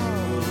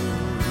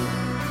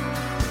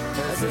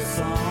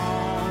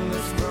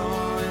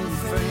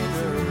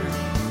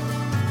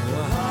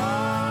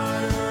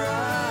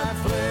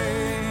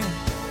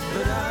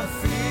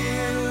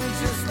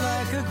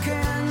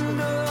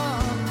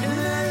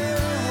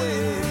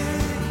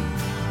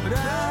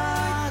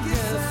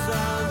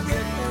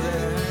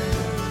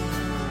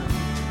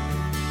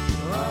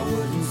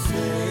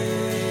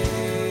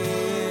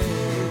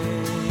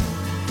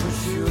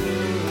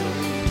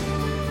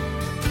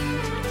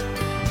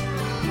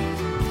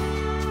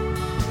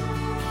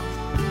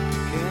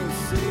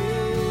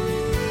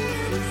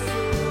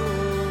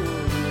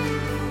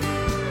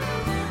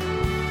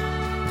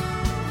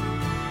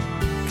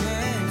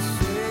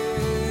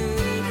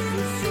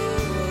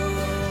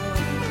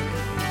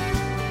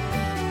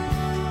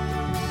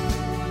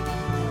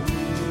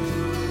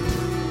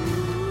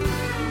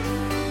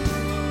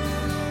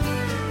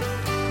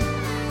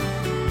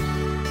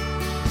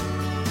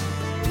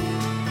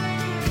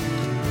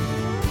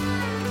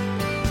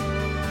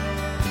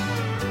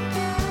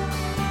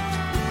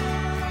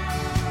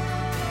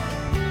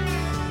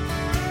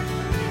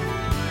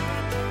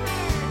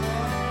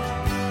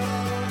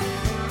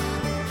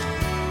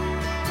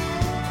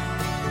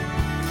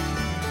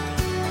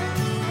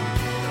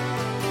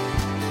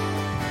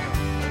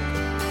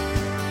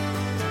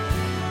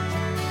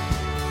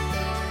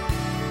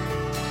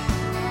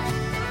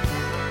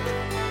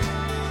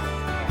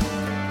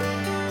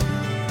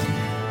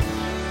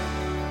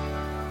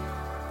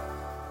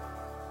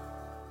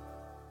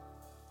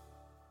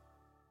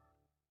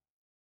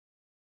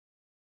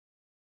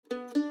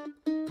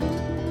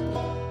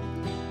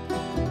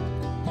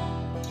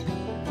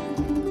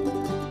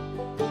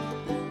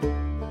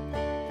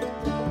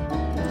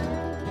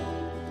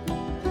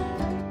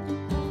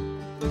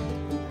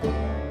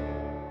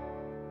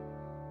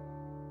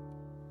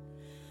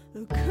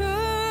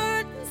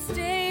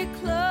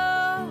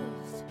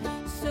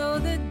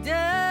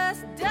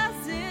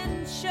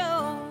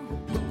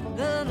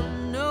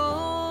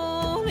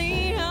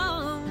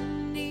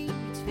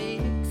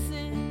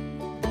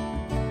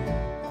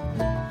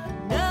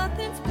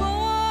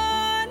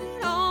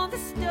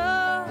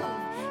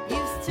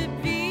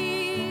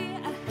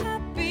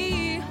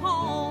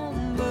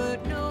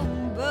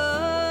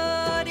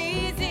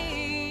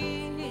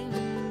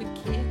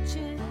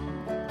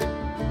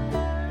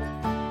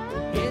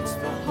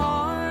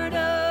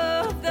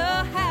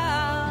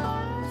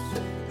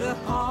the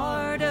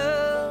heart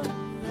of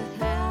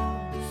the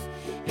house.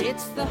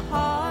 It's the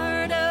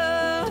heart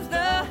of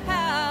the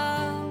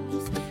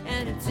house,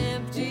 and it's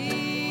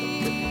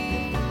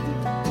empty.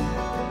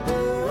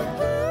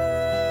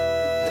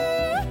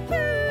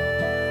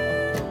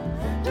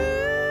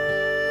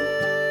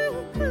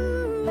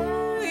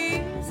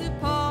 He's a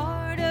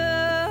part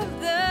of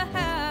the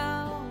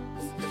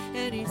house,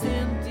 and he's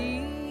empty.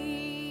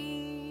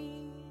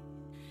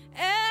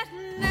 At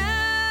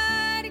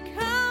night he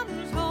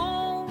comes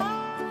home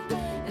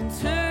and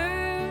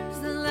turns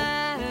the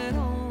light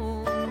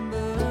on,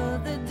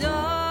 but the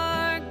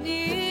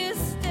darkness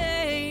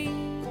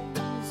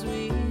stays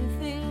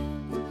with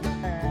him.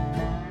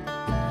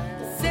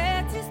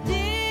 Sets his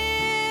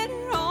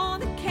dinner on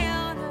the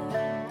counter,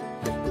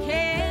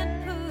 can't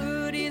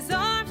put his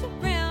arms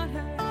around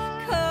her,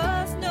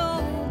 'cause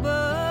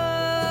nobody's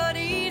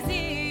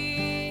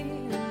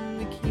in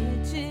the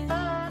kitchen.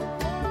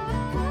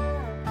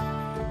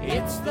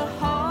 It's the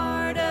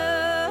heart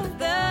of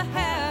the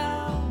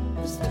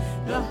house,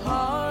 the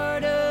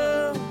heart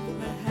of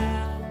the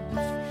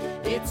house.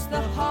 It's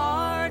the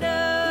heart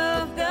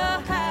of the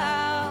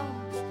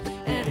house,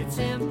 and it's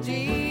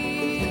empty.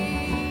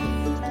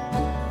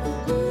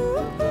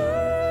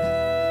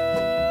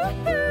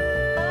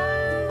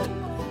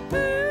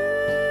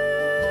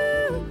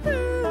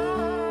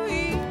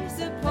 He's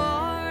a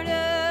part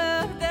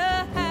of the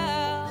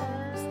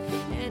house,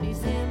 and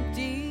he's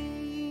empty.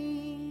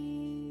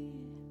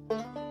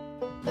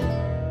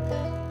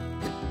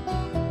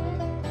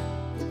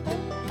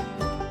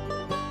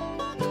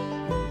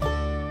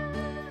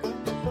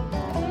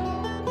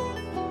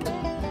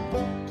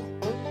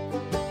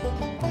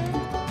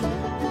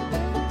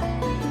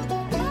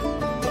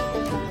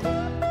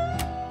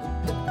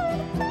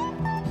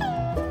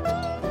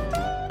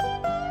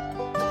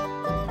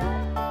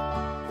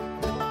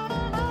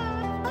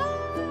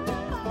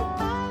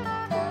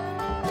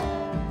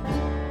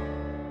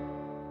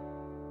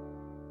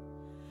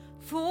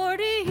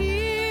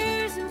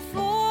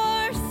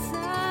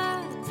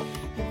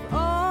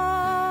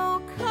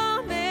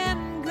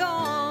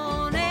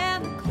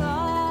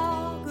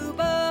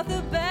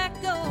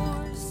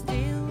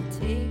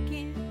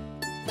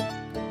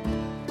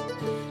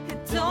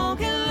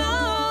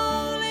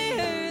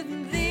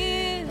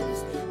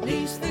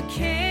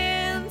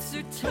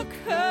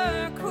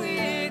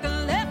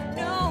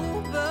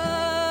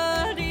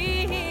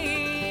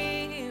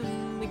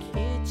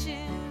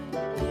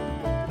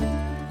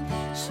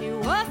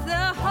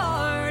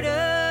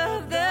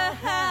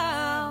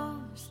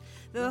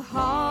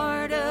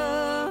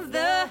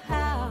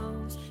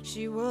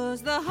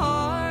 was the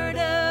heart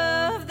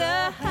of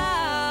the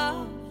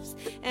house,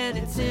 and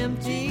it's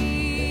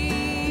empty.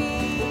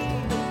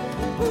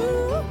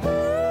 Ooh,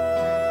 ooh,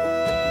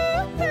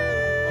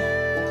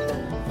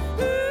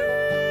 ooh,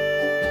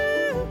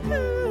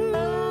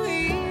 ooh,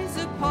 he's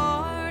a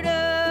part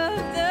of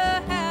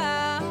the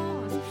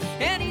house,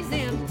 and he's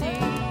empty.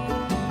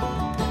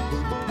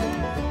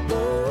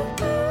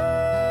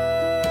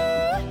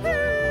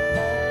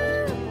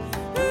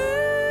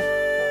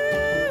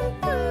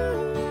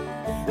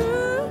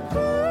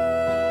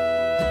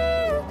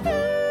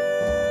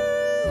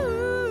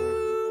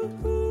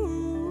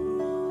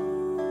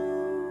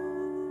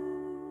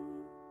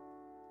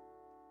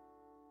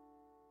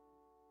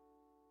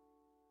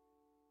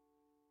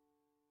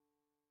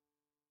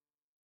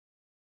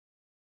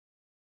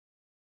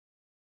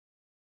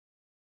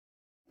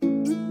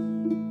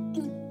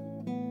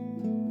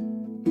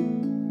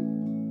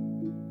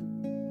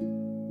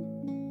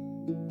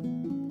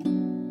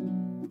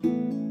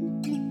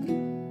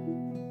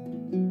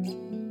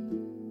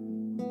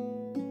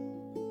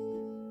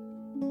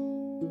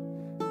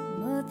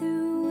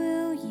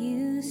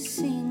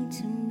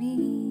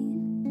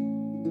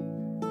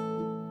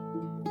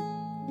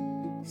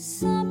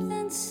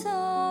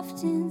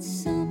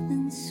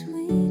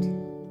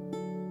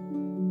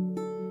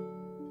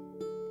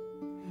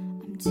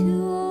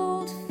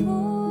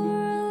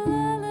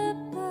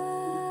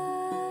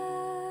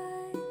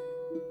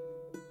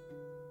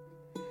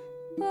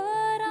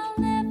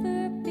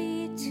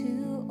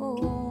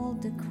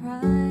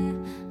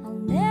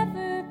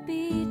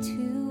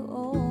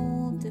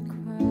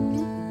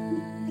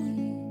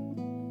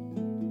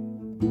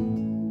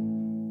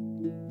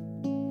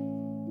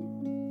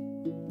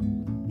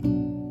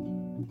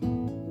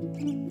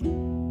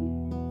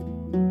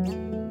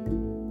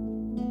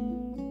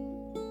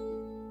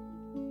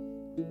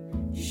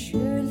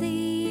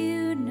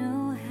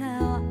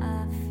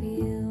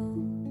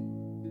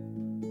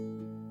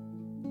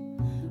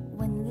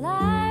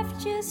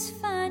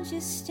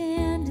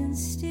 Standing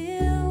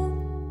still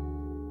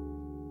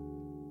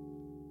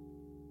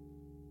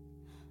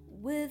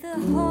with a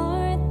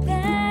heart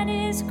that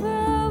is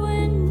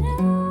growing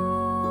numb,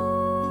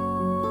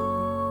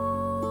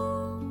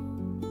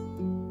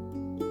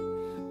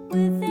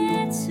 with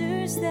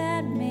answers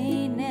that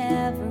may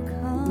never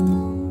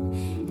come,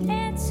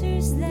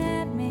 answers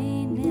that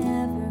may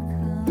never come.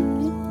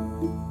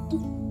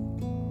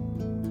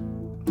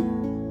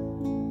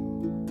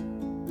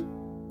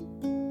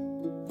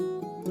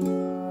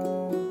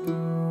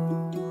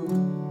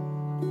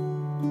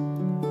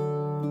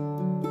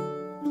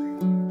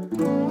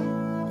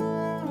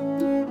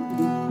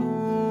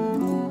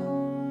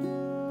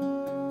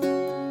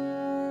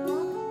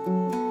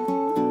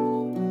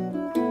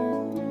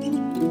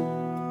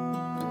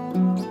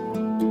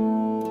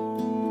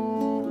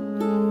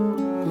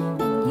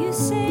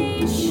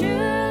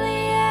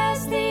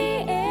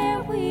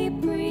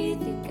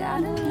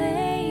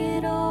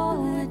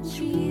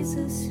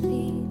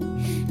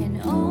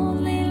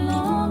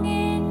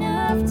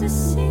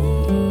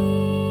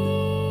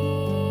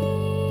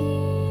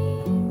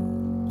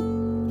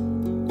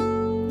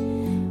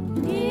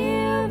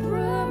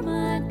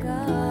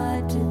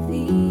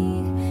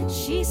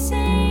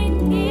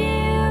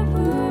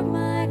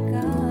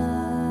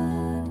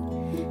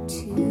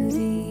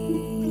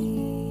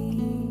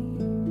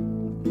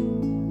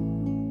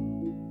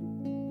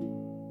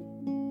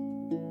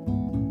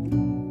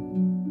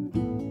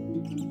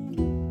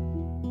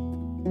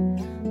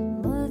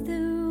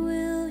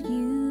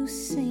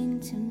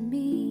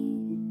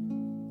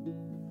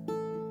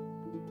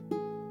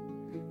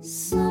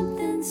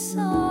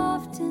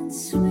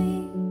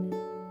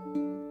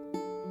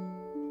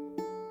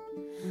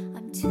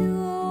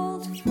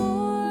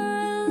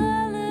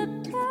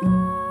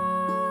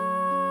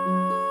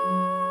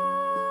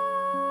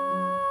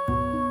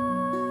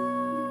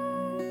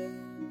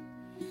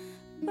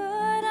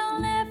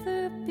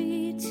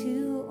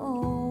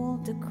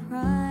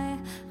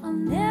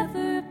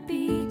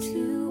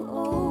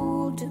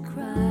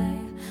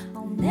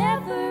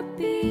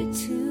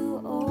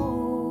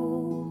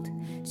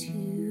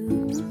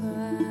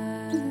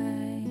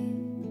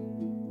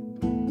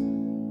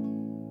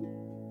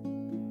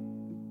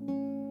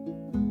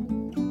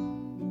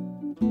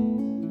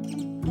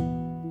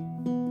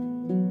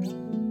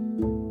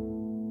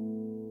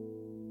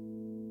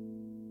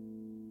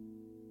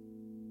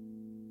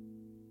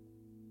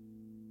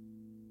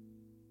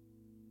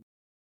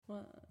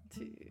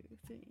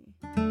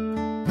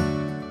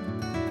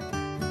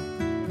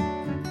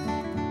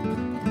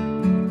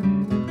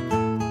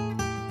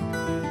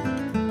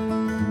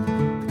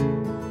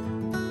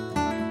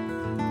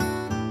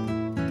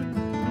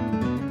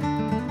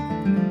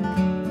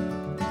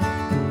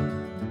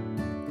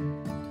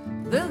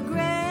 The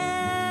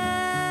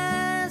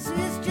grass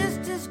is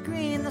just as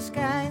green, the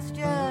sky's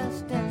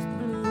just as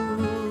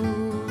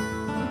blue.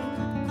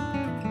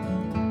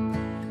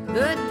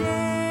 The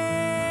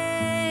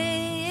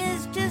day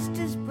is just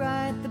as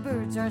bright, the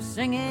birds are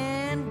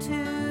singing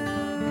too.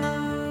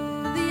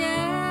 The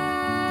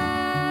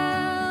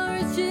air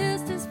is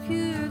just as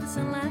pure, the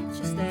sunlight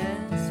just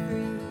as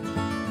free.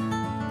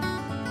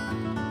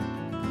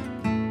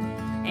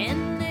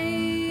 And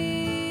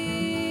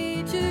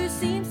nature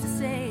seems to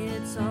say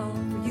it's all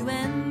for you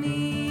and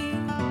me.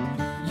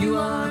 You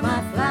are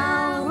my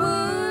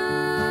flower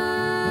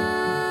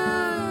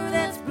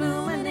that's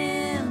blooming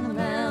in the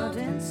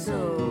mountains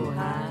so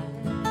high.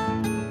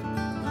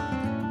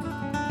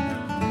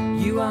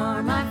 You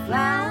are my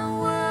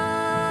flower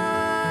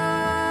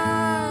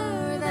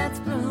that's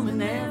blooming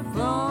there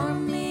for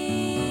me.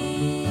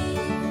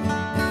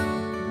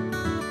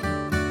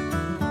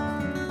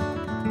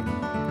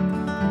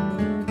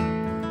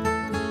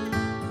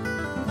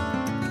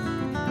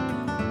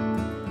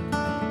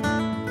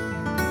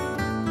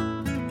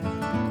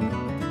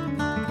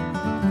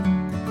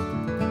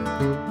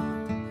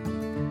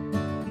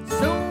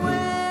 So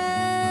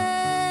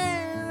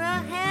wear a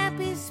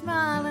happy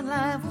smile and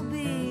life will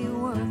be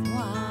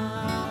worthwhile.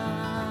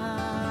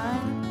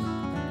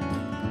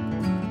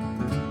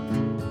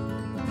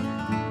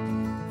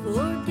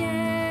 Forget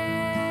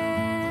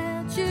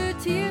your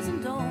tears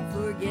and don't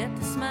forget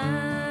to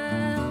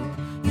smile.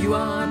 You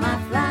are my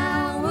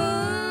flower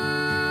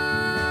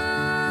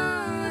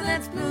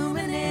that's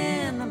blooming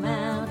in the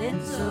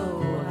mountains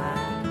so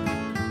high.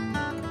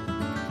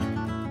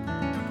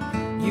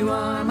 You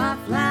are my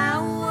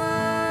flower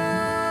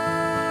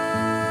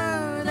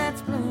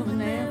that's blooming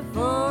there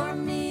for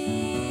me.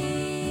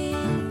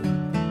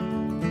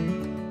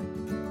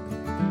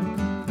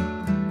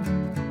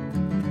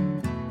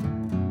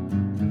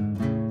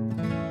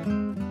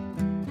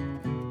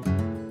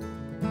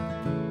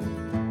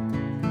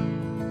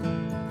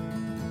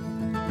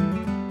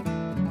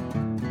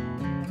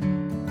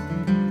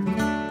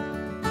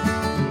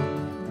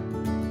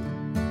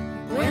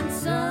 When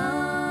summertime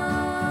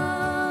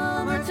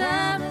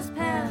is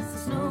past, the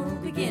snow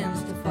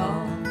begins to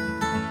fall.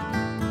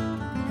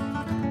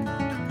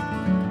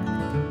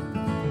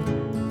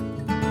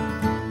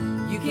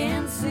 You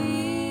can sing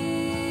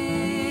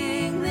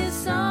this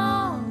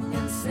song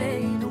and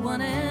say to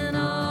one and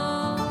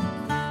all,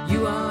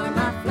 you are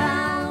my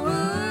flower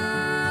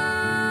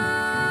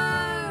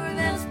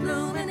that's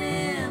blooming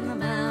in the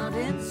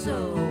mountains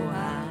so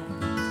high.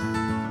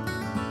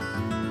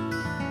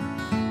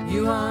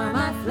 You are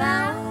my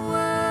flower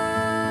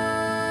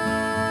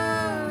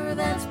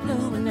that's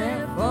blooming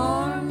there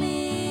for me.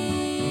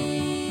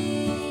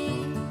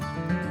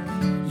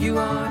 You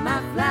are my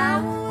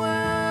flower.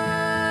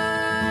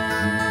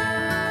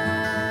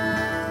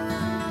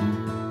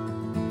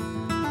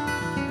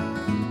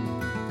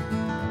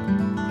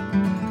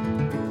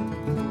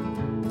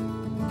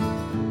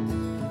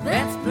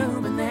 That's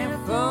blooming there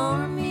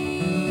for me.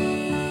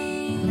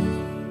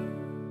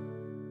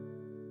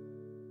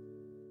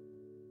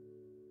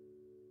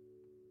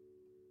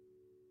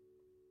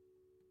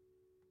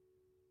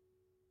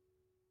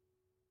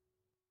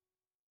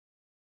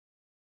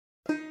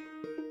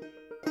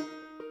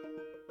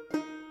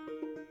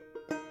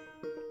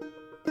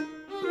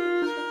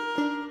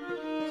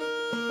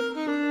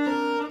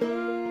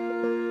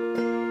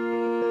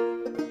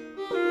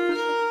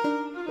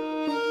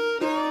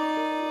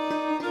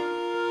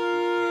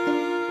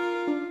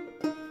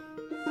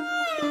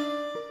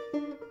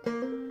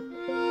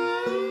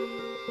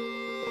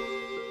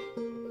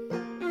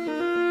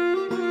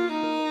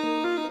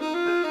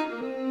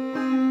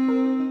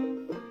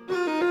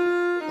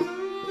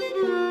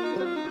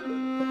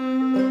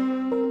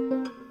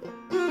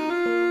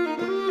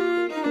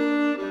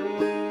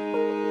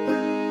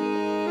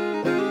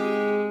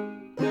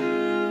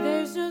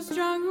 There's no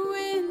stronger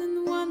wind than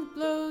the one that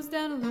blows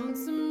down a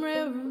lonesome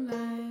railroad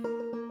line.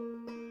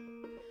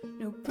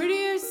 No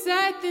prettier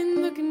sight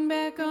than looking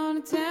back on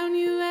a town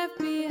you left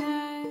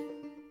behind.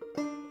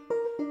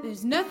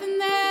 There's nothing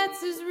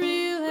that's as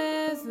real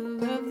as the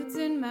love that's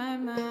in my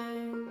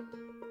mind.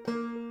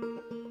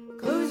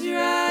 Close your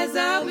eyes,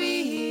 I'll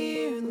be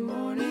here in the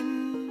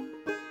morning.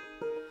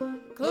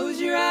 Close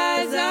your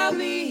eyes, I'll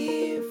be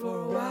here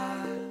for a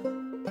while.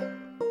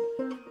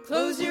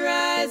 Close your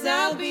eyes,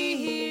 I'll be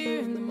here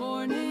in the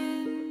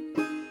morning.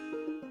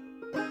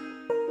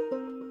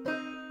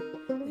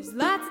 There's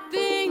lots of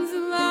things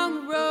along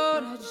the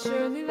road I'd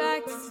surely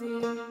like to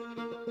see.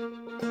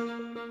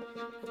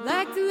 I'd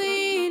like to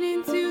lean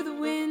into the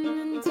wind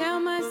and tell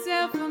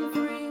myself I'm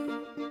free.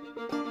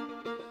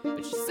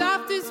 But your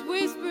softest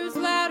whisper's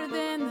louder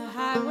than the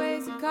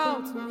highways that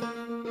call to me.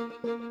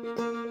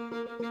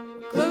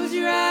 Close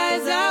your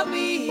eyes, I'll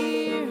be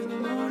here in the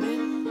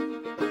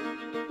morning.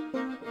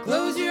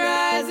 Close your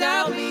eyes,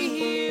 I'll be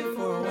here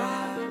for a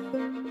while.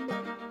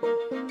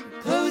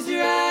 Close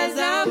your eyes,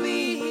 I'll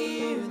be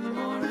here in the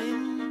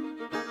morning.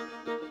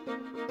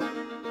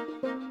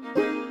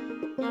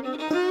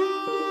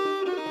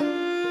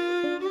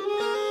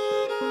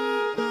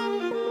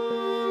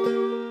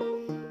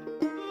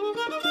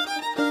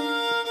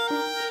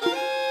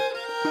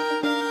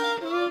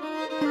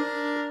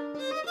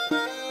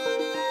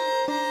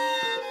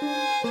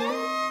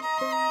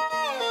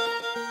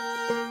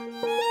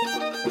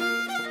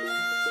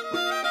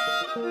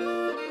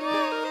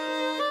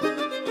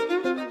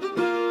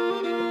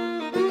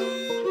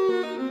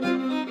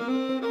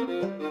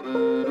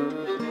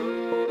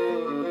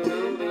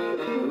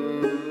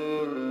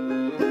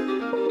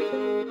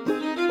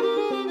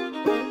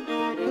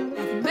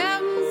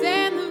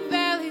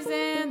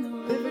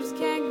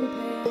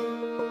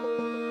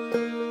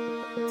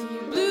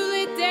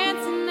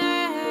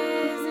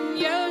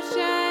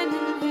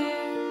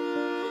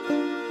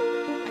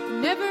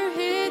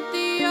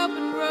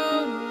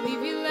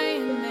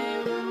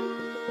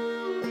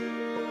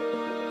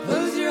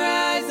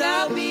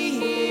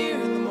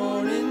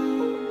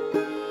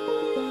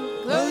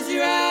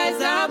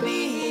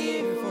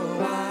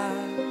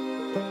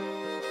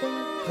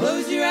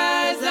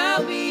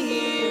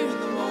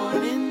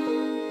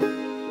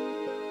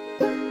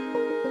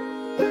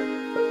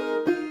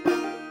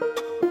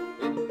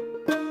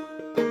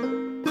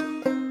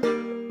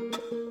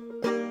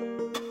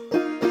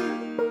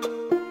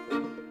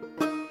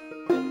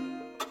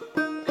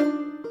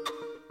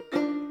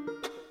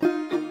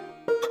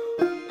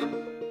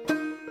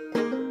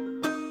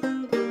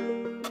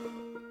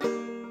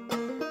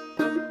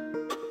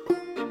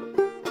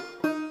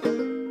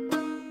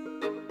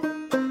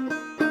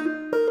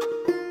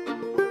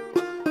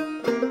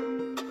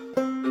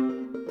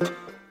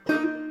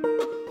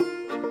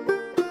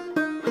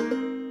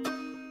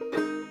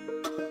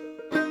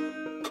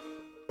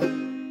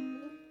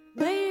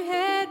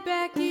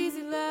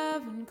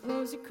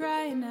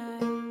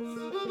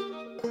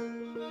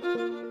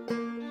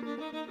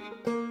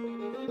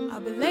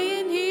 I'll be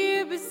laying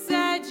here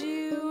beside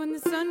you when the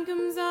sun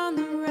comes on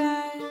the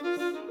rise.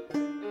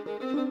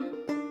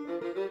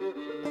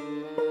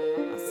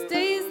 I'll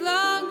stay as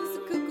long as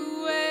the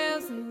cuckoo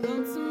wails and the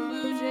lonesome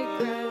blue jay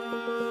cries.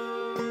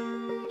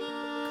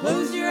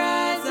 Close your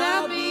eyes,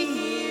 I'll be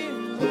here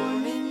in the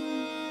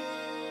morning.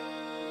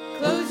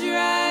 Close your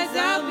eyes,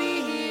 I'll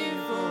be here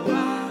for a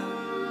while.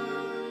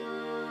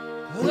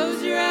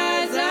 Close your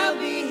eyes, I'll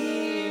be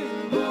here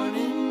in the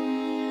morning.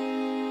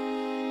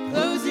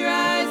 Close your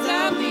eyes,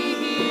 I'll be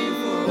here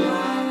for a while.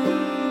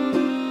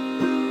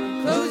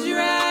 Close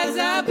your eyes,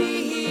 I'll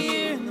be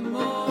here in the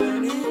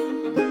morning.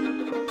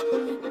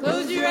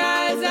 Close your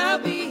eyes, I'll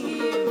be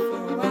here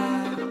for a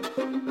while.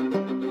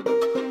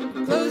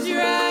 Close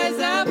your eyes,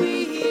 I'll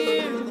be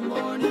here in the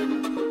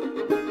morning.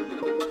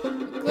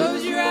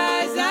 Close your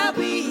eyes, I'll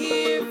be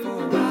here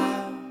for a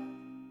while.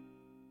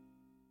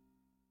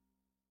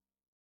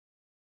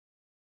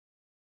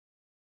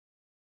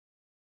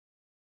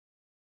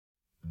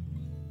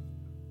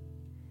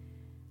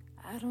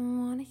 I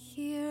don't want to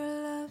hear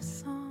a love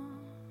song.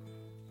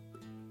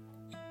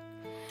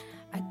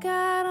 I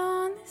got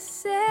on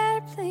this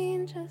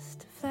airplane just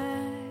to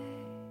fly,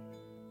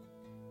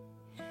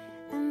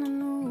 and I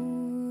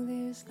know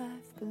there's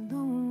life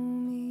below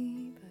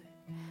me, but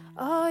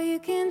all you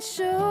can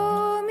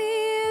show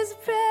me is a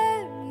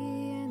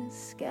prairie and a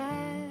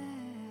sky.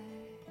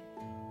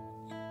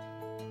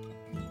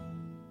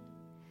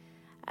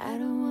 I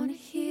don't want to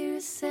hear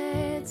a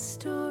sad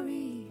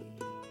story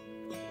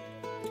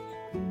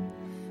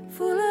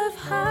full of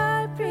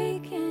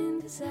heartbreak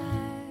and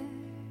desire.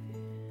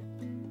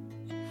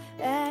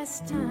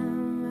 Last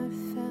time I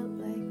felt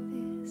like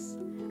this, I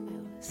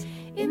was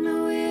in the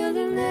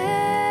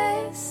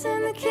wilderness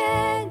and the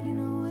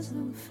canyon was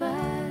on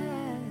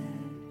fire,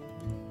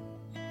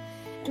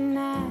 and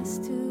I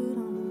stood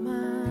on a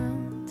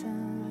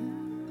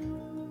mountain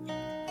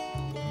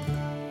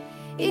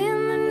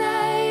in the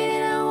night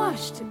and I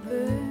watched it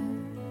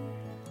burn,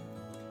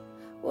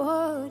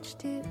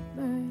 watched it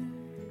burn.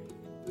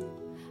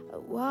 I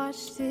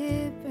watched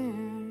it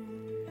burn.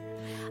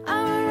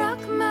 I would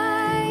rock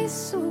my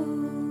soul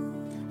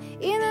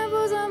in the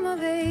bosom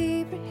of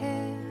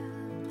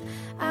Abraham.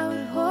 I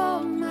would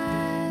hold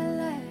my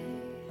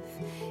life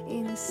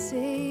in a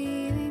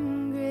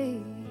saving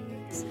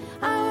grace.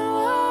 I would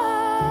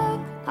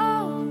walk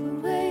all the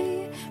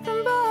way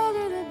from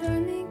Boulder to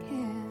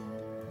Birmingham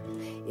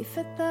if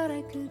I thought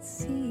I could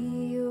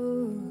see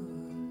your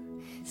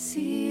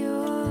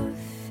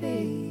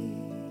face.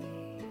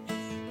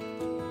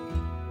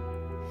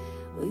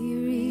 Well, you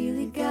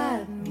really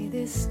got me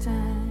this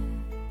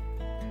time,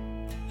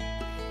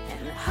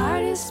 and the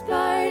hardest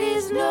part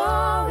is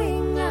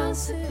knowing I'll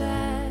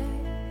survive.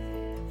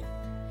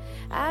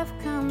 I've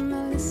come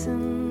to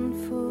listen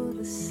for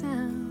the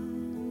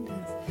sound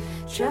of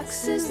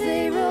trucks as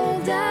they roll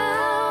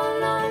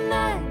down on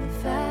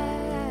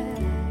 95,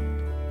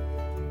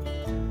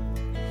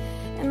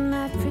 and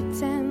I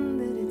pretend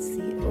that it's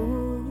the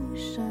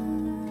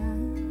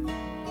ocean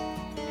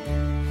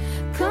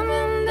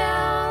coming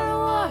down to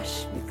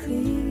wash me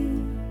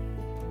clean,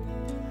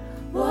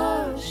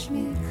 wash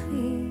me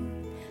clean.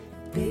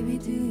 Baby,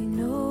 do you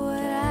know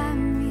what I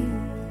mean?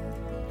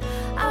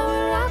 I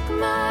would rock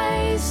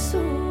my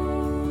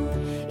soul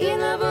in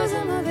the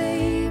bosom of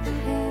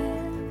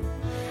Abraham.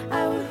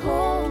 I would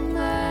hold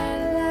my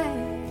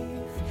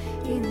life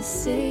in a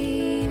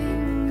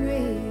saving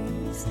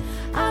grace.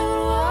 I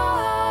would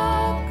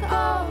walk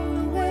all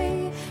the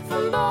way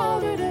from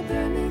Boulder to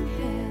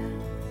Birmingham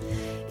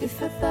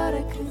if I thought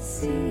I could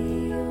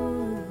see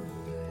your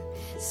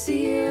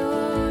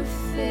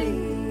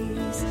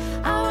face.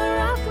 I would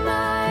rock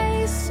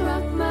my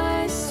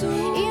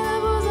soul in the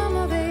bosom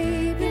of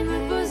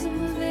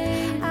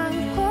Abraham. I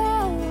would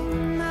hold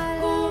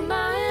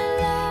my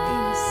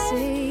life in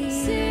a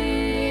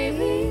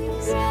saving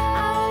grace. I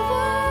would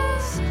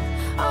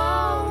walk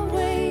all the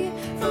way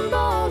from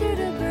Boulder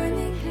to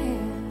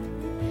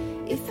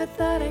Birmingham if I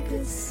thought I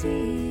could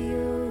see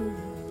your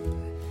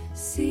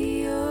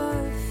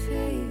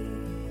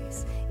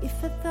face.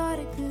 If I thought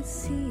I could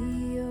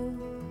see your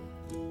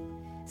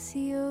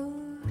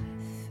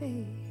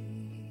face.